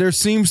 there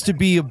seems to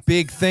be a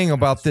big thing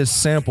about this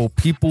sample.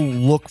 People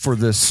look for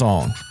this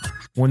song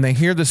when they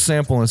hear the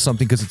sample in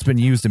something because it's been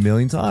used a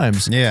million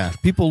times. Yeah,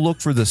 people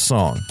look for this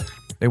song.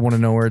 They want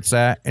to know where it's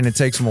at, and it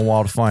takes them a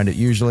while to find it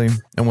usually.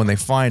 And when they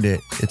find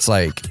it, it's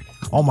like,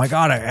 oh my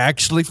God, I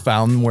actually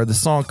found where the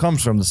song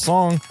comes from.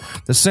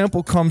 The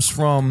sample comes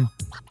from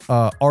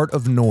Art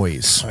of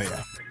Noise. Oh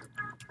yeah.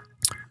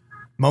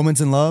 Moments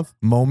in Love.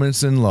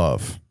 Moments in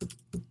Love.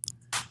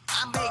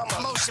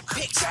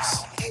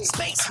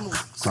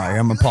 Sorry,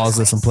 I'm gonna pause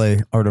this and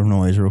play Art of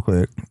Noise real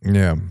quick.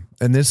 Yeah,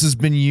 and this has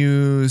been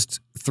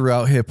used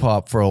throughout hip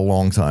hop for a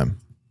long time.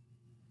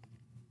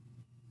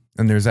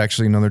 And there's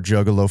actually another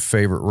Juggalo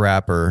favorite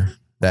rapper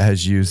that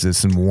has used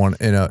this in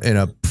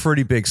a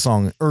pretty big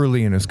song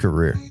early in his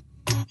career.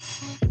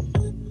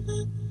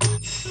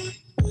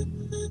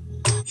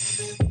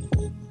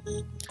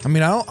 I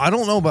mean, I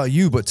don't know about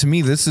you, but to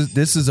me, this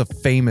is a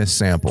famous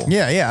sample.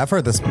 Yeah, I've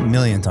heard this a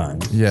million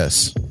times.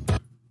 Yes.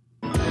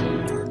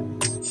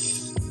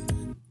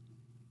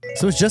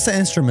 So it's just an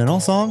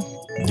instrumental song?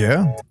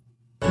 Yeah.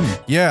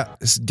 Yeah,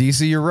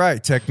 DC, you're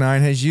right. Tech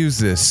Nine has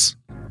used this.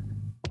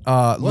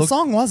 What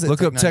song was it?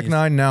 Look up Tech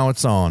Nine, Now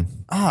It's On.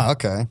 Ah,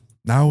 okay.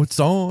 Now It's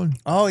On.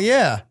 Oh,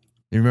 yeah.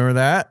 You remember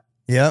that?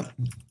 Yep.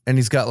 And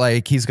he's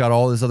got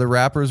all his other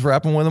rappers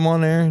rapping with him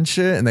on there and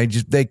shit, and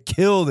they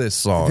kill this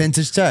song.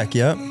 Vintage Tech,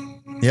 yep,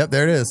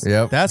 there it is.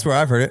 Yep, that's where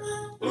I've heard it.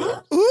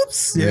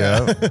 Oops,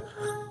 yeah.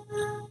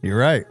 You're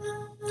right.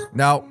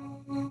 Now,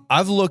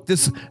 I've looked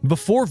this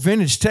before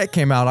Vintage Tech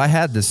came out. I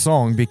had this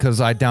song because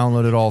I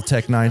downloaded all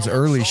Tech Nine's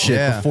early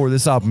shit before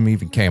this album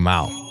even came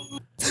out.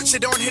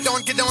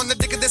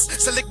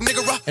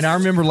 And I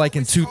remember like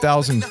in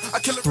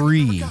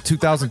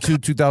 2002,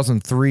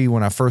 2003,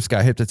 when I first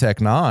got hip to Tech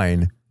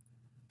Nine,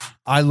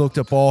 I looked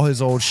up all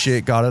his old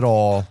shit, got it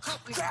all.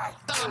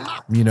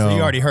 You know, so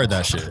you already heard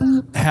that shit.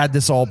 Had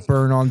this all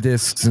burned on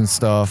discs and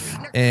stuff.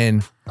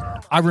 And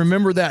I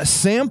remember that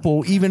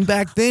sample even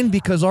back then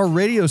because our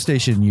radio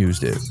station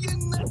used it.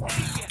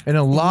 And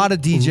a lot of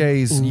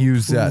DJs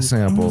use that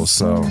sample.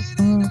 So,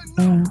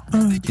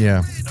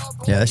 yeah.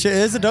 Yeah, that shit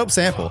is a dope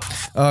sample.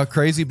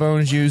 Crazy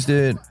Bones used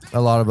it.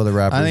 A lot of other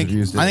rappers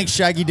used it. I think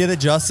Shaggy did it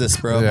justice,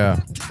 bro.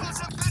 Yeah.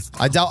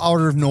 I doubt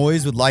Art of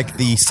Noise would like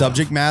the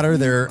subject matter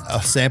their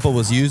sample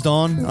was used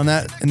on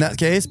that in that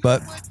case,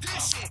 but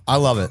I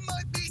love it.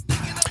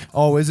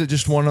 Oh, is it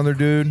just one other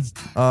dude,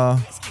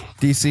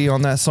 DC,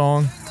 on that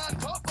song?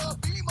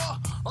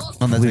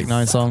 On that Tech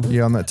Nine song?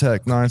 Yeah, on that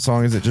Tech Nine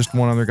song. Is it just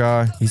one other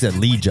guy? He said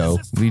Lee Joe.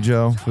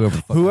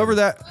 Whoever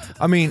that.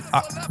 I mean,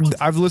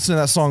 I've listened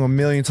to that song a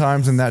million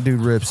times, and that dude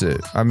rips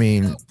it. I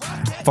mean,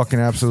 fucking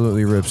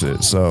absolutely rips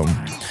it. So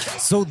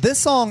this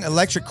song,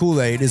 Electric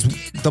Kool-Aid,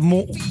 is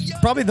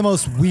probably the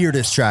most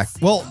weirdest track.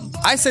 Well,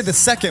 I say the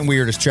second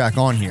weirdest track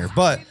on here,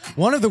 but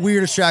one of the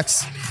weirdest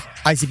tracks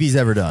ICP's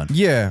ever done.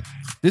 Yeah,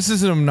 this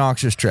is an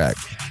obnoxious track.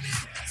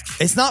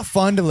 It's not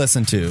fun to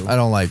listen to. I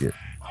don't like it.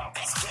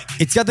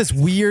 It's got this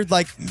weird,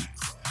 like,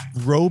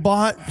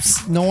 robot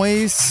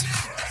noise.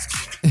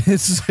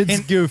 It's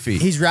goofy.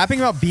 He's rapping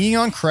about being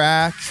on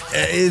crack.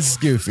 It's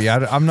goofy.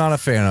 I'm not a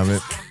fan of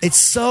it. It's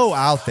so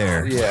out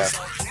there. Yeah.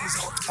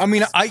 I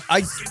mean,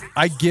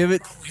 I give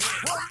it,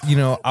 you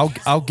know,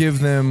 I'll give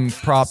them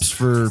props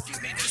for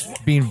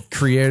being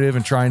creative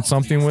and trying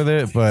something with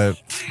it, but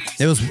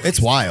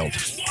it's wild.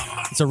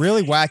 It's a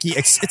really wacky.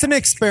 It's an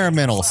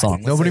experimental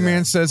song. Nobody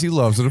Man says he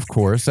loves it. Of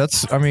course,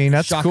 that's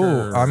Shocker.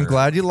 Cool. I'm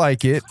glad you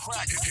like it.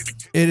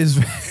 It is.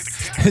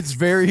 It's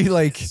very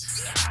like.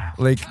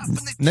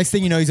 Next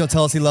thing you know, he's gonna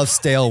tell us he loves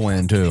Stale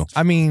Wind too.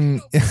 I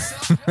mean, it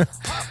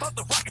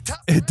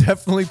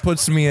definitely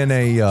puts me in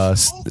a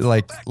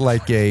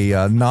like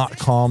a not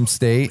calm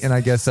state, and I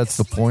guess that's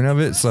the point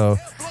of it. So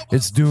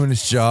it's doing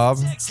its job.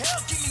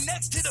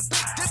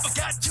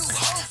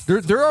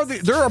 There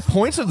are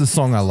points of the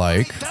song I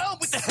like.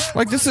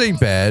 Like, this ain't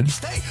bad.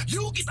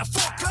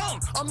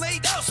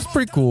 It's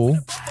pretty cool.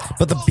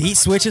 But the beat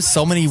switches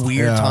so many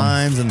weird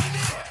times, and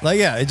like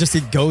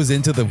it goes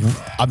into the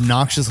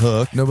obnoxious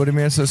hook. Nobody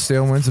Man Says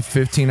Stale wins a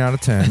 15 out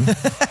of 10.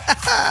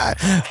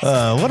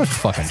 What a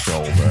fucking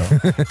troll, bro.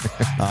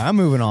 I'm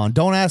moving on.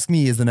 Don't Ask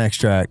Me is the next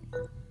track.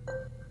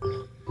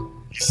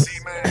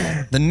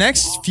 The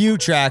next few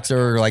tracks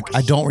are like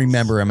I don't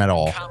remember them at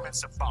all.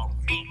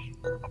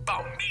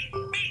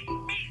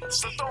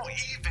 So don't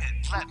even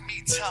let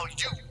me tell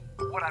you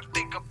what I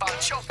think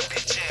about your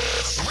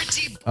bitch.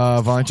 Richie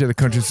Violent J the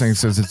Country Singer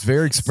says it's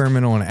very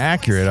experimental and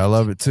accurate. I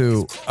love it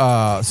too.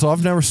 So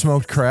I've never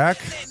smoked crack.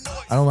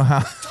 I don't know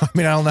how. I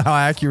don't know how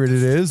accurate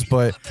it is,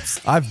 but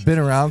I've been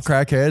around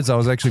crackheads. I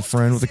was actually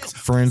friends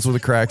with a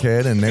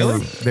crackhead, and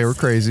they were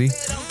crazy.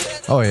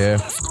 Oh yeah.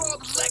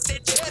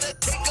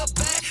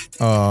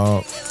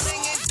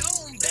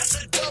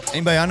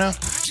 Anybody I know?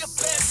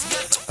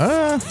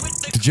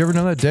 Did you ever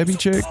know that Debbie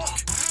chick?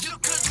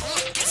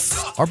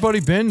 Our buddy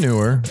Ben knew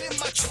her.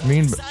 Me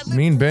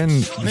and Ben.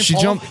 She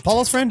jumped.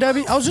 Paula's friend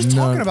Debbie. I was just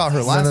talking about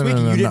her last week.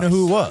 And you didn't know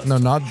who it was. No,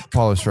 not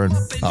Paula's friend.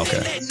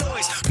 Okay.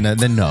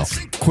 Then no.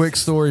 Quick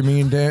story.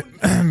 Me and Ben.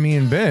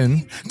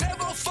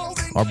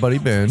 Our buddy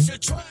Ben.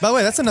 By the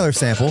way, that's another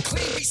sample.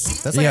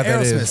 That's like an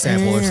Aerosmith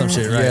sample or some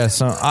shit, right? Yeah.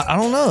 So I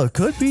don't know. It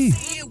could be.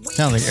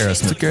 Sounds like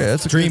Aerosmith.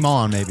 That's a Dream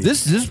On, maybe.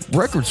 This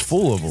record's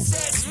full of them.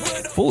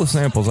 Full of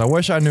samples. I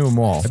wish I knew them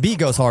all. The beat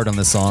goes hard on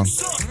this song.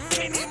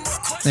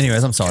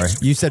 Anyways, I'm sorry.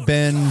 You said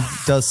Ben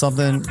does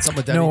something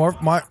with Debbie? No,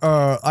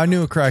 I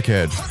knew a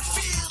crackhead.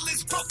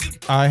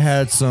 I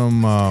had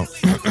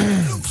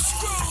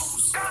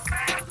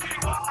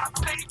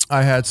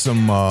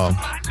some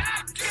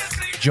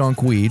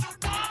junk weed.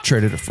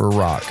 Traded it for a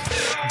rock.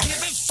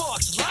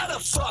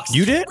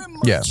 You did?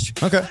 Yeah.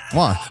 Okay.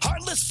 Why?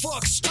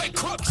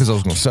 Because I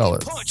was going to sell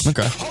it.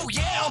 Okay.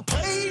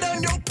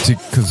 See,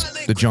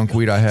 because the junk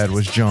weed I had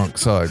was junk,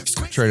 so I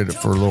traded it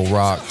for a little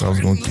rock. So I was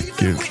going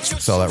to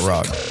sell that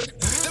rock.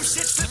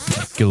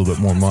 Get a little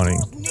bit more money.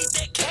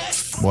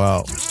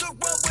 Well,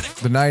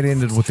 the night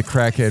ended with the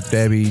crackhead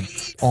Debbie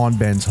on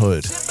Ben's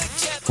hood.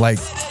 Like,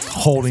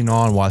 holding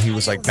on while he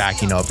was like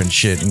backing up and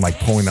shit and like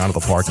pulling out of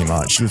the parking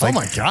lot. She was like, "Oh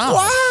my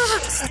god,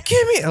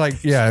 give me!"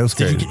 Like, yeah, it was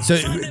crazy. So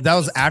that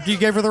was after you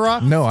gave her the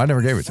rock? No, I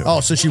never gave it to her. Oh,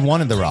 so she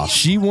wanted the rock.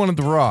 She wanted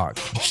the rock.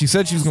 She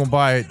said she was gonna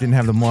buy it, didn't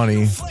have the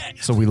money,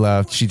 so we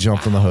left. She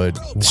jumped on the hood.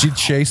 She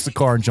chased the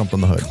car and jumped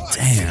on the hood.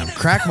 Damn,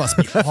 crack must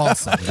be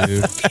awesome,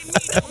 dude.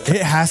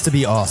 It has to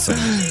be awesome.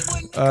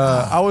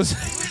 I was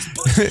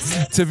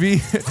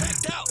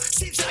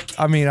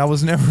I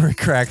was never a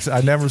crack.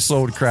 I never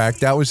sold crack.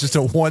 That was just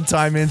a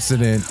one-time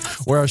incident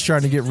where I was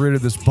trying to get rid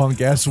of this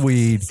punk-ass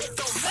weed.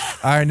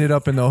 I ended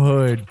up in the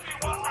hood,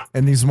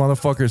 and these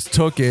motherfuckers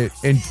took it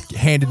and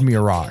handed me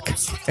a rock.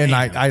 And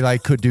I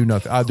could do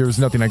nothing. There was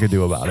nothing I could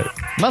do about it.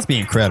 Must be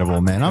incredible,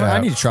 man. I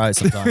need to try it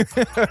sometime.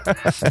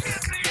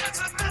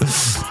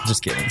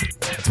 Just kidding.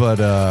 But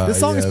this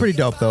song is pretty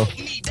dope, though.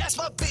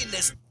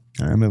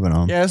 All right, moving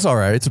on. Yeah, it's all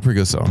right. It's a pretty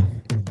good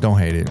song. Don't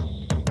hate it.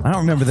 I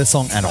don't remember this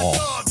song at all.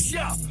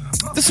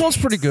 This one's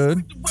pretty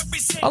good.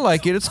 I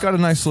like it. It's got a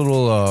nice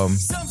little,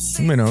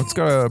 it's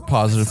got a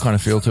positive kind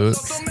of feel to it.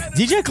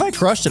 DJ Clay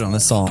crushed it on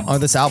this song,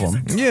 on this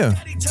album.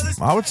 Yeah,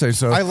 I would say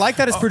so. I like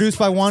that it's produced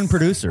by one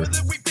producer.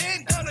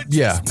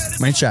 Yeah.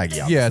 I mean,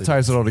 Shaggy, obviously. Yeah, it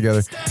ties it all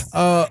together.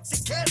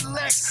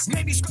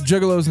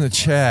 Juggalos in the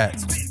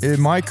chat.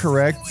 Am I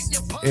correct?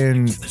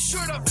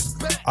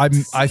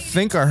 I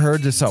think I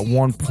heard this at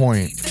one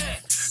point.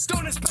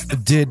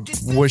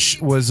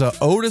 Was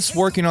Otis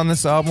working on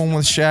this album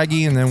with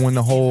Shaggy, and then when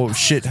the whole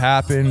shit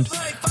happened,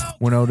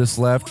 when Otis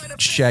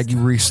left, Shaggy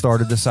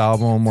restarted this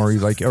album, or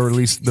at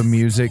least the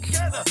music?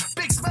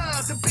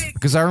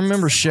 Because I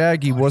remember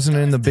Shaggy wasn't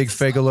in the Big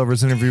Faygo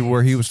Lovers interview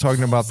where he was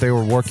talking about they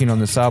were working on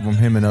this album,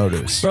 him and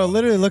Otis. Bro,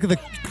 literally look at the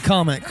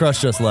comment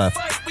Crush just left.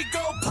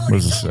 What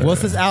does it say?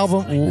 What's this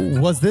album?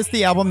 Was this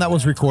the album that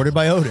was recorded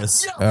by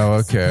Otis? Oh,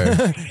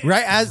 okay.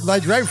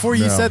 right before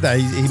you said that,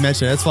 he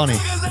mentioned it. That's funny.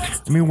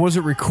 I mean, was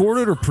it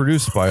recorded or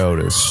produced by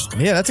Otis?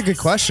 Yeah, that's a good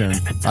question.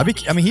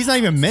 He's not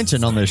even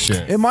mentioned on this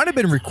shit. It might have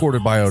been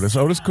recorded by Otis.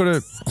 Otis could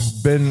have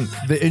been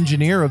the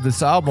engineer of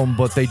this album,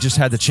 but they just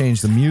had to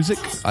change the music.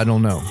 I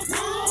don't know.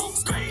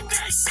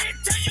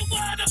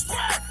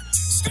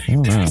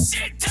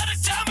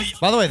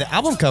 By the way, the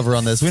album cover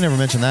on this, we never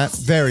mentioned that.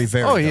 Very,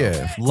 very dope.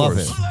 Yeah. Love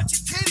it.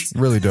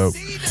 Really dope.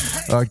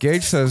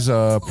 Gage says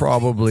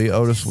probably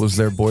Otis was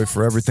their boy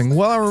for everything.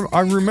 Well,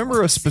 I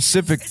remember a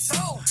specific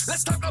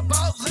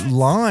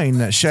line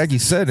that Shaggy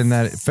said in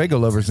that Faygo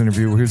Lovers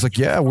interview where he was like,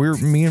 yeah,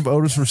 me and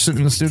Otis were sitting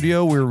in the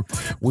studio. We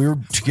were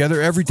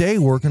together every day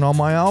working on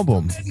my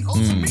album.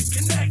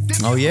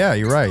 Oh, yeah,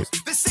 you're right.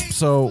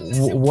 So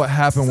what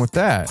happened with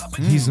that?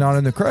 He's not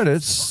in the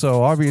credits,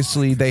 so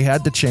obviously they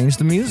had to change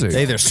the music.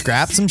 They either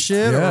scrapped some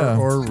shit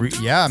or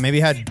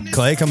maybe had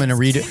Clay come in and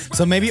read it.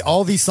 So maybe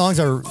all these songs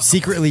are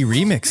secretly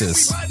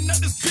remixes.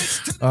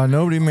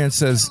 Nobody Man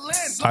says,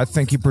 I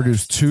think he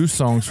produced 2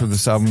 songs for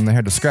this album. They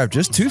had to scrap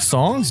just 2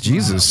 songs?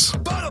 Jesus.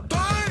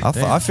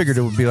 I figured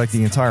it would be like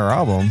the entire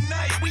album.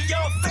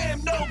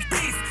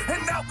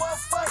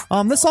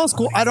 This song's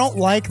cool. I don't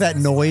like that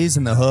noise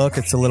in the hook.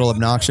 It's a little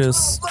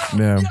obnoxious.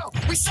 Yeah.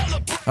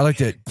 I like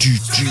that.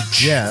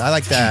 Yeah, I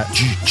like that.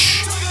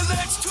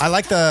 I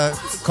like the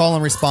call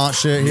and response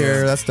shit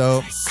here. That's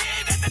dope.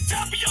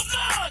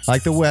 I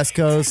like the West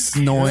Coast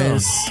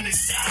noise.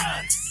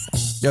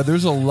 Yeah,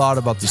 there's a lot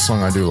about this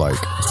song I do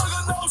like.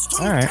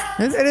 All right.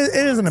 It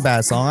isn't a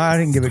bad song. I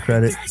didn't give it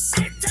credit.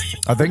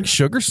 I think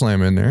Sugar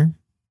Slam in there.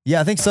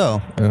 Yeah, I think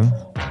so. Yeah.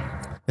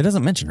 It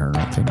doesn't mention her.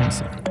 I think.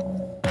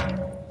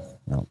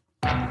 No.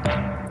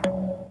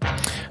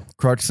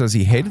 Crotch says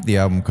he hated the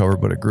album cover,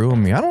 but it grew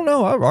on me. I don't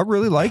know. I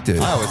really liked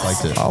it. I always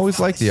liked it. I always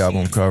liked the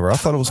album cover. I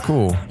thought it was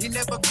cool.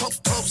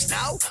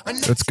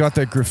 It's got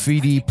that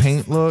graffiti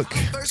paint look.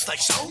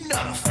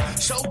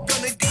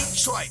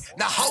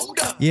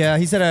 Yeah,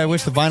 he said I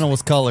wish the vinyl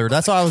was colored.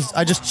 That's why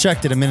I just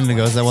checked it a minute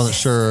ago because I wasn't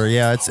sure.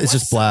 Yeah, it's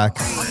just black.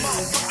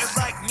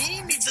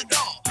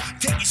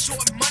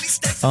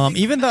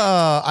 Even the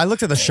I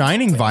looked at the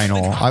Shining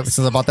vinyl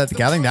since I bought that at the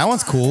Gathering. That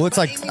one's cool. It's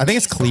like I think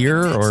it's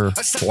clear or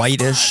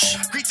whitish,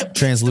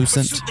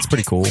 translucent. It's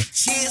pretty cool.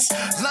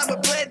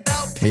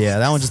 But yeah,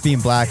 that one just being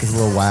black is a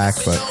little whack.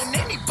 But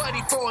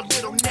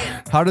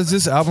how does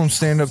this album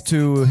stand up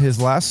to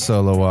his last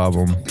solo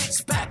album?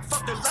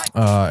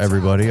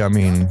 Everybody, I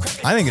mean,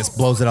 I think it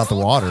blows it out the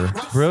water.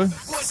 Really?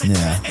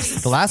 Yeah.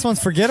 The last one's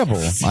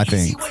forgettable. I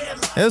think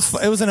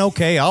it was an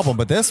okay album,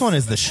 but this one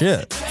is the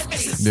shit.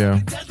 Yeah.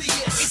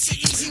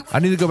 I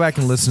need to go back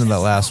and listen to that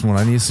last one.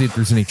 I need to see if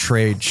there's any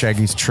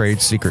Shaggy's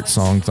trade secret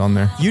songs on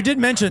there. You did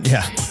mention,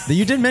 that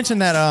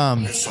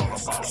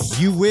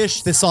you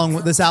wish this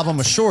album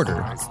was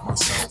shorter.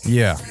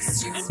 Yeah,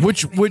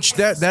 which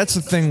that's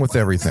the thing with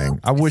everything.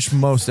 I wish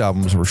most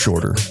albums were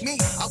shorter.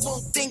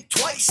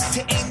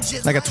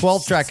 Like a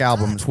 12-track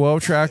album.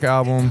 12-track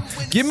album.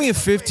 Give me a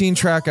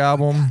 15-track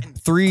album.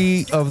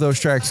 3 of those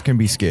tracks can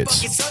be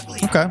skits.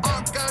 Okay.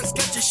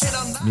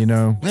 You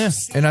know? Yeah.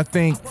 And I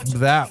think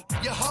that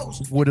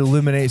would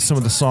eliminate some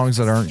of the songs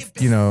that aren't,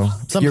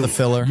 some of the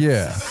filler.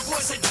 Yeah.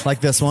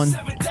 Like this one.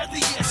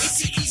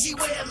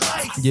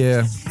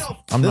 Yeah.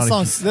 I'm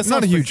this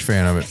not a huge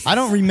fan of it. I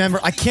don't remember.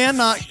 I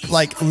cannot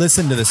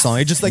listen to this song.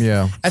 It just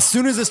as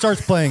soon as it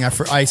starts playing,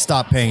 I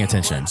stop paying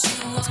attention.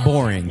 It's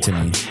boring to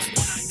me.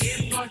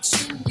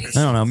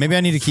 I don't know. Maybe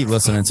I need to keep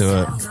listening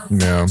to it.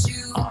 Yeah.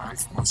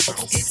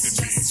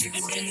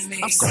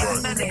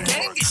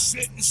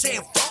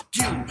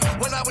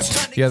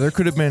 Yeah, there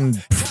could have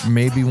been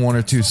maybe 1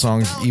 or 2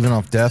 songs, even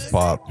off Death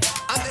Pop,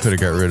 could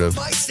have got rid of.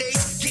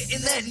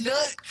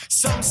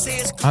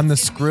 I'm the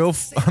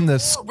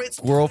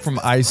squirrel from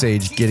Ice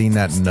Age getting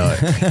that nut.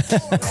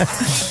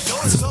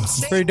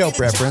 It's a pretty dope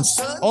reference.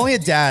 Only a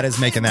dad is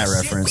making that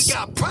reference.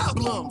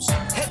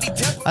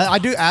 I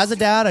do, as a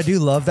dad, I do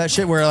love that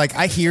shit where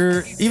I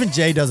hear, even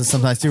Jay does it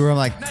sometimes too, where I'm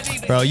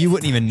like, bro, you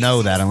wouldn't even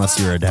know that unless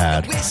you were a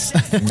dad.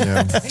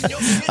 Yeah.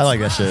 I like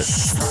that shit.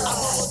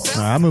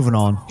 All right, I'm moving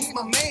on.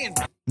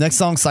 Next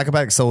song,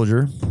 Psychopathic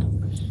Soldier.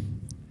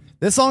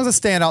 This song's a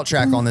standout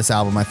track on this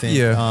album, I think.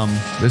 Yeah.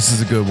 This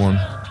is a good one.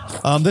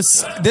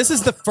 This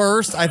is the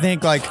first, I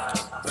think,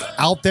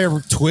 out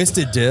there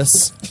twisted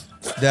diss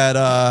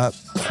that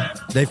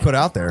they've put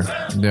out there.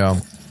 Yeah.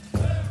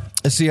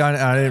 See,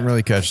 I didn't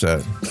really catch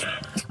that.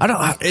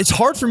 It's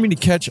hard for me to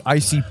catch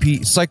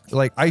ICP. It's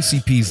like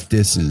ICP's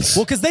disses.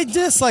 Well, because they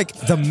diss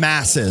the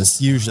masses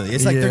usually.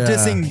 It's they're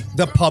dissing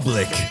the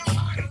public,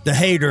 the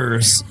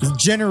haters,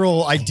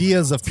 general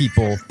ideas of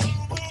people,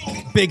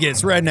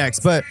 bigots,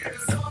 rednecks. But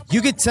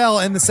you could tell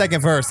in the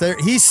second verse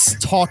he's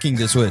talking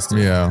to Twisted.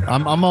 Yeah,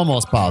 I'm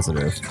almost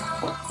positive.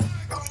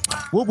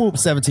 Whoop whoop,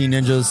 17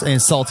 Ninjas and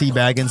Salty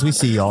Baggins. We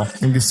see y'all.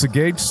 And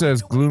Sagage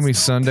says Gloomy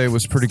Sunday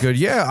was pretty good.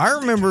 Yeah, I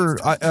remember.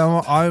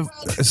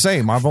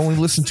 I've only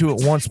listened to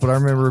it once, but I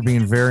remember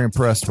being very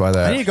impressed by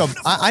that. I need to go.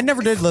 I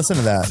never did listen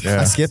to that. Yeah.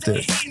 I skipped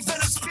it.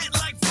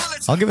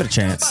 I'll give it a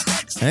chance.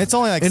 And it's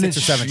only 6 or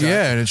 7 tracks.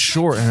 Yeah, and it's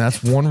short, and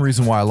that's one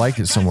reason why I liked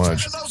it so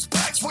much.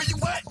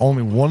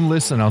 Only one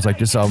listen, I was like,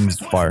 this album's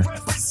fire.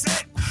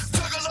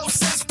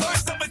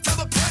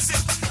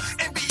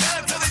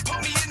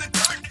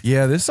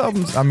 Yeah, this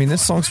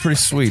song's pretty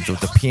sweet with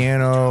the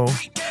piano.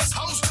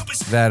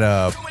 That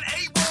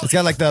it's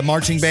got the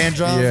marching band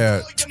drum.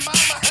 Yeah.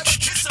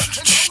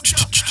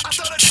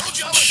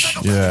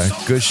 Yeah,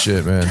 good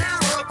shit, man.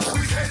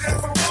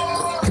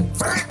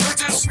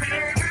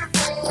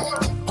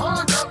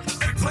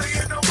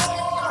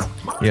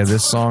 Yeah,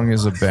 this song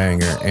is a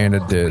banger and a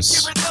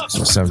diss.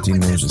 So 17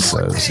 Ninjas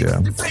says,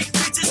 yeah.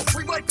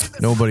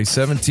 Nobody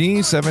 17.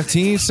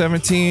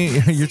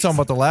 You're talking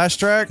about the last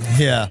track?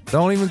 Yeah.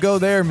 Don't even go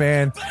there,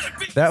 man.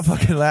 That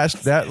fucking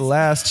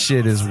last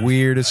shit is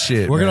weird as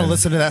shit. We're going to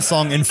listen to that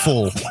song in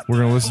full. We're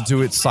going to listen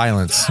to it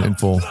silence in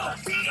full.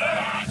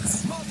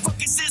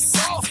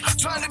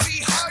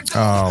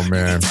 Oh,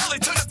 man.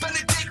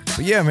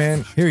 But yeah,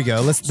 man. Here we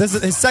go. This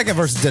is his second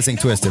verse is dissing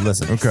Twisted.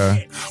 Listen.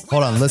 Okay.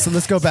 Hold on. Listen.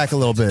 Let's go back a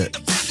little bit.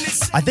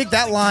 I think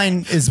that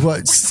line is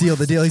what sealed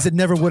the deal. He said,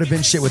 never would have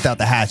been shit without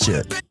the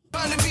hatchet.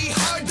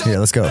 Here,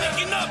 let's go.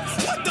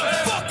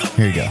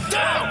 Here you go.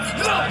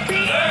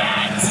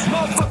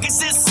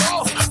 this is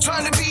soft.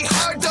 Trying to be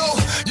hard though.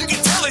 You can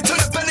tell it to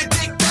the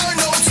Benedict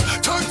Arnolds.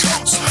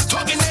 Turncoats,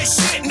 talking that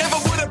shit. Never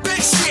would have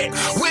been shit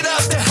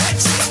without the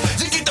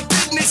hatchet. You get the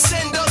business,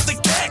 send up the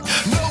cat.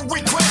 No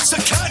regrets or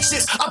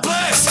conscience. I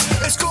blast.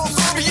 It's called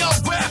Mario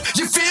rap.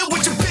 You feel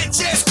what your bitch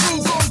ass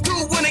crew gon' do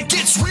when it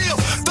gets real.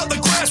 Thought the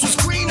grass was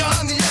greener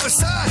on the other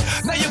side.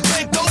 Now you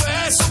bent over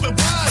ass open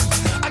wide.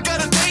 I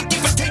gotta thank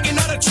you for taking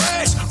out the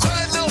trash.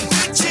 Crying little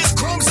bitches,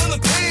 crumbs on the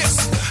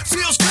pants.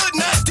 Feels good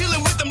not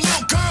dealing with them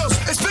little girls.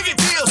 It's bigger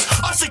deals,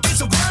 us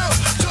against the world.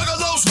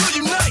 Juggalos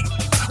will unite.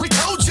 We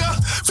told ya,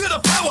 feel the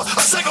power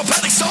of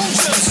psychopathic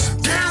soldiers.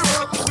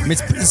 I mean,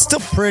 it's still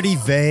pretty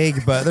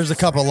vague, but there's a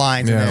couple of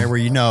lines in there where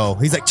you know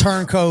he's like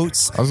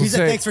turncoats. He's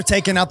like, thanks for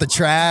taking out the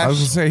trash. I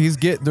was gonna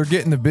say they're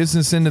getting the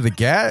business into the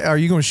gat. Are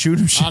you gonna shoot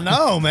him? I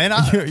know, man.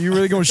 You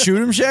really gonna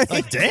shoot him, Shaggy?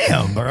 Like,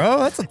 damn, bro,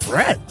 that's a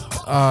threat.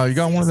 You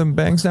got one of them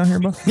bangs down here,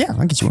 bro? Yeah,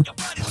 I'll get you one.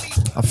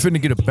 I'm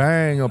finna get a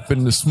bang up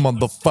in this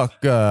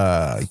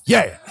motherfucker.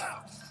 Yeah.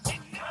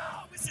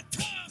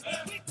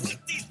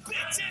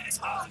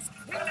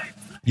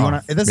 You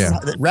wanna? This is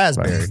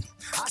raspberry.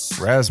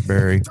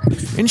 Raspberry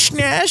and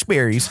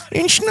schnashberries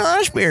and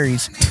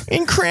schnoshberries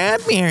and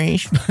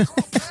crabberries.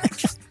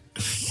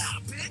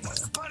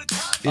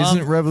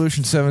 Isn't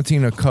Revolution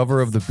 17 a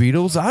cover of the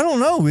Beatles? I don't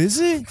know.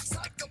 Is it?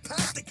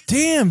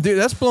 Damn, dude,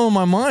 that's blowing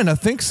my mind. I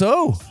think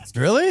so.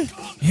 Really?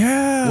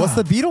 Yeah. What's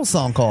the Beatles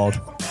song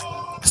called?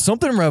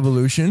 Something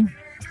Revolution.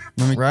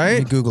 Let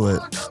me Google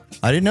it.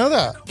 I didn't know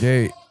that.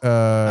 Okay.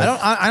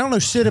 I don't know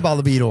shit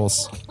about the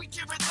Beatles.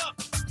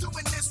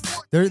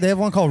 They have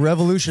one called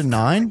Revolution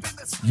 9.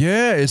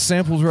 Yeah, it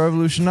samples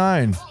Revolution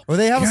 9. Or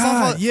they have a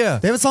song called, yeah.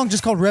 They have a song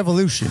just called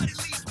Revolution.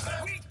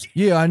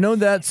 Yeah, I know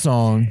that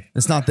song.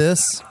 It's not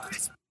this.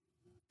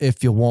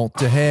 If you want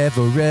to have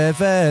a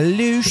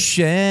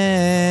revolution,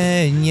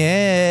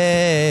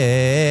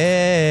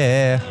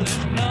 yeah.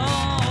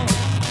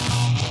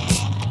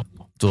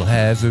 To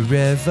have a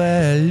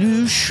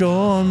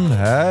revolution,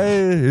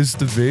 hey, it's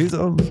the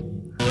Beatles.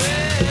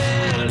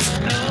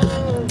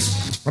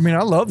 I mean,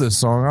 I love this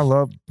song. I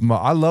love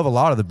a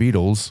lot of the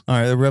Beatles. All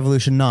right, the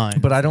Revolution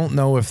 9. But I don't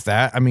know if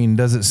that, I mean,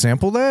 does it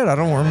sample that? I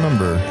don't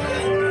remember.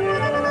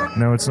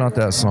 No, it's not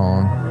that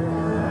song.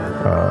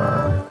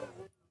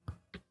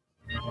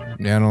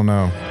 Yeah, I don't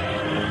know.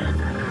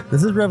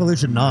 This is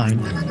Revolution 9.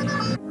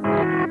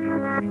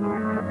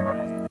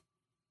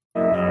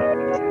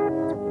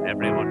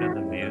 Everyone in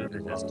the field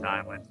at this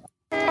time with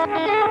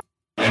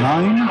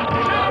 9?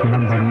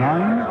 Number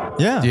 9?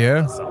 Yeah.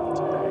 Yeah.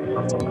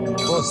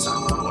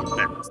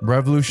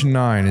 Revolution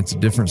 9. It's a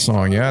different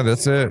song. Yeah,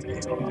 that's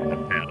it.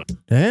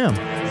 Damn.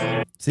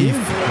 See?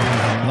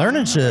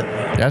 Learning shit.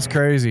 That's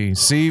crazy.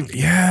 See?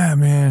 Yeah,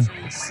 man.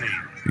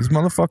 These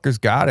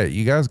motherfuckers got it.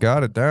 You guys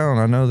got it down.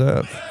 I know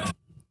that.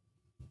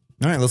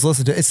 All right, let's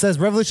listen to it. It says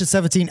Revolution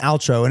 17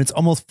 outro, and it's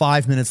almost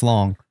 5 minutes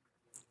long.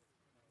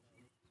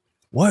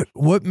 What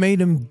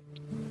made him...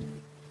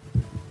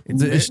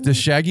 Does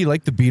Shaggy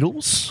like the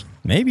Beatles?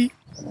 Maybe.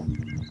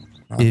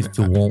 If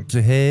you want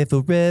to have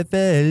a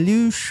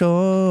revolution,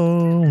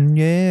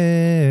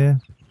 yeah.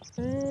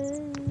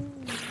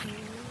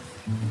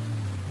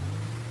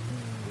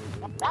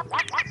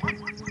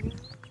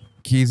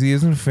 Keezy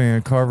isn't a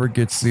fan. Carver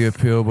gets the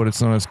appeal, but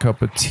it's not his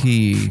cup of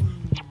tea.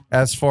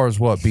 As far as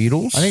what,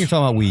 Beatles? I think you're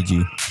talking about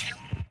Ouija.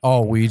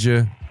 Oh,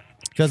 Ouija.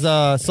 Because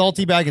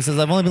Salty Baggett says,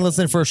 I've only been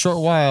listening for a short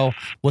while.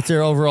 What's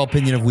your overall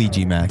opinion of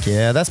Ouija, Mac?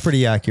 Yeah, that's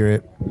pretty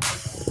accurate.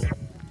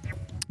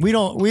 We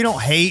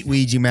don't hate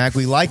Ouija Mac.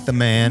 We like the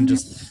man.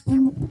 Just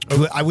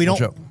we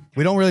don't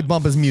really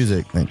bump his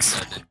music. Thanks.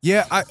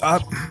 Yeah, I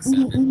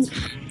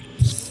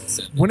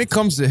when it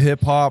comes to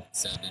hip hop,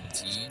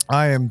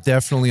 I am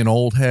definitely an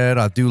old head.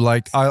 I do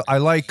like I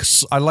like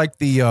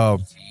the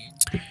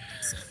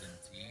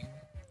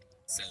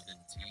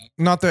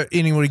not that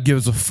anybody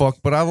gives a fuck,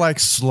 but I like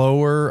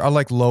lower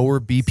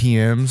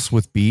BPMs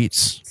with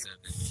beats.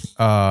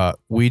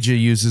 Ouija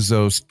uses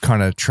those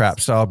kind of trap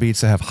style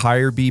beats that have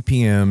higher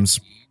BPMs.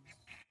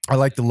 I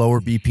like the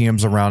lower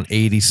BPMs around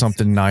 80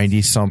 something,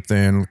 90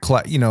 something,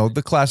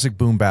 the classic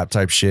boom bap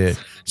type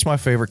shit. It's my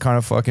favorite kind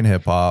of fucking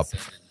hip hop.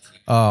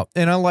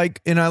 And I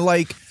like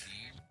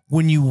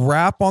when you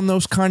rap on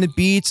those kind of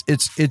beats,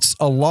 it's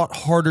a lot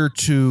harder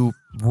to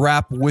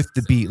rap with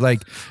the beat.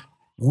 Like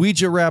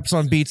Ouija raps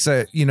on beats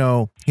that, he's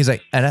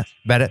like,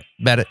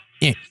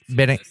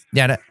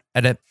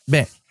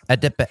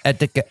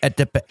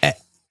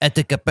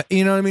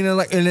 you know what I mean?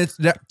 Like, and it's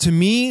that, to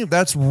me,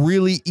 that's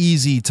really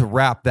easy to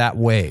rap that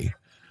way.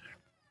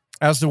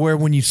 As to where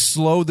when you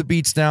slow the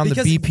beats down, the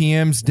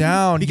BPMs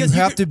down, you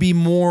have to be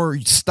more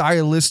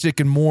stylistic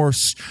and more.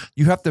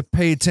 You have to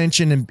pay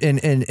attention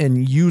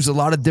and use a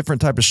lot of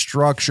different type of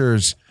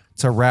structures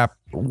to rap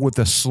with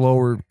a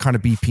slower kind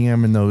of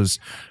BPM in those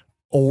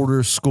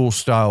older school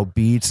style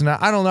beats. And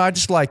I don't know, I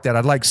just like that. I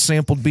like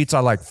sampled beats.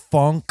 I like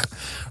funk.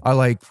 I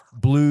like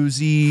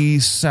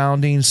bluesy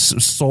sounding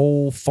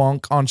soul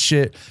funk on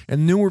shit.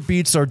 And newer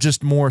beats are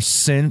just more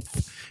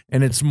synth,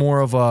 and it's more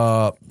of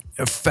a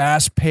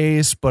fast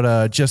pace,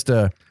 but just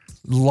a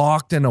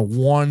locked in a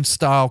one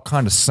style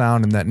kind of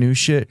sound in that new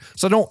shit.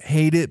 So I don't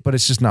hate it, but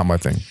it's just not my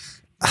thing.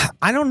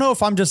 I don't know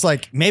if I'm just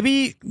like,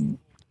 maybe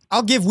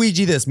I'll give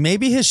Ouija this.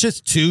 Maybe his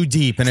shit's too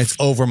deep and it's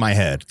over my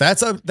head.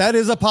 That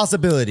is a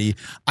possibility.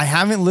 I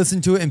haven't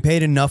listened to it and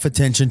paid enough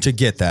attention to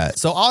get that.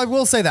 So I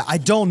will say that I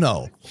don't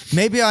know.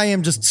 Maybe I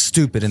am just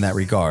stupid in that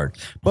regard.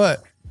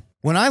 But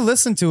when I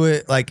listen to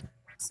it, like,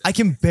 I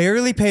can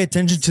barely pay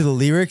attention to the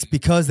lyrics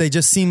because they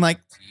just seem like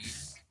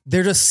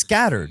they're just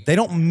scattered. They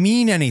don't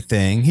mean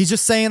anything. He's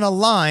just saying a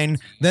line,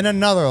 then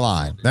another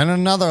line, then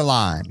another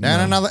line, then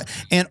another.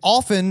 And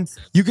often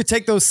you could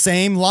take those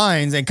same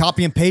lines and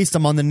copy and paste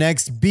them on the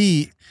next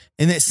beat,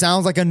 and it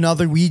sounds like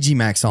another Ouija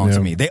Mac song to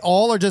me. They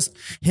all are just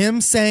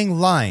him saying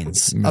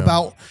lines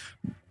about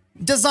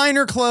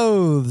designer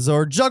clothes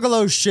or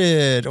juggalo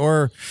shit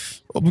or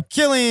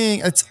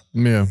killing.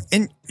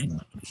 And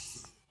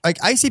like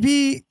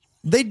ICP,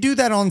 they do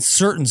that on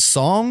certain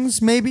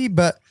songs maybe,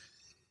 but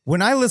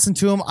when I listen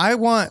to him, I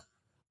want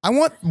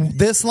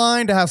this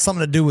line to have something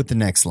to do with the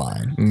next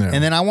line.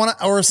 And then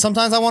or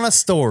sometimes I want a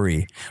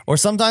story, or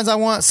sometimes I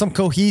want some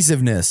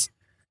cohesiveness.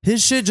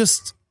 His shit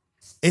just,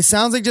 it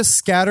sounds like just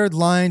scattered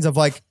lines of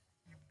like,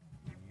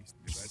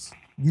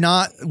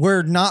 not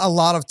a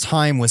lot of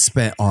time was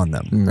spent on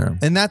them.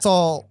 And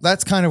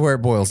that's kind of where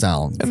it boils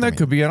down. And that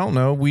could be, I don't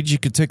know, Ouija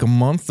could take a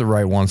month to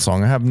write one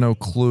song. I have no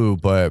clue,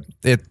 but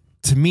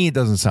to me, it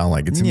doesn't sound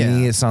like it. To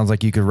me, it sounds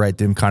like you could write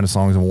them kind of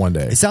songs in one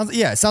day. It sounds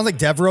like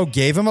Devereaux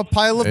gave him a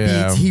pile of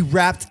beats. He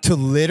rapped to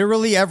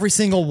literally every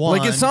single one.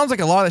 Like, it sounds like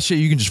a lot of shit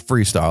you can just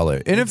freestyle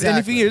it. And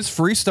if he is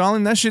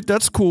freestyling that shit,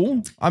 that's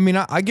cool. I mean,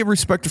 I give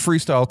respect to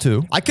freestyle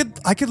too. I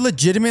could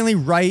legitimately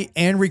write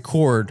and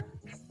record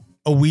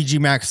a Ouija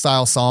Mac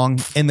style song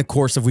in the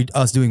course of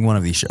us doing one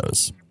of these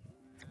shows.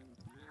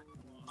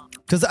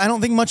 Because I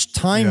don't think much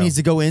time needs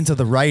to go into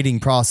the writing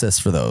process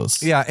for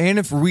those. Yeah, and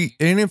if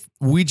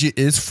Ouija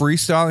is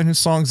freestyling his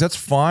songs, that's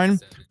fine.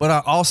 But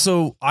I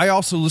also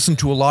listen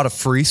to a lot of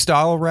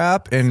freestyle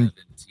rap, and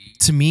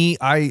to me,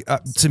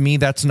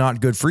 that's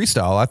not good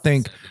freestyle. I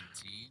think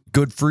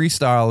good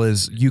freestyle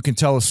is you can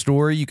tell a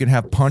story, you can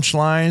have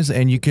punchlines,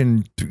 and you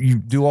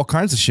do all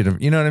kinds of shit.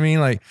 You know what I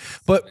mean? Like,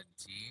 but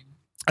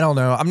I don't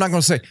know. I'm not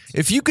going to say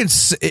if you can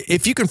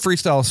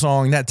freestyle a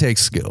song, that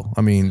takes skill.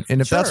 I mean,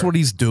 and if that's what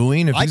he's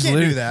doing, if he's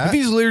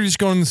literally just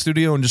going in the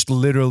studio and just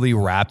literally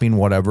rapping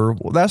whatever,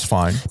 well, that's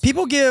fine.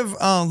 People give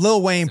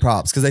Lil Wayne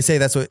props because they say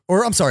that's what.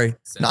 Or I'm sorry,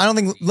 no, I don't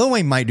think Lil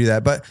Wayne might do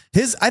that, but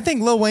I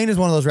think Lil Wayne is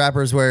one of those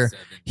rappers where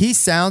he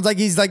sounds like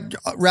he's like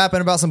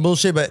rapping about some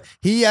bullshit, but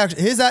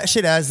his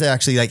shit is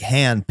actually like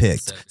hand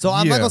picked. So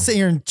I'm not going to sit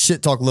here and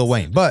shit talk Lil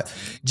Wayne, but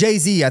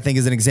Jay-Z I think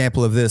is an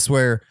example of this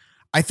where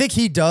I think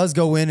he does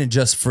go in and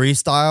just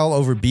freestyle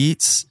over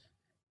beats,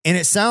 and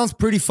it sounds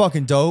pretty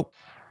fucking dope.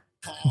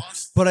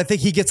 But I think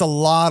he gets a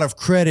lot of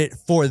credit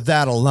for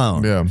that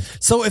alone. Yeah.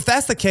 So if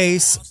that's the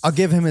case, I'll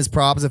give him his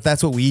props. If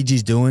that's what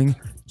Ouija's doing,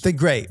 then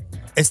great.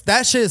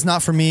 That shit is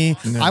not for me.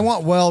 No. I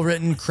want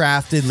well-written,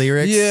 crafted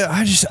lyrics. Yeah,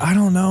 I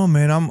don't know,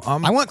 man.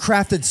 I want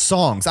crafted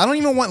songs. I don't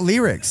even want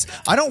lyrics.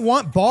 I don't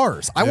want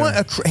bars. I want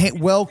a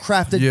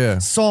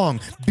well-crafted song.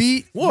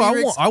 Beat,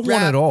 lyrics, I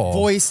want it all.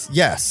 Voice,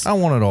 yes. I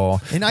want it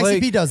all. And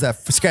ICP does that,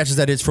 scratches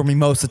that itch for me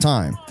most of the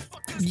time.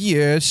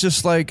 Yeah, it's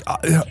just like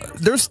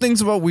there's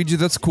things about Ouija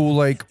that's cool,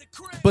 like,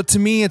 but to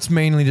me it's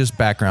mainly just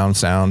background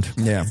sound.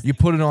 Yeah, you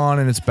put it on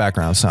and it's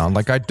background sound.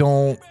 Like I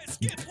don't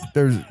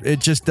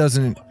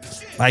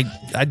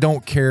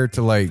care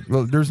to like.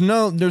 There's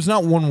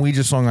not one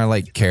Ouija song I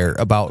like care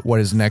about what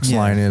his next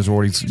line is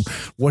or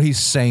what he's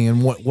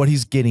saying, what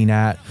he's getting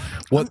at,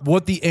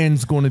 what the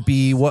end's going to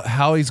be,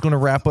 how he's going to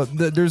wrap up.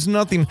 There's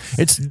nothing.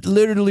 It's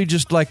literally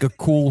just like a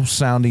cool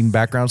sounding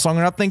background song,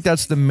 and I think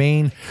that's the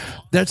main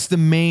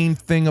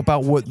thing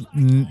about what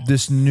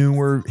this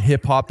newer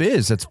hip hop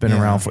is. It's been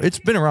around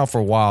for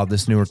a while.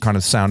 This newer kind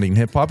of sounding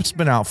hip hop. It's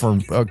been out for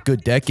a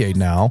good decade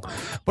now,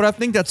 but I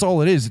think that's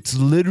all it is. It's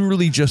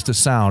literally just a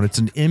sound. It's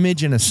an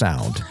image and a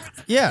sound.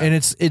 Yeah,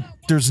 and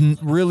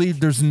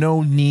there's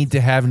no need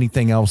to have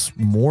anything else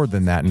more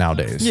than that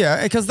nowadays.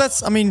 Yeah, because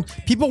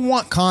people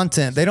want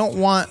content. They don't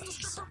want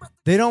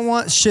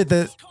shit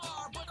that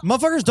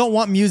motherfuckers don't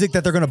want music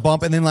that they're gonna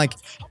bump and then like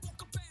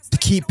to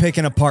keep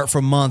picking apart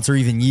for months or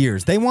even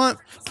years. They want,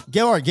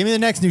 all right, give me the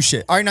next new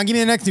shit. All right, now give me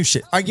the next new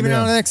shit. All right, give me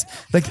the next.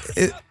 Like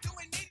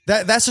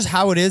that's just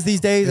how it is is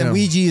these days, and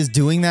Ouija is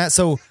doing that.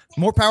 So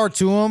more power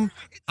to them.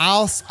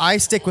 I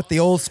stick with the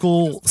old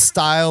school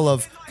style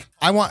of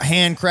I want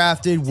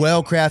handcrafted,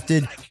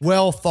 well-crafted,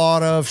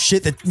 well-thought-of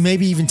shit that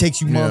maybe even takes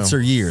you months or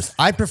years.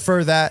 I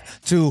prefer that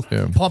to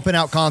pumping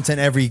out content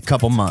every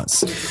couple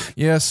months.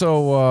 Yeah,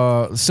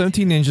 so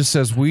 17 Ninja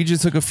says, Ouija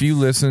took a few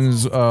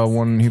listens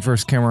when he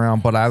first came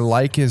around, but I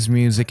like his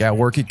music. At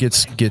work, it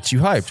gets you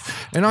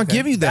hyped. And I'll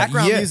give you that.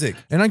 Background music.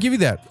 And I'll give you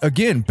that.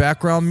 Again,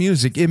 background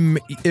music.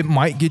 It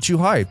might get you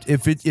hyped.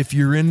 If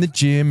you're in the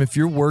gym, if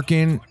you're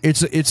working,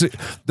 it's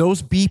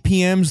those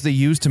BPMs they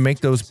use to make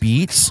those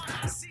beats,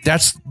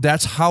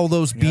 that's how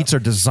those beats are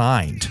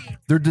designed.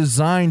 They're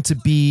designed to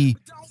be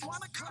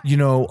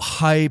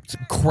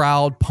hyped,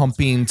 crowd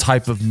pumping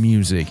type of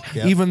music.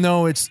 Yep. Even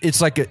though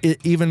it's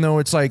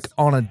like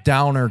on a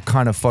downer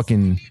kind of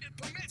fucking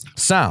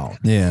sound.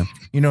 Yeah.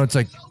 It's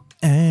like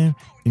Yeah.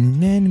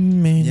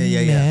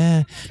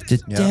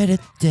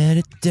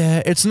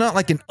 It's not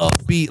like an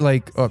upbeat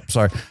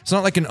it's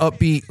not like an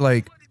upbeat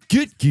like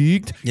get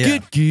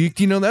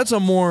geeked. That's a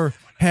more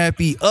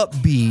happy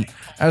upbeat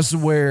as to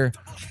where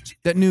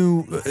that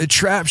new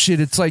trap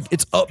shit, it's like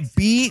it's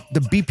upbeat,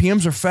 the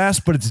BPMs are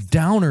fast, but it's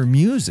downer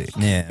music.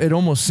 Yeah. It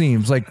almost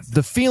seems like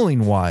the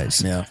feeling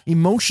wise,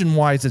 emotion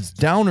wise, it's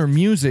downer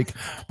music,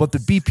 but the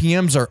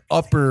BPMs are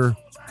upper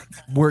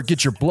where it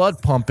gets your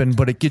blood pumping,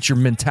 but it gets your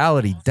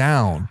mentality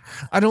down.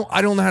 I don't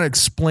know how to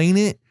explain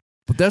it,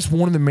 but that's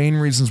one of the main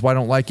reasons why I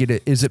don't like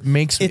it. Is it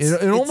makes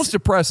it almost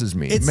depresses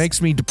me. It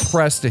makes me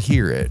depressed to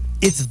hear it.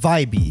 It's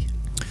vibey.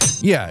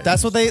 Yeah,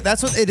 that's what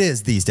it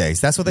is these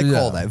days. That's what they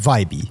call that,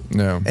 vibey.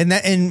 No,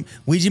 and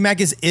Ouija Mac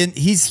is in.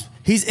 He's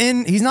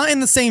not in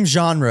the same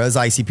genre as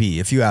ICP,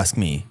 if you ask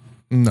me.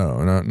 No.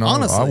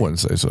 Honestly, I wouldn't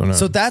say so. No.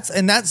 So that's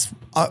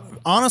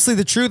honestly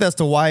the truth as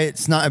to why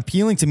it's not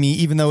appealing to me,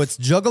 even though it's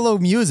Juggalo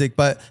music,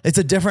 but it's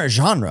a different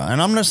genre,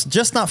 and I'm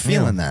just not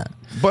feeling that.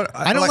 But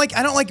I don't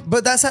like.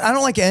 But that's I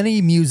don't like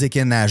any music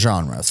in that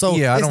genre. So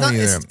yeah, I don't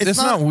either. It's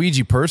not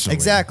Ouija personally.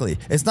 Exactly.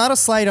 It's not a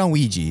slight on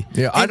Ouija.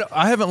 Yeah,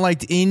 I haven't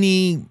liked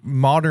any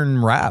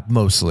modern rap.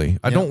 Mostly,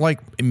 I don't like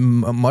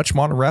much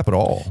modern rap at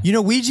all.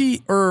 Ouija,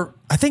 or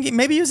I think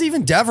maybe it was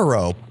even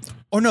Devereaux.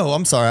 Oh no,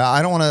 I'm sorry.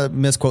 I don't want to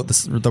misquote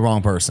the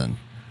wrong person.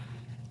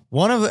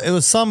 One of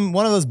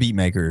those beat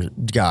maker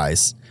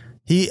guys.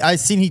 I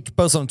seen he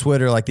posted on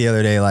Twitter like the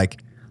other day.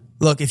 Like,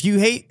 look, if you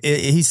hate,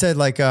 he said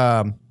like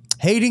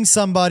hating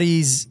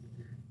somebody's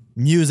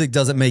music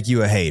doesn't make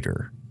you a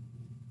hater,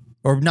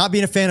 or not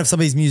being a fan of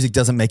somebody's music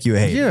doesn't make you a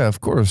hater. Yeah, of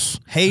course.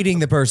 Hating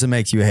the person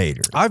makes you a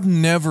hater. I've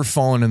never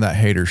fallen in that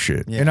hater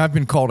shit, and I've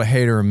been called a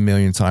hater a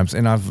million times,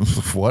 and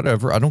I've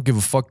whatever. I don't give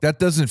a fuck. That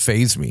doesn't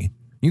faze me.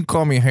 You can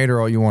call me a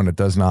hater all you want. It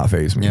does not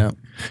faze me. Yeah.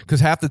 Because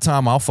half the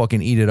time I'll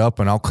fucking eat it up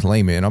and I'll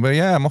claim it. And I'll be like,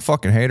 yeah, I'm a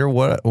fucking hater.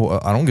 What?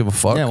 I don't give a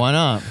fuck. Yeah, why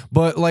not?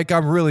 But like,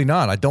 I'm really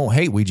not. I don't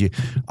hate Ouija.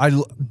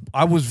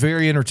 I was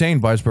very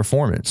entertained by his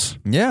performance.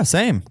 Yeah,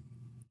 same.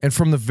 And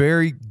from the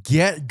very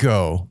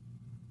get-go,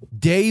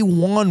 day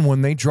one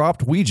when they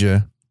dropped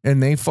Ouija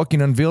and they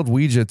fucking unveiled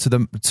Ouija to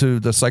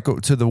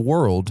the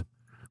world,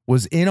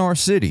 was in our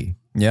city.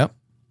 Yep.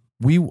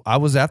 I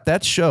was at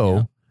that show.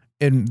 Yeah.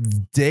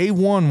 And day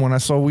one, when I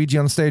saw Ouija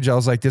on stage, I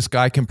was like, this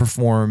guy can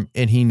perform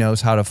and he knows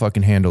how to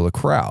fucking handle a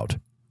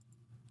crowd.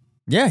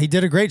 Yeah, he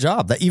did a great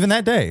job even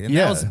that day. And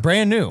that was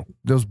brand new.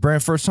 That was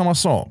brand first time I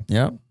saw him.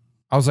 Yeah.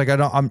 I was like,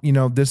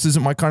 this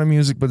isn't my kind of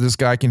music, but this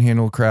guy can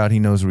handle a crowd. He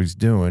knows what he's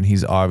doing.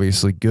 He's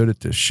obviously good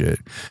at this shit.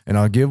 And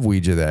I'll give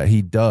Ouija that.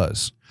 He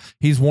does.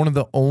 He's one of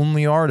the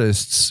only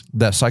artists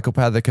that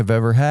Psychopathic have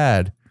ever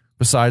had,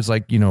 besides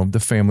like,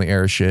 the Family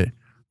era shit,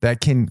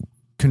 that can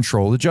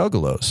control the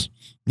Juggalos.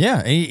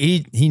 Yeah,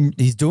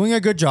 he's doing a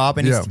good job,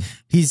 and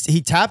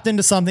he tapped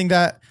into something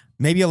that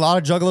maybe a lot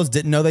of Juggalos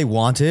didn't know they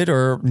wanted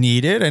or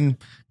needed, and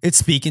it's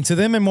speaking to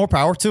them, and more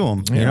power to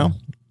them. You know.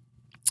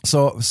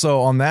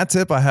 So on that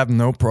tip, I have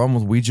no problem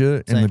with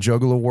Ouija in the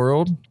Juggalo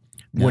world.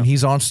 Yeah. When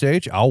he's on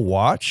stage, I'll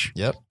watch.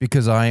 Yep,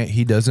 because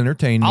he does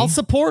entertain me. I'll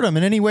support him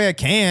in any way I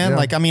can. Yeah.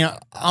 Like, I mean,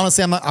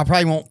 honestly, I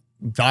probably won't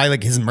buy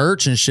like his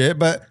merch and shit,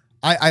 but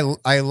I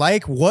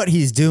like what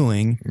he's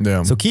doing.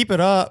 Yeah. So keep it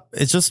up.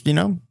 It's just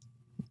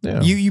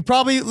Yeah. You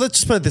probably, let's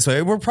just put it this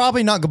way, we're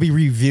probably not going to be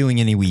reviewing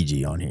any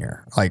Ouija on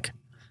here. Like,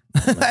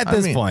 at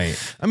this point.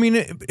 I mean,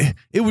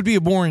 it would be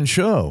a boring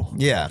show.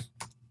 Yeah.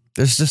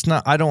 There's just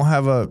not,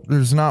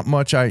 there's not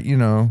much it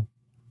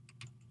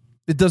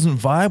doesn't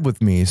vibe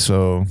with me.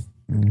 So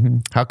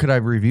how could I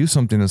review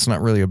something that's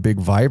not really a big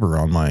viber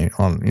on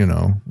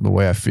the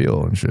way I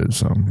feel and shit.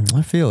 So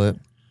I feel it.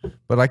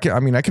 But I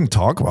can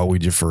talk about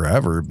Ouija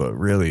forever, but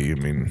really,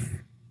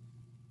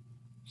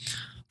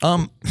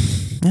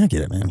 I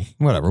get it, man.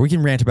 Whatever. We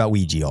can rant about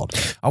Ouija all day.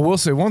 I will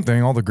say one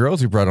thing. All the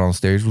girls he brought on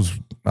stage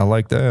I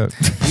like that.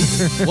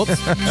 Whoops.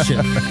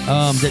 Shit.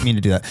 Didn't mean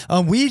to do that.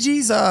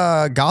 Ouija's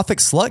gothic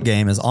slut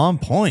game is on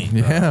point. Bro.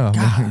 Yeah,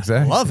 God,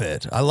 exactly.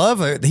 I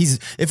love it. He's,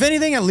 if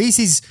anything, at least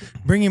he's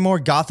bringing more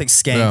gothic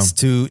skanks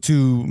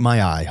to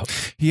my eye.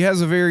 He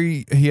has a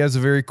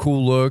very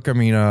cool look. I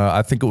mean,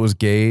 I think it was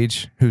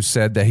Gage who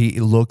said that he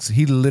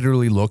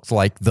literally looks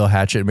like the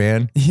Hatchet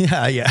Man.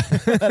 Yeah.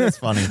 That is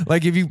funny.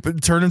 Like if you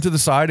turn him to the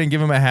side and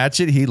give him a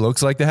hatchet, he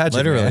looks like the Hatchet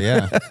literally,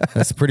 Man. Yeah.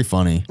 That's pretty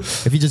funny.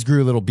 If he just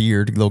grew a little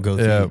beard, they'll go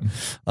through. Yeah.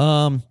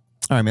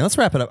 All right, man, let's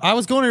wrap it up. I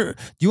was going to, do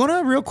you want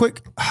to real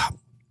quick?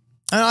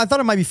 I thought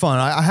it might be fun.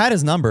 I had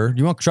his number. Do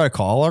you want to try to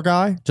call our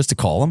guy? Just to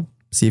call him,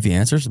 see if he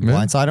answers,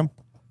 blindside him?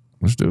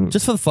 Let's do it.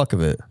 Just for the fuck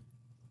of it.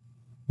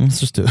 Let's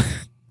just do it.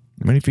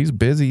 I mean, if he's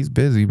busy,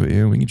 but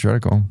yeah, we can try to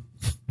call him.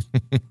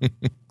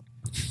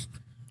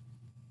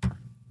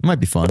 Might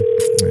be fun.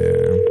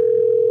 Yeah.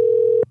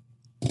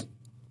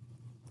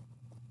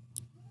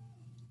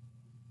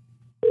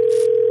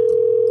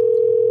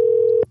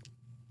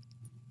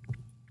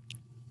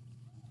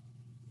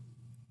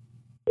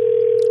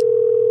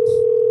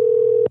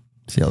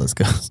 see how this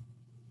goes.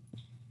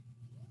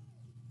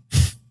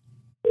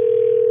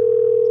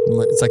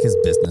 It's like his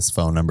business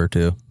phone number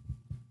too.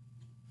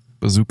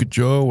 Bazooka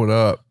Joe, what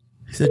up?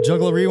 He said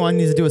Juggalo Rewind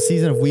needs to do a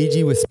season of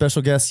Ouija with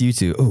special guests you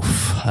two.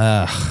 Oof.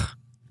 I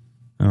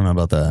don't know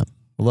about that.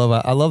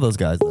 I love those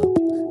guys though.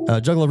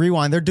 Juggalo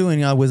Rewind, they're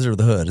doing Wizard of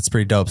the Hood. It's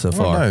pretty dope so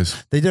far.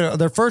 Nice. They did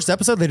their first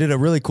episode. They did a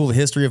really cool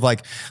history of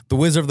like the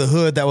Wizard of the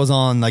Hood that was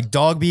on like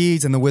Dog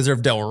Beats and the Wizard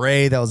of Del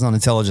Rey that was on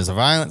Intelligence of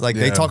Violence. Like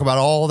they talk about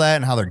all that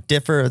and how they're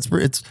different.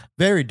 It's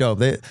very dope.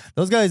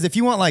 Those guys, if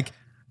you want like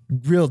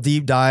real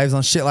deep dives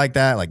on shit like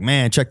that, like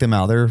man, check them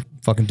out. They're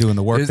fucking doing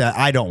the work that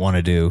I don't want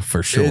to do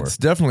for sure. It's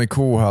definitely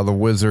cool how the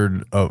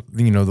Wizard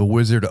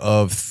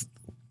of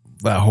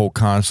that whole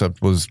concept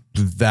was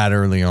that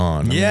early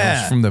on. I mean, it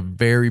was from the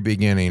very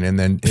beginning, and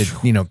then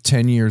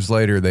 10 years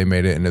later they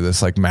made it into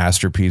this like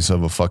masterpiece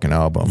of a fucking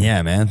album.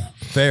 Yeah, man.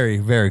 Very,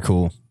 very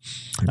cool.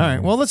 All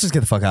right, well, let's just get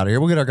the fuck out of here.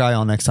 We'll get our guy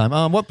on next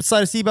time. What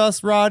side of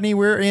C-Bus, Rodney?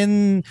 We're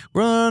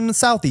on the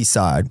southeast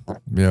side.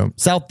 Yeah.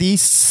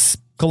 Southeast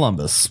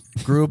Columbus.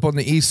 Grew up on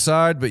the east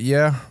side, but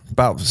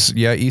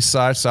east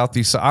side,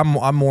 southeast side.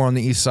 I'm more on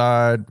the east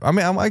side. I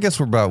mean, I guess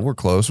we're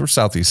close. We're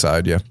southeast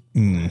side, yeah.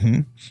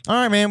 Mm-hmm. All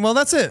right, man. Well,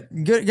 that's it.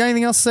 Got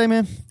anything else to say,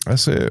 man?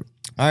 That's it.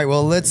 All right,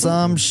 well, let's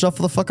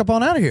shuffle the fuck up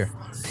on out of here.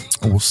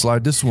 We'll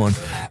slide this one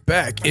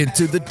back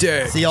into the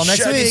day. See y'all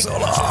next week. See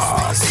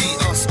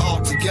us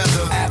all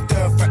together.